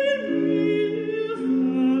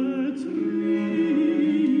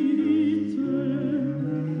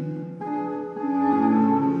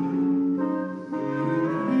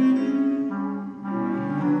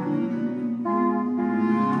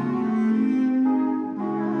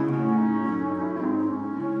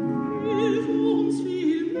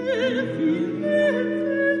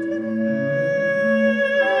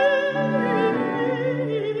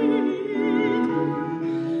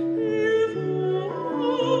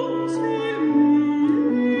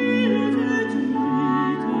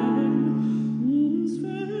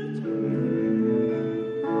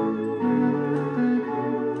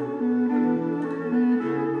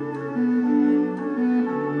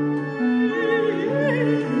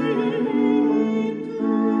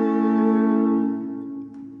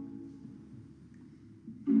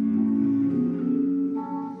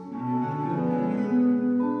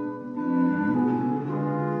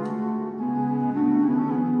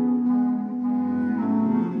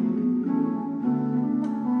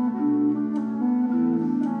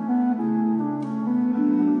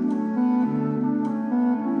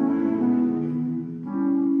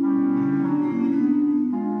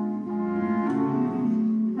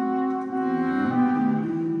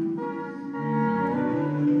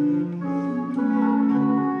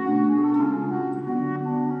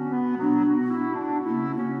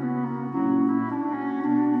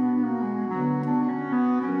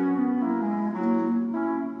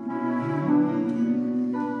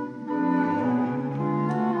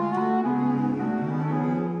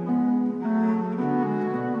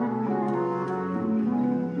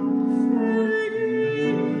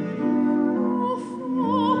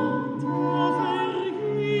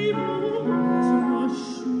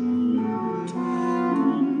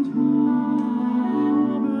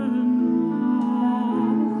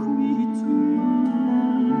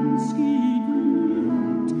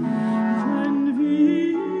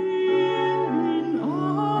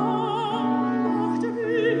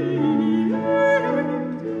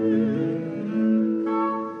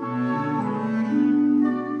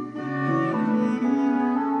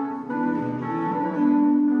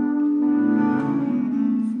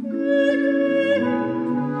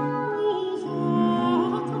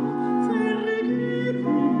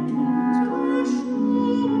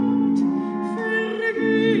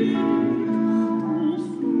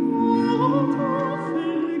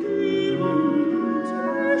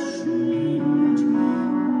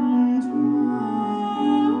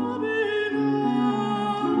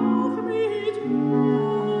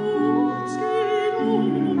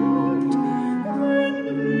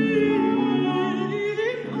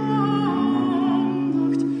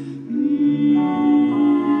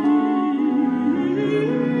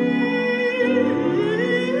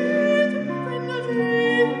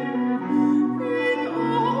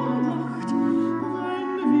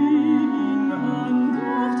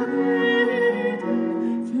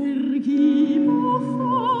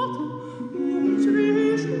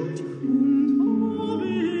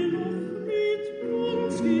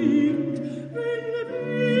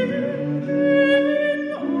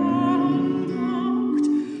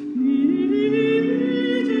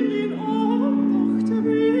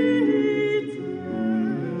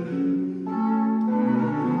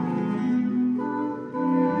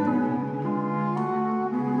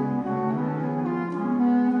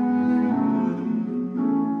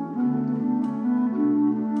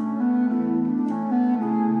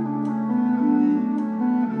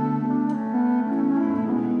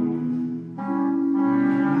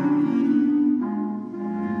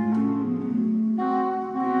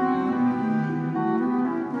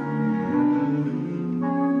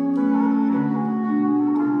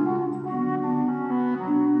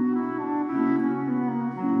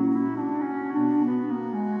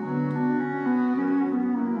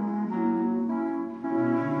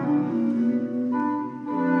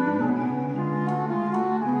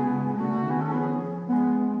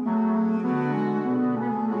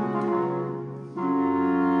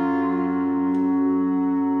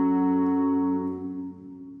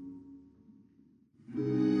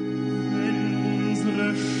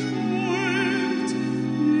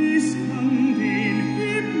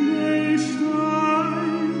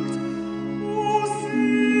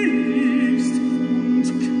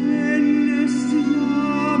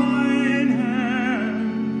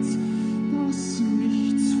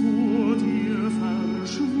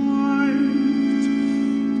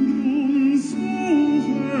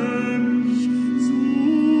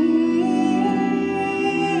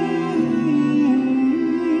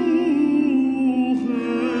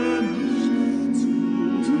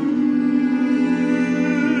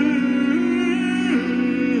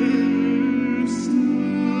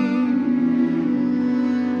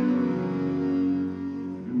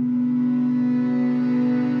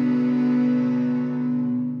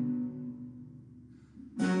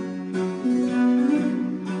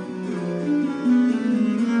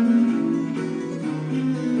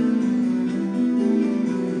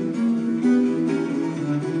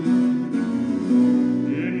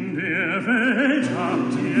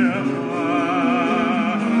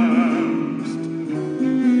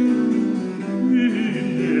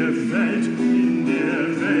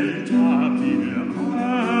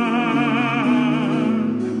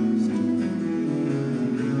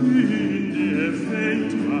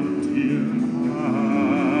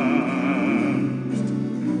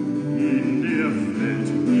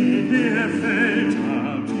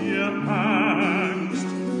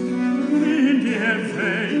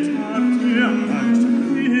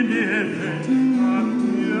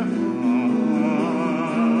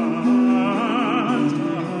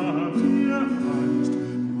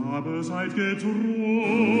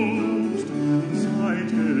getrost, seid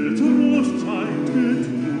getrost, seid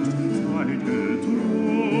getrost, seid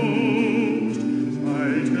getrost,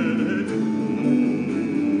 seid getrost.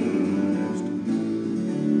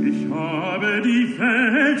 Ich habe die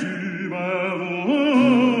Welt überwunden,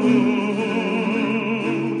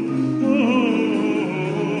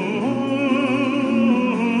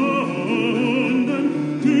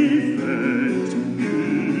 die Welt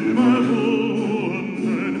überwunden.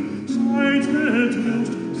 Seid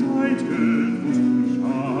getrost, seid getrost, ich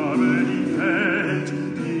habe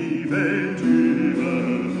die Welt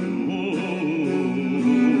überwunden.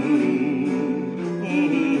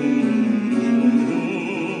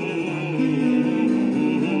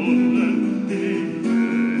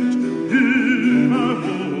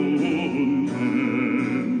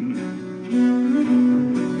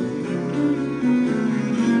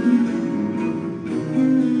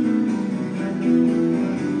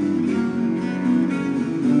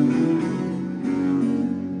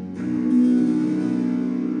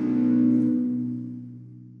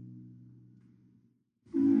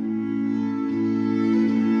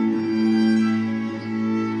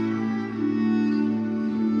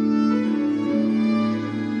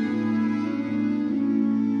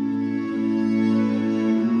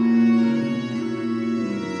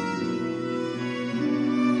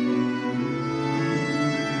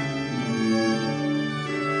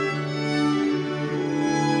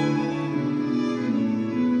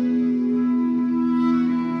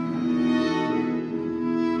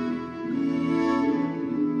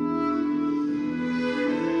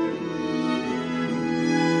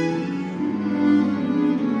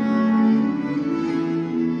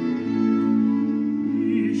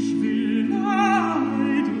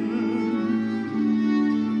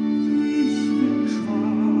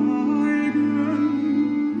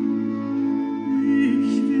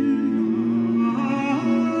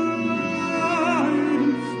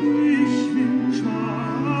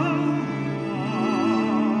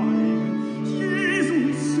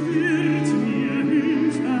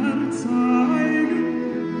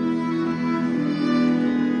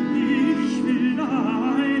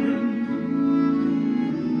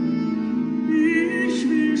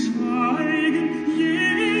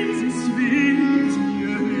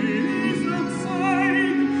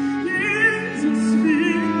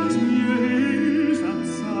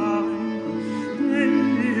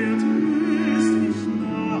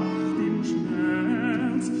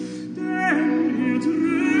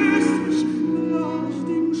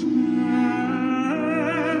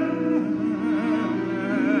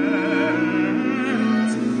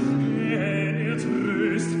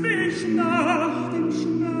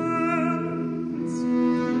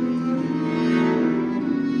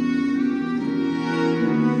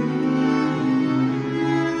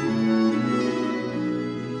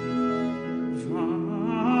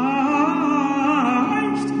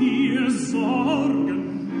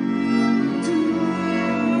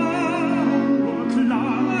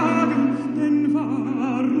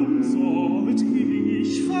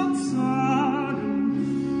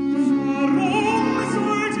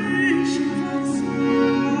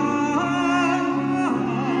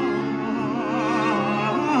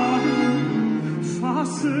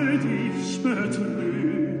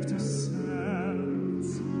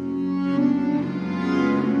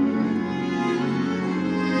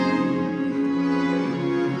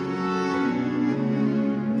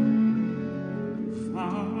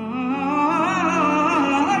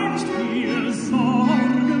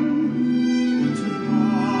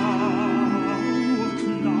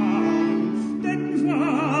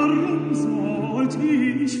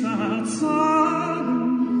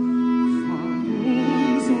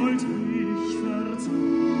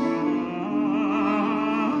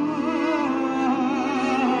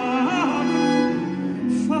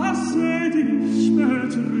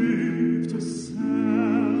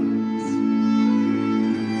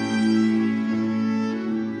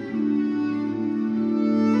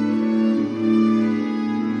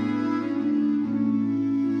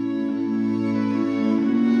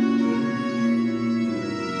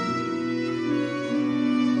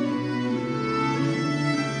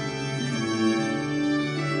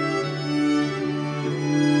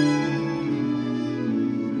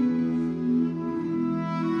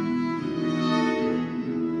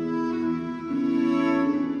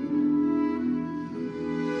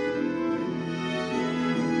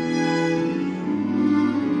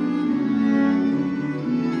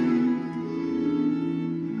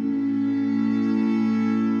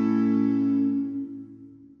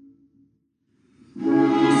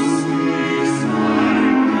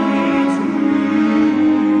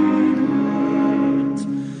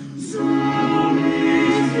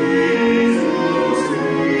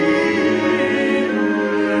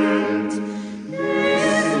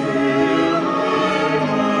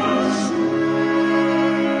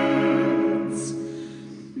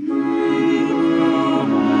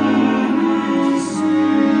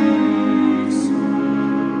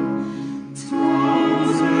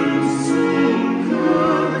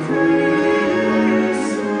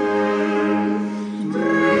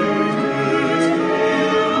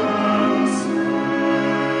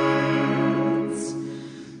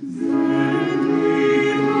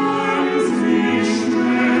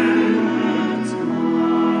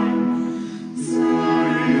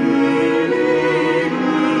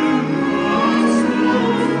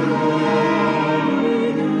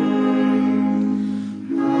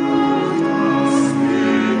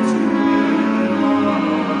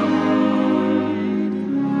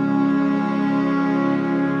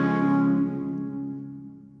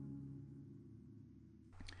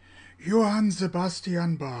 Johann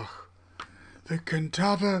Sebastian Bach, the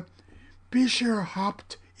Kantate Bisher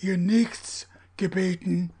habt ihr nichts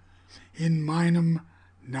gebeten in meinem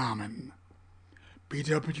Namen,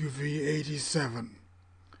 BWV 87,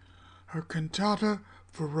 a cantata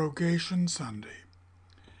for Rogation Sunday.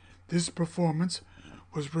 This performance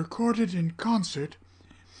was recorded in concert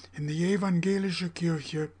in the Evangelische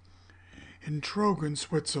Kirche in Trogen,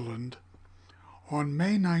 Switzerland, on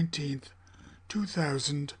May 19,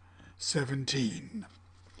 2017.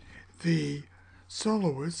 The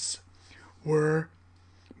soloists were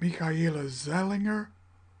Michaela Zellinger,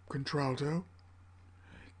 contralto,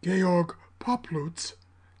 Georg Poplutz,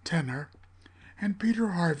 tenor, and Peter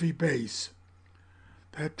Harvey, bass.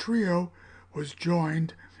 That trio was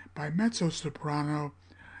joined by mezzo-soprano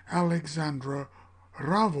Alexandra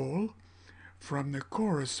Ravol from the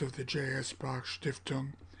chorus of the J.S. Bach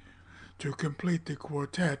Stiftung to complete the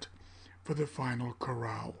quartet for the final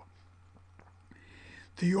chorale.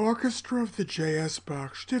 The orchestra of the J.S.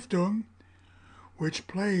 Bach Stiftung, which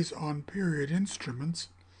plays on period instruments,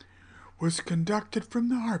 was conducted from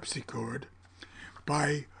the harpsichord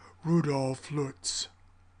by Rudolf Lutz.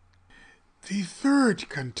 The third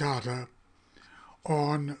cantata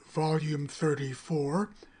on Volume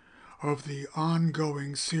 34 of the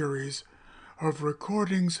ongoing series of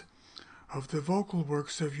recordings of the vocal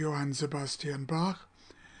works of Johann Sebastian Bach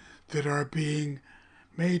that are being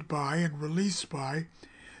made by and released by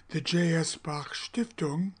the J.S. Bach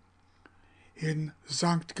Stiftung in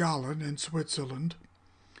St. Gallen in Switzerland,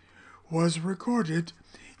 was recorded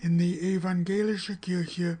in the Evangelische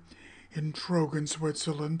Kirche in Trogen,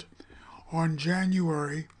 Switzerland, on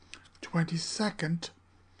January 22nd,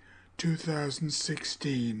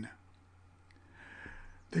 2016.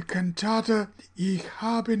 The Kantate Ich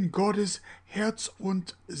habe Gottes Herz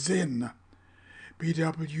und Sinn,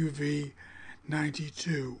 BWV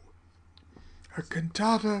 92, a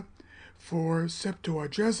cantata for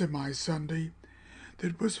Septuagesimi Sunday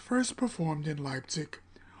that was first performed in Leipzig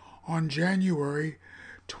on January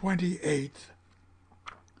 28,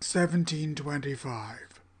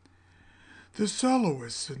 1725. The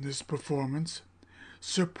soloists in this performance: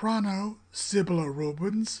 soprano Sibylla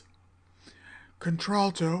Rubens,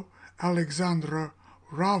 contralto Alexandra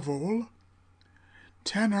Ravol,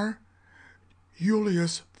 tenor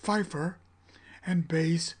Julius Pfeiffer, and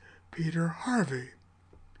bass Peter Harvey.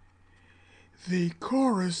 The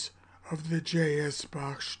chorus of the J.S.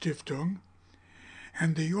 Bach Stiftung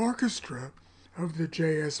and the orchestra of the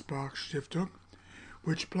J.S. Bach Stiftung,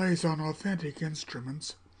 which plays on authentic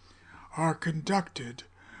instruments, are conducted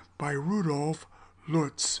by Rudolf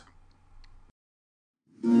Lutz.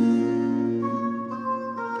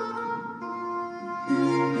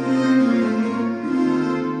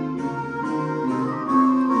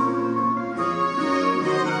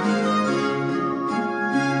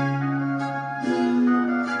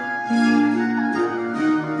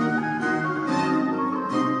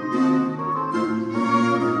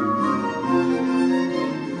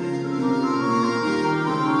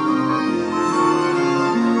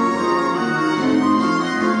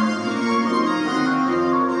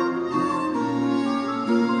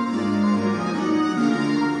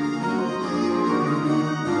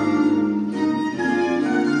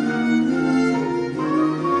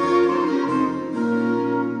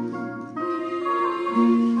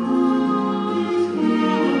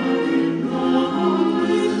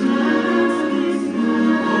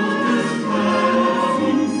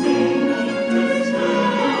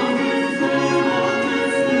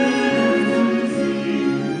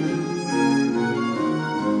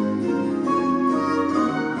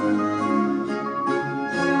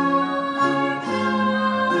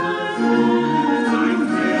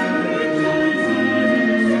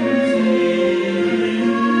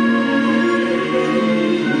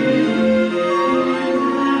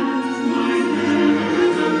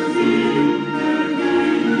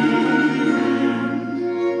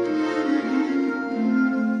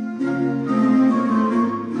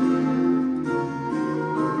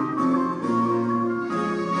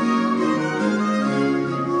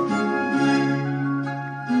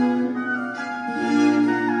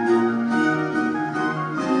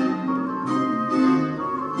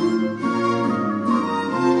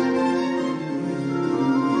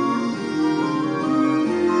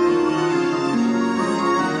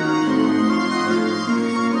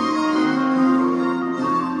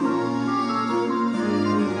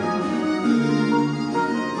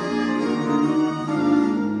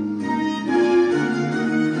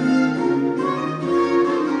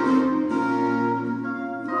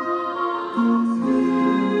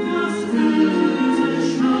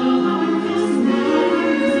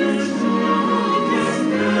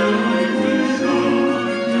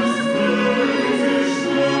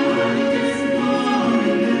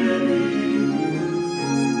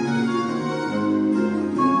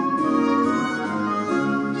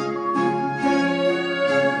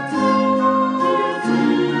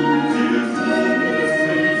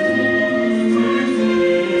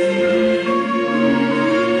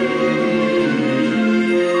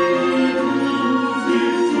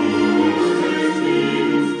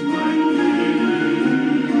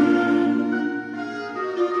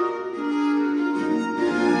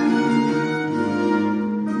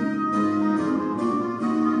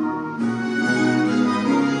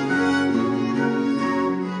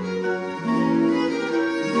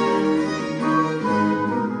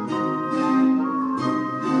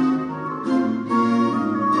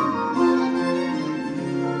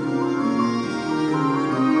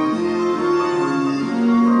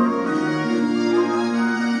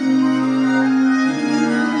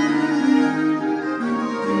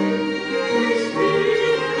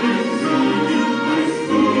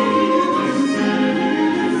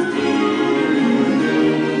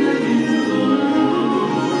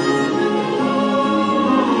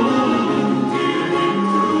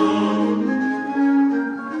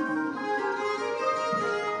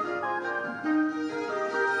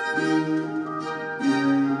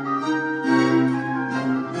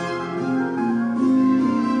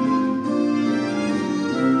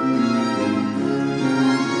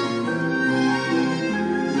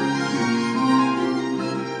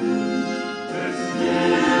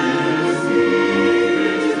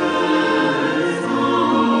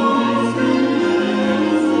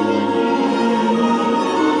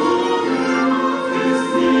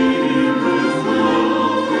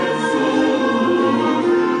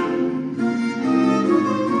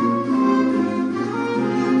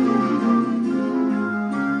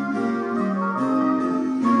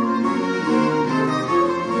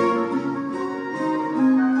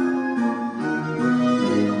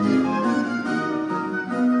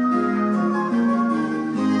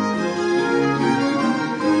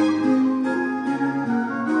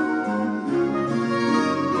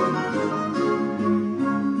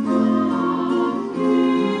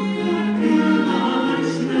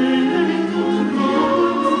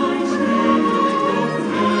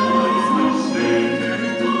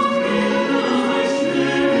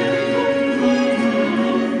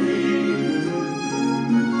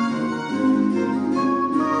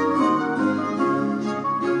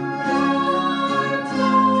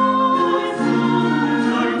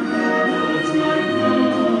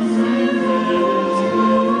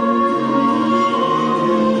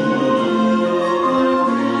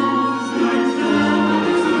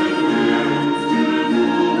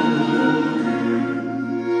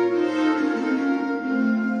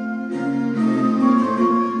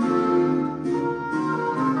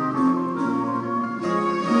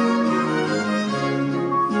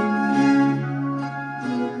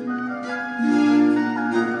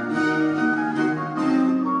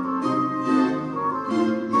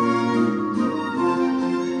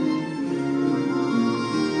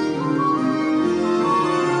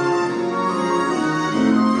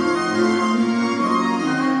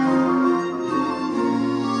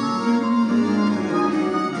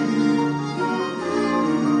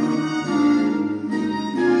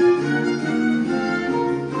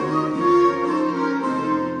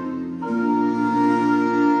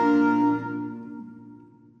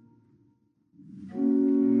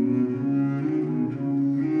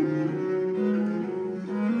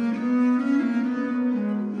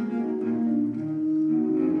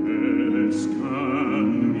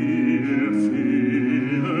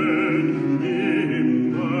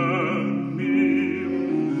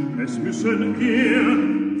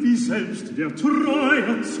 selbst der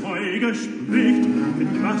treue Zeuge spricht, mit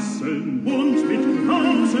Rasseln und mit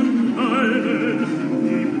tausend Knallen,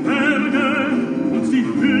 die Berge und die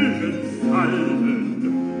Hügel fallen.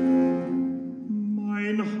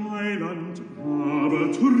 Mein Heiland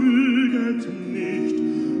aber trüget nicht,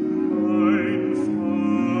 mein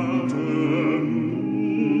Vater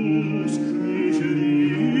muss mich lieben.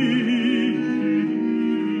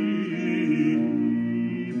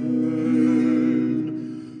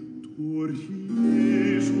 Durch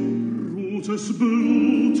Jesu rotes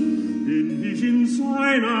Blut bin ich in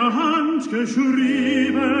seiner Hand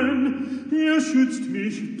geschrieben, er schützt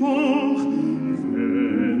mich doch,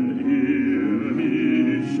 wenn er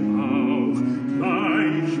mich auch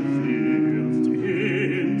gleich wirft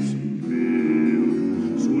ins Meer.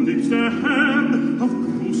 So lebt der Herr auf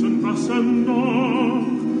großem Wasser noch,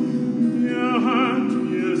 er hat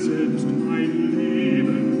mir selbst mein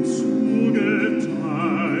Leben zugeteilt,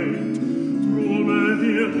 drum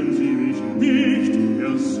werden sie mich nicht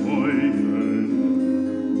ersäufen.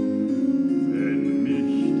 Wenn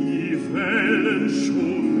mich die Wellen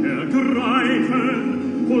schon ergreifen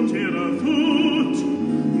und er tut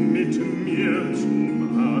mit mir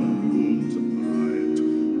zum Abgrund eilt,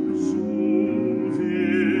 so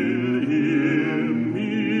will er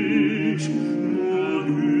mich nur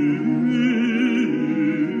üben.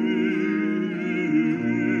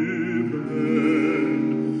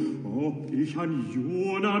 Ob ich an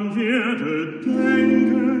Jonan werde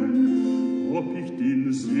denken, ob ich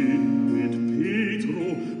den Sinn mit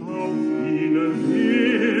Petro auf ihn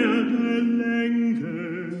werde lenken.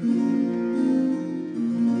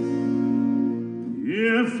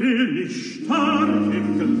 Er will mich stark im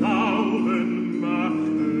Glauben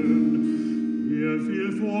machen, er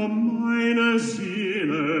will vor meiner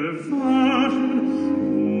Seele wachen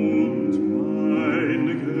und mein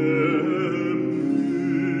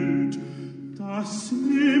Gemüt, das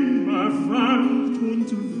immer wankt und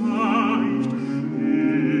weicht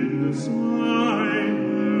in seiner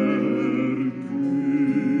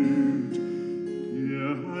Güte,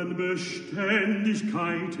 der an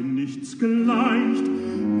Beständigkeit nichts gleicht,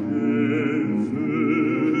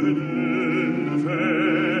 gewöhnen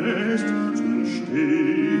fest zu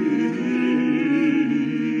stehen.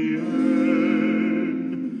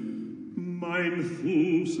 Mein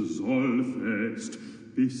Fuß soll fest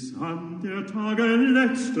bis an der Tage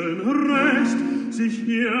letzten Rest sich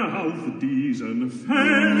hier auf diesen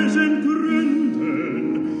Felsen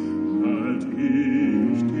gründen, halt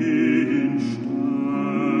ich den Stand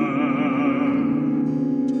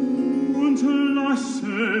und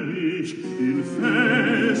lasse mich in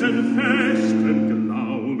felsenfesten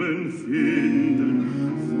Glauben finden,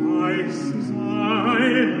 weiß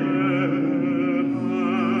seine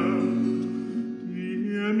Hand, die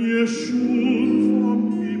er mir schon vom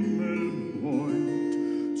Himmel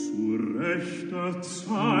beugt, zu rechter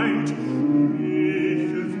Zeit mich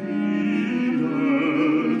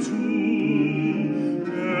wieder zu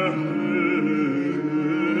erhöhen.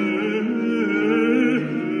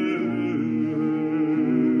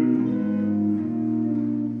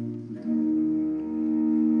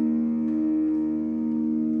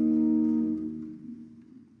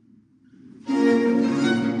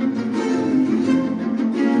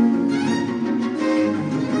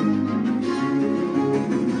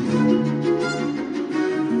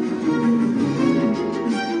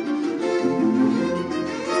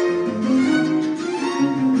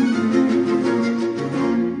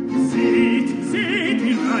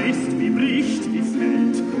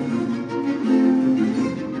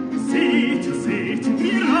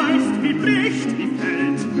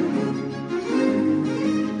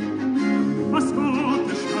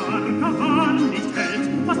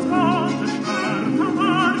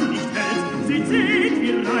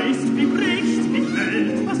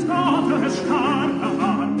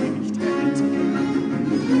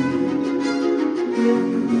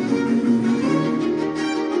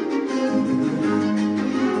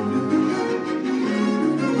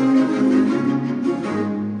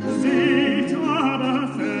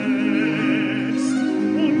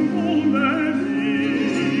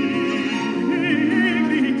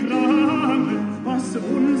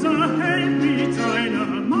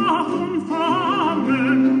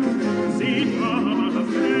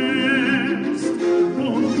 Fest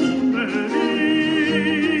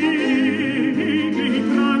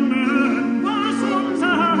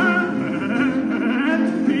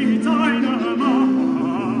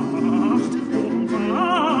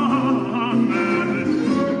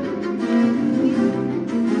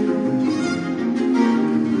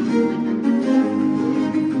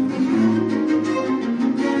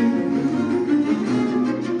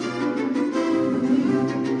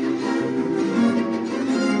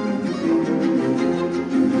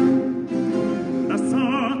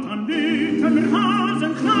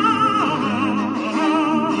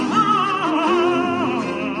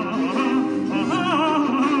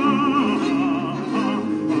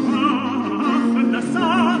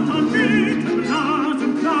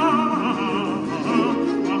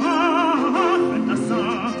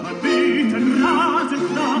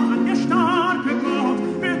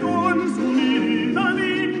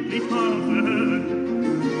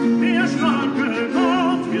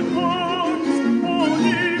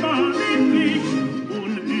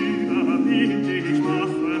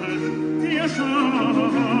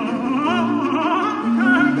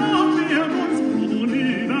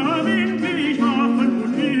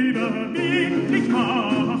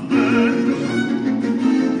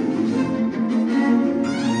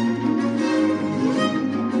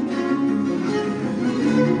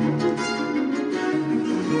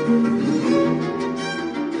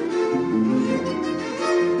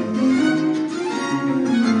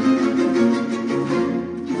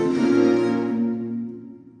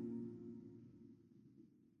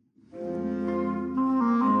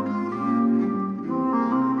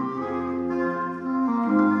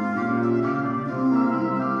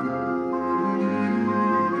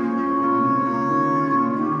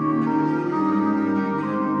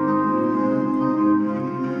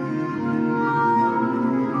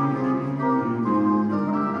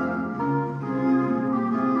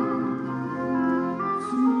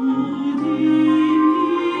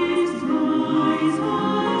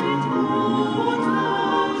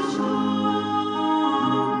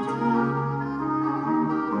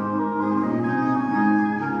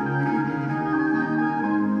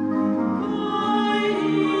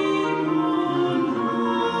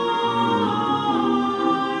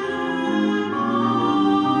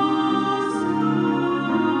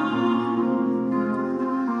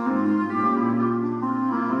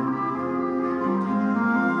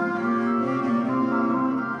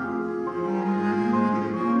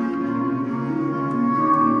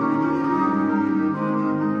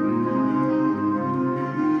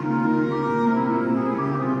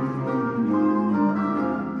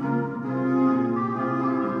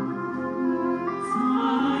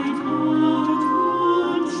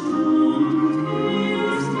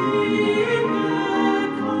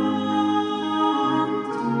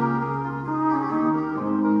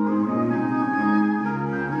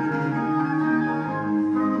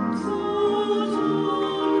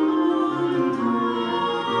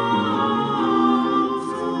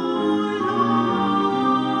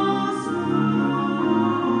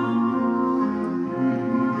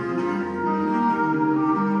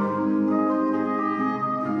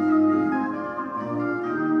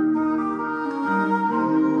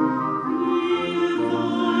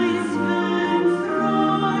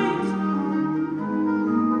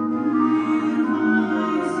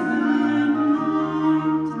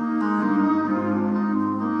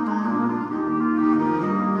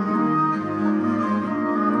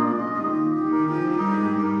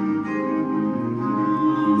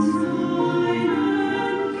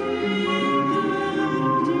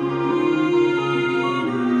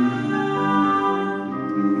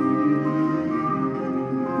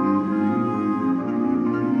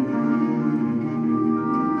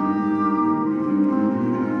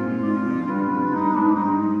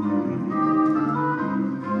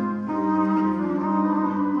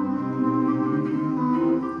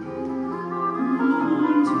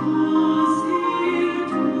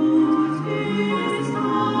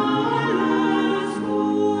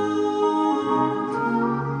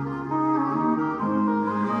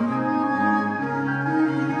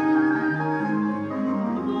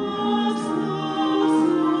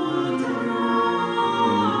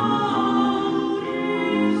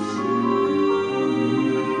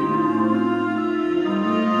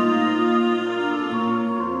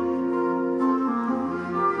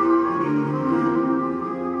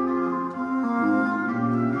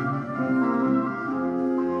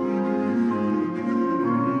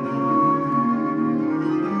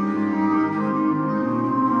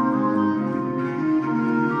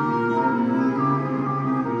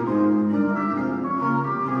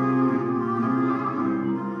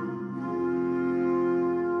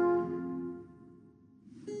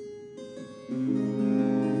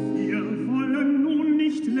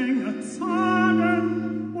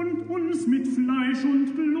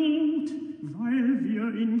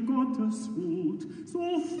Tod,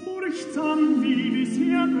 so furchtsam wie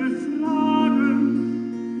bisher befragen.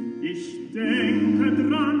 Ich denke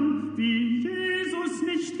dran, wie Jesus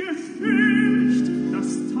nicht gefürcht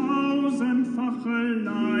das tausendfache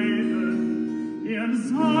Leiden. Er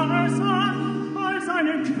sah es an als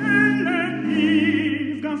eine Quelle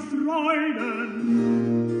ewiger Freuden.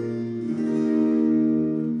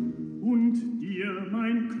 Und dir,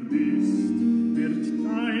 mein Christ, wird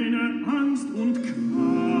deine Angst und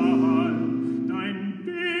Qual, dein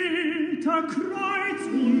bitter Kreuz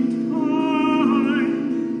und Pein,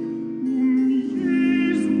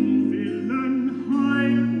 Jesu willen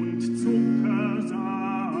Heil und Zucker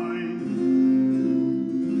sein.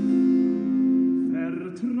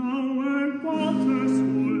 Vertraue Gottes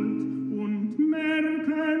Huld und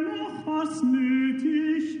merke noch, was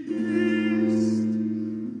nötig ist.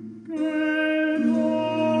 Geduld,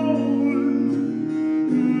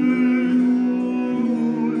 Geduld.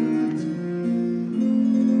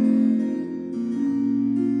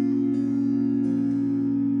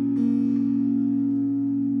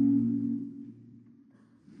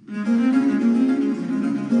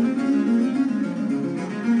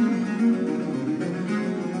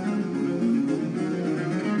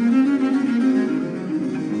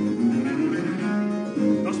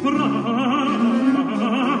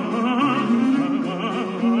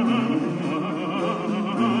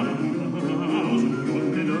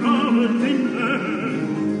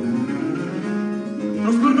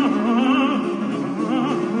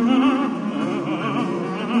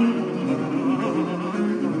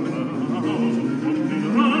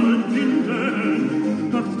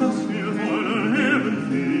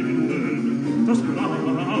 Das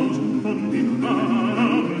Braus von den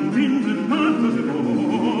Rabenwinden, das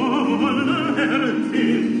wollen Herren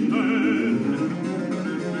finden.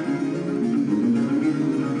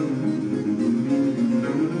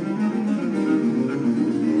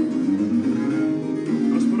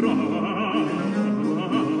 Das Braus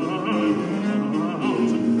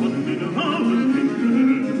von den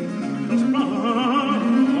Rabenwinden, das Braus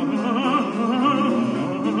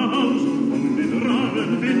von den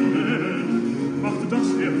Rabenwinden, macht das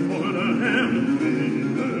ihr volle Herren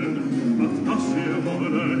finden, macht das ihr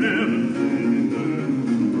volle Herren finden.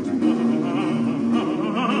 Das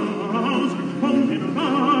Braus von den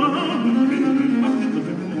Rabenwinden, macht das ihr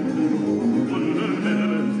volle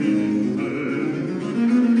Herren finden.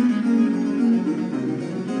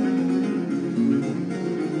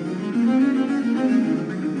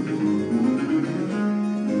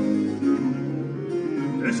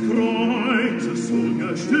 Des Kreuzes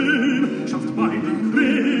Ungestüm schafft bei den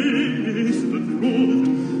Christen Frucht.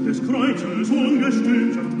 Des Kreuzes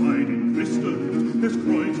Ungestüm schafft bei den Christen Frucht. Des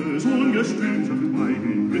Kreuzes Ungestüm schafft bei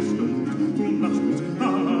den Christen Frucht. Und lasst uns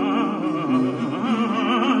all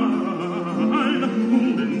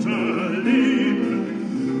unser Leben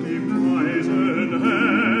dem weisen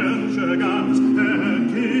Herrscher ganz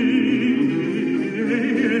ergeben.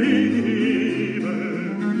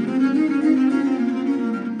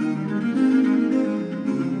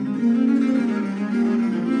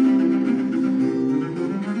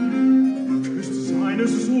 Küsst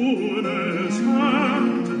seines Sohnes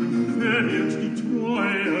Hand, verehrt die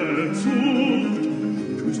treue Zucht.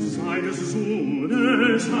 Küsst seines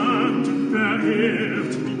Sohnes Hand,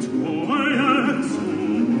 verehrt die treue Zucht.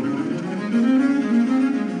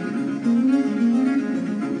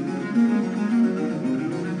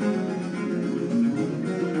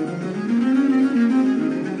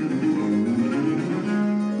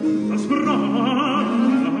 Das Braus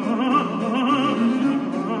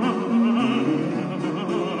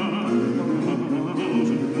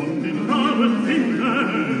von den Rabenwinden,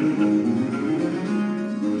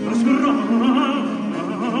 das Braus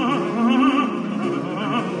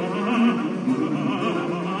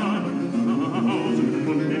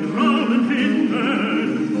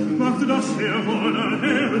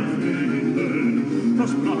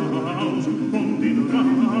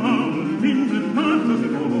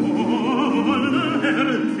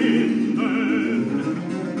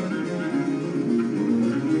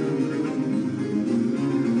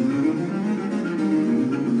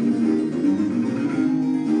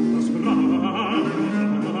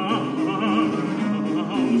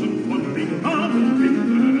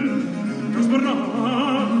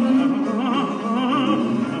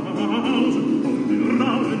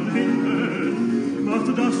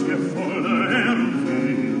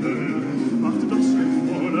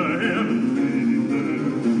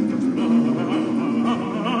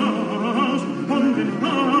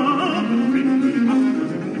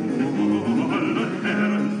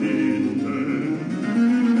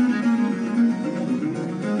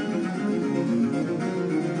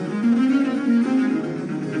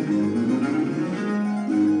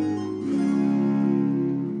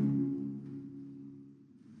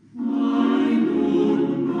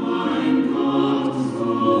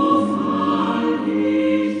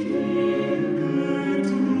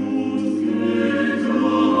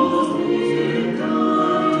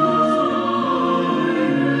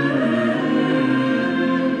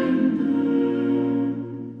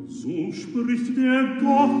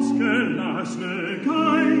gelassene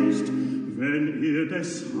Geist, wenn ihr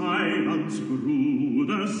des Heilands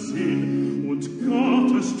Bruder sind und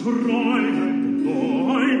Gottes Treue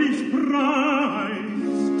gläubig preist.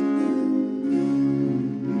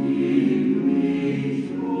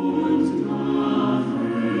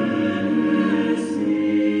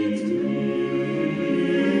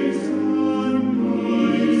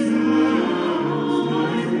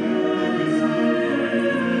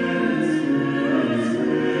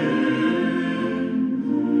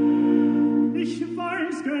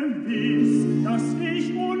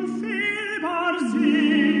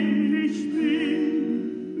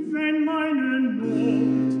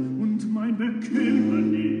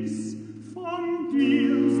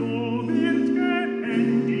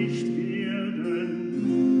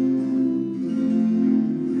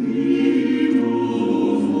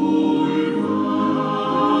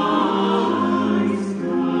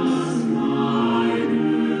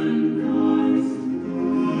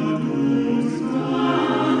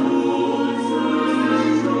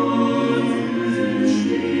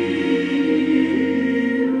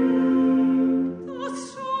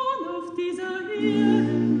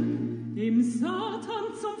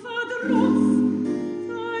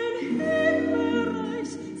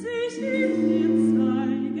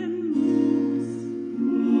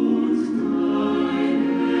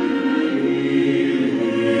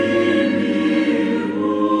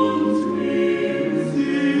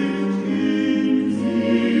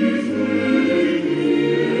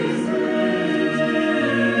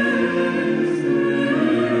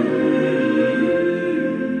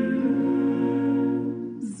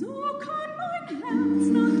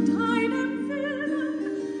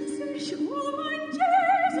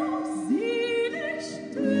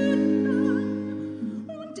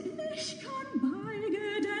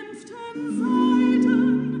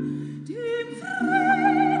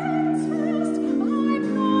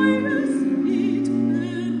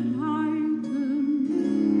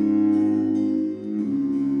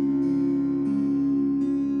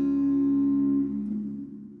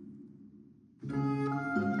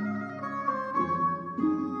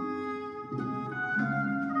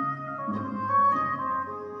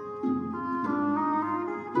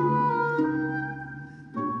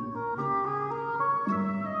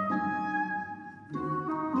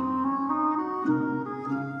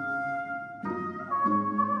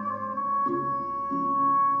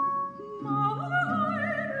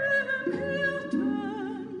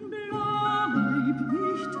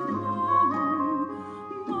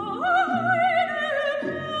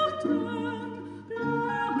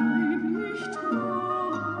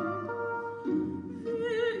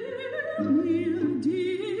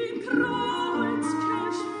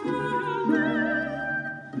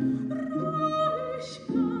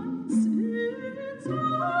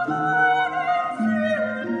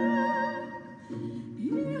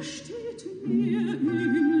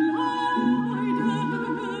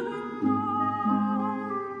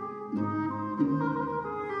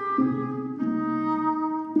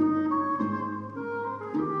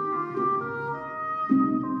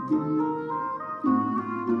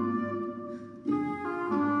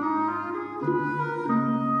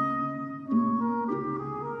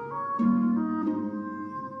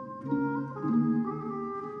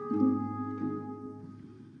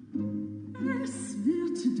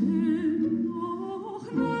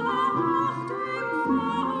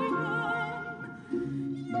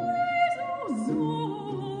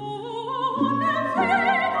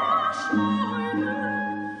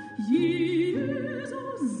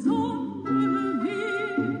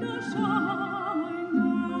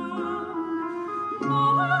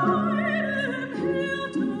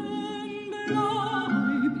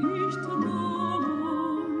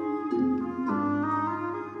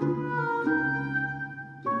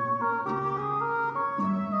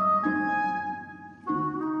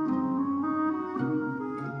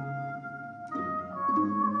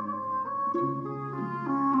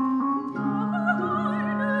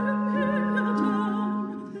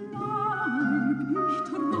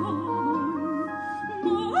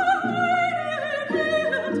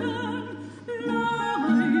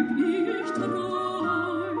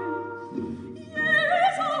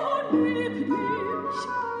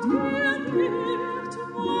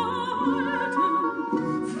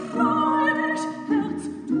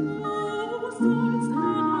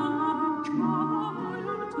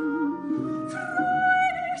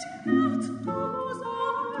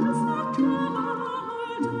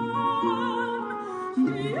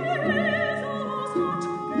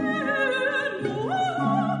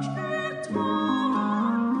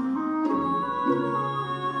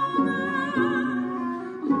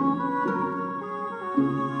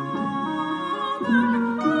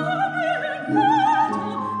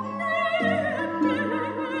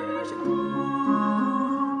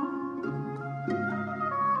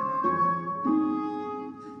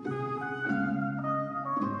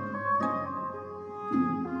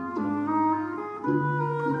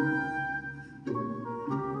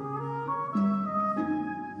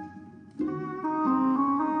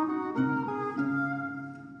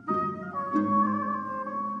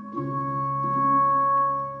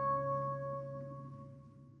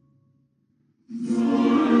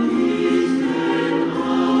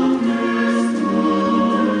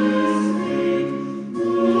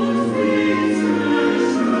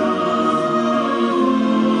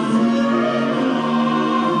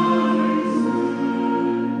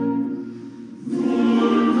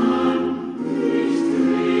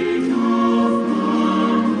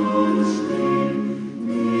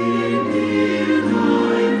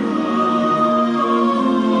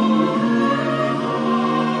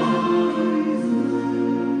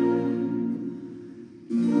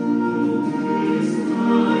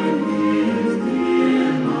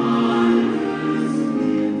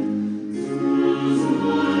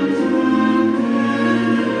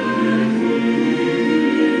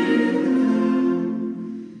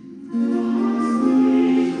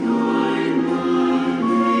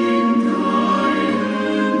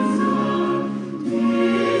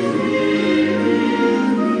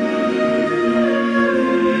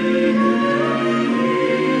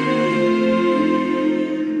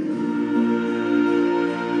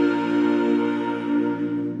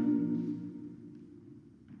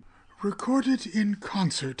 recorded in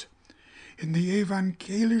concert in the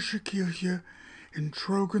Evangelische Kirche in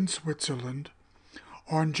Trogen, Switzerland,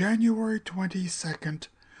 on January 22nd,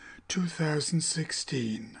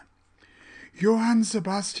 2016. Johann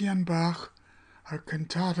Sebastian Bach, a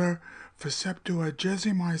cantata für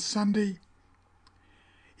Septuagesimi Sunday,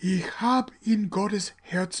 Ich hab in Gottes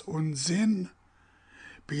Herz und Sinn,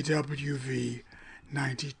 BWV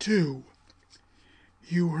 92.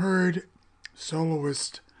 You heard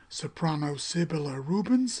soloist soprano Sibylla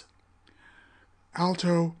Rubens,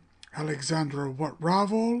 alto Alexandra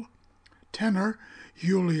Ravol, tenor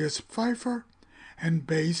Julius Pfeiffer, and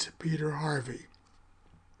bass Peter Harvey.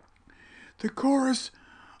 The chorus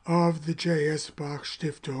of the J.S. Bach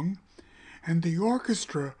Stiftung and the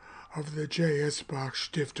orchestra of the J.S. Bach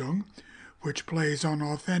Stiftung, which plays on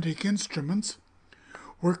authentic instruments,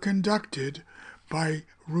 were conducted by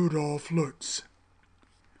Rudolf Lutz.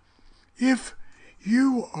 If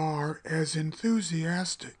you are as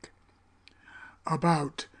enthusiastic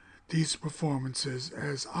about these performances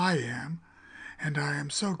as I am, and I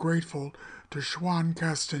am so grateful to Juan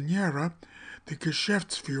Castanera, the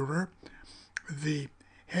Geschäftsführer, the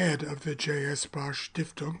head of the J.S. Bach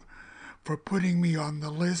Stiftung, for putting me on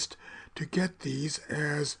the list to get these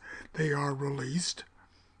as they are released.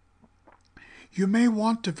 You may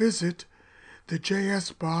want to visit the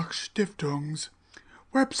J.S. Bach Stiftung's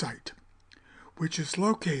website, which is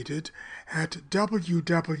located at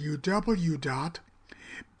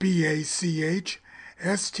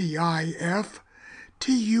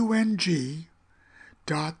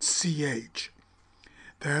www.bachstiftung.ch.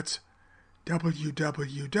 That's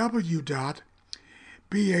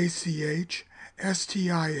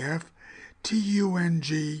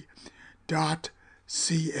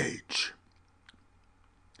www.bachstiftung.ch.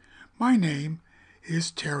 My name is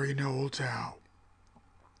Terry Noel Tao.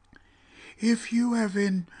 If you have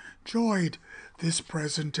enjoyed this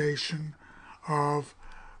presentation of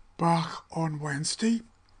Bach on Wednesday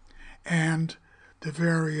and the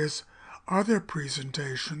various other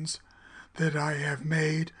presentations that I have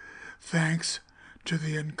made thanks to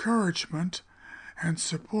the encouragement and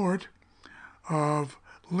support of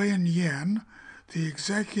Lin Yen, the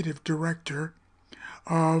Executive Director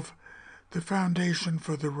of the Foundation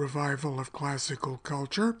for the Revival of Classical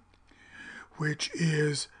Culture, which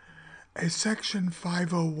is a Section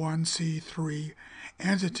 501c3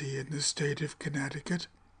 entity in the state of Connecticut,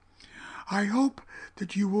 I hope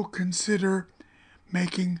that you will consider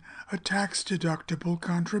making a tax-deductible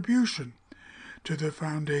contribution to the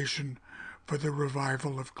Foundation for the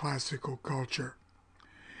Revival of Classical Culture.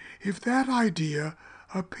 If that idea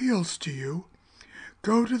appeals to you,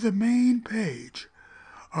 go to the main page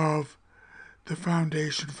of the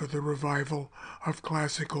Foundation for the Revival of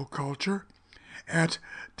Classical Culture at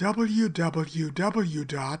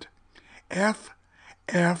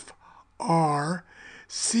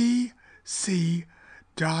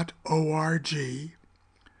www.ffrcc.org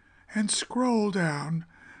and scroll down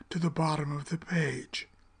to the bottom of the page.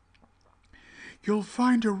 You'll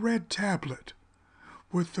find a red tablet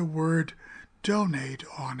with the word Donate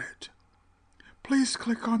on it. Please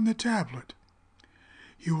click on the tablet.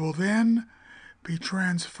 You will then be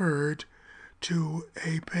transferred to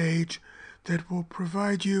a page that will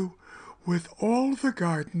provide you with all the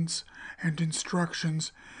guidance and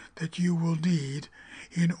instructions that you will need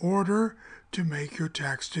in order to make your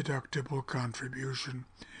tax-deductible contribution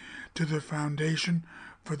to the Foundation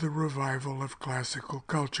for the Revival of Classical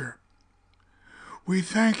Culture. We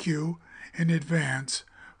thank you in advance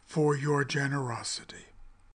for your generosity.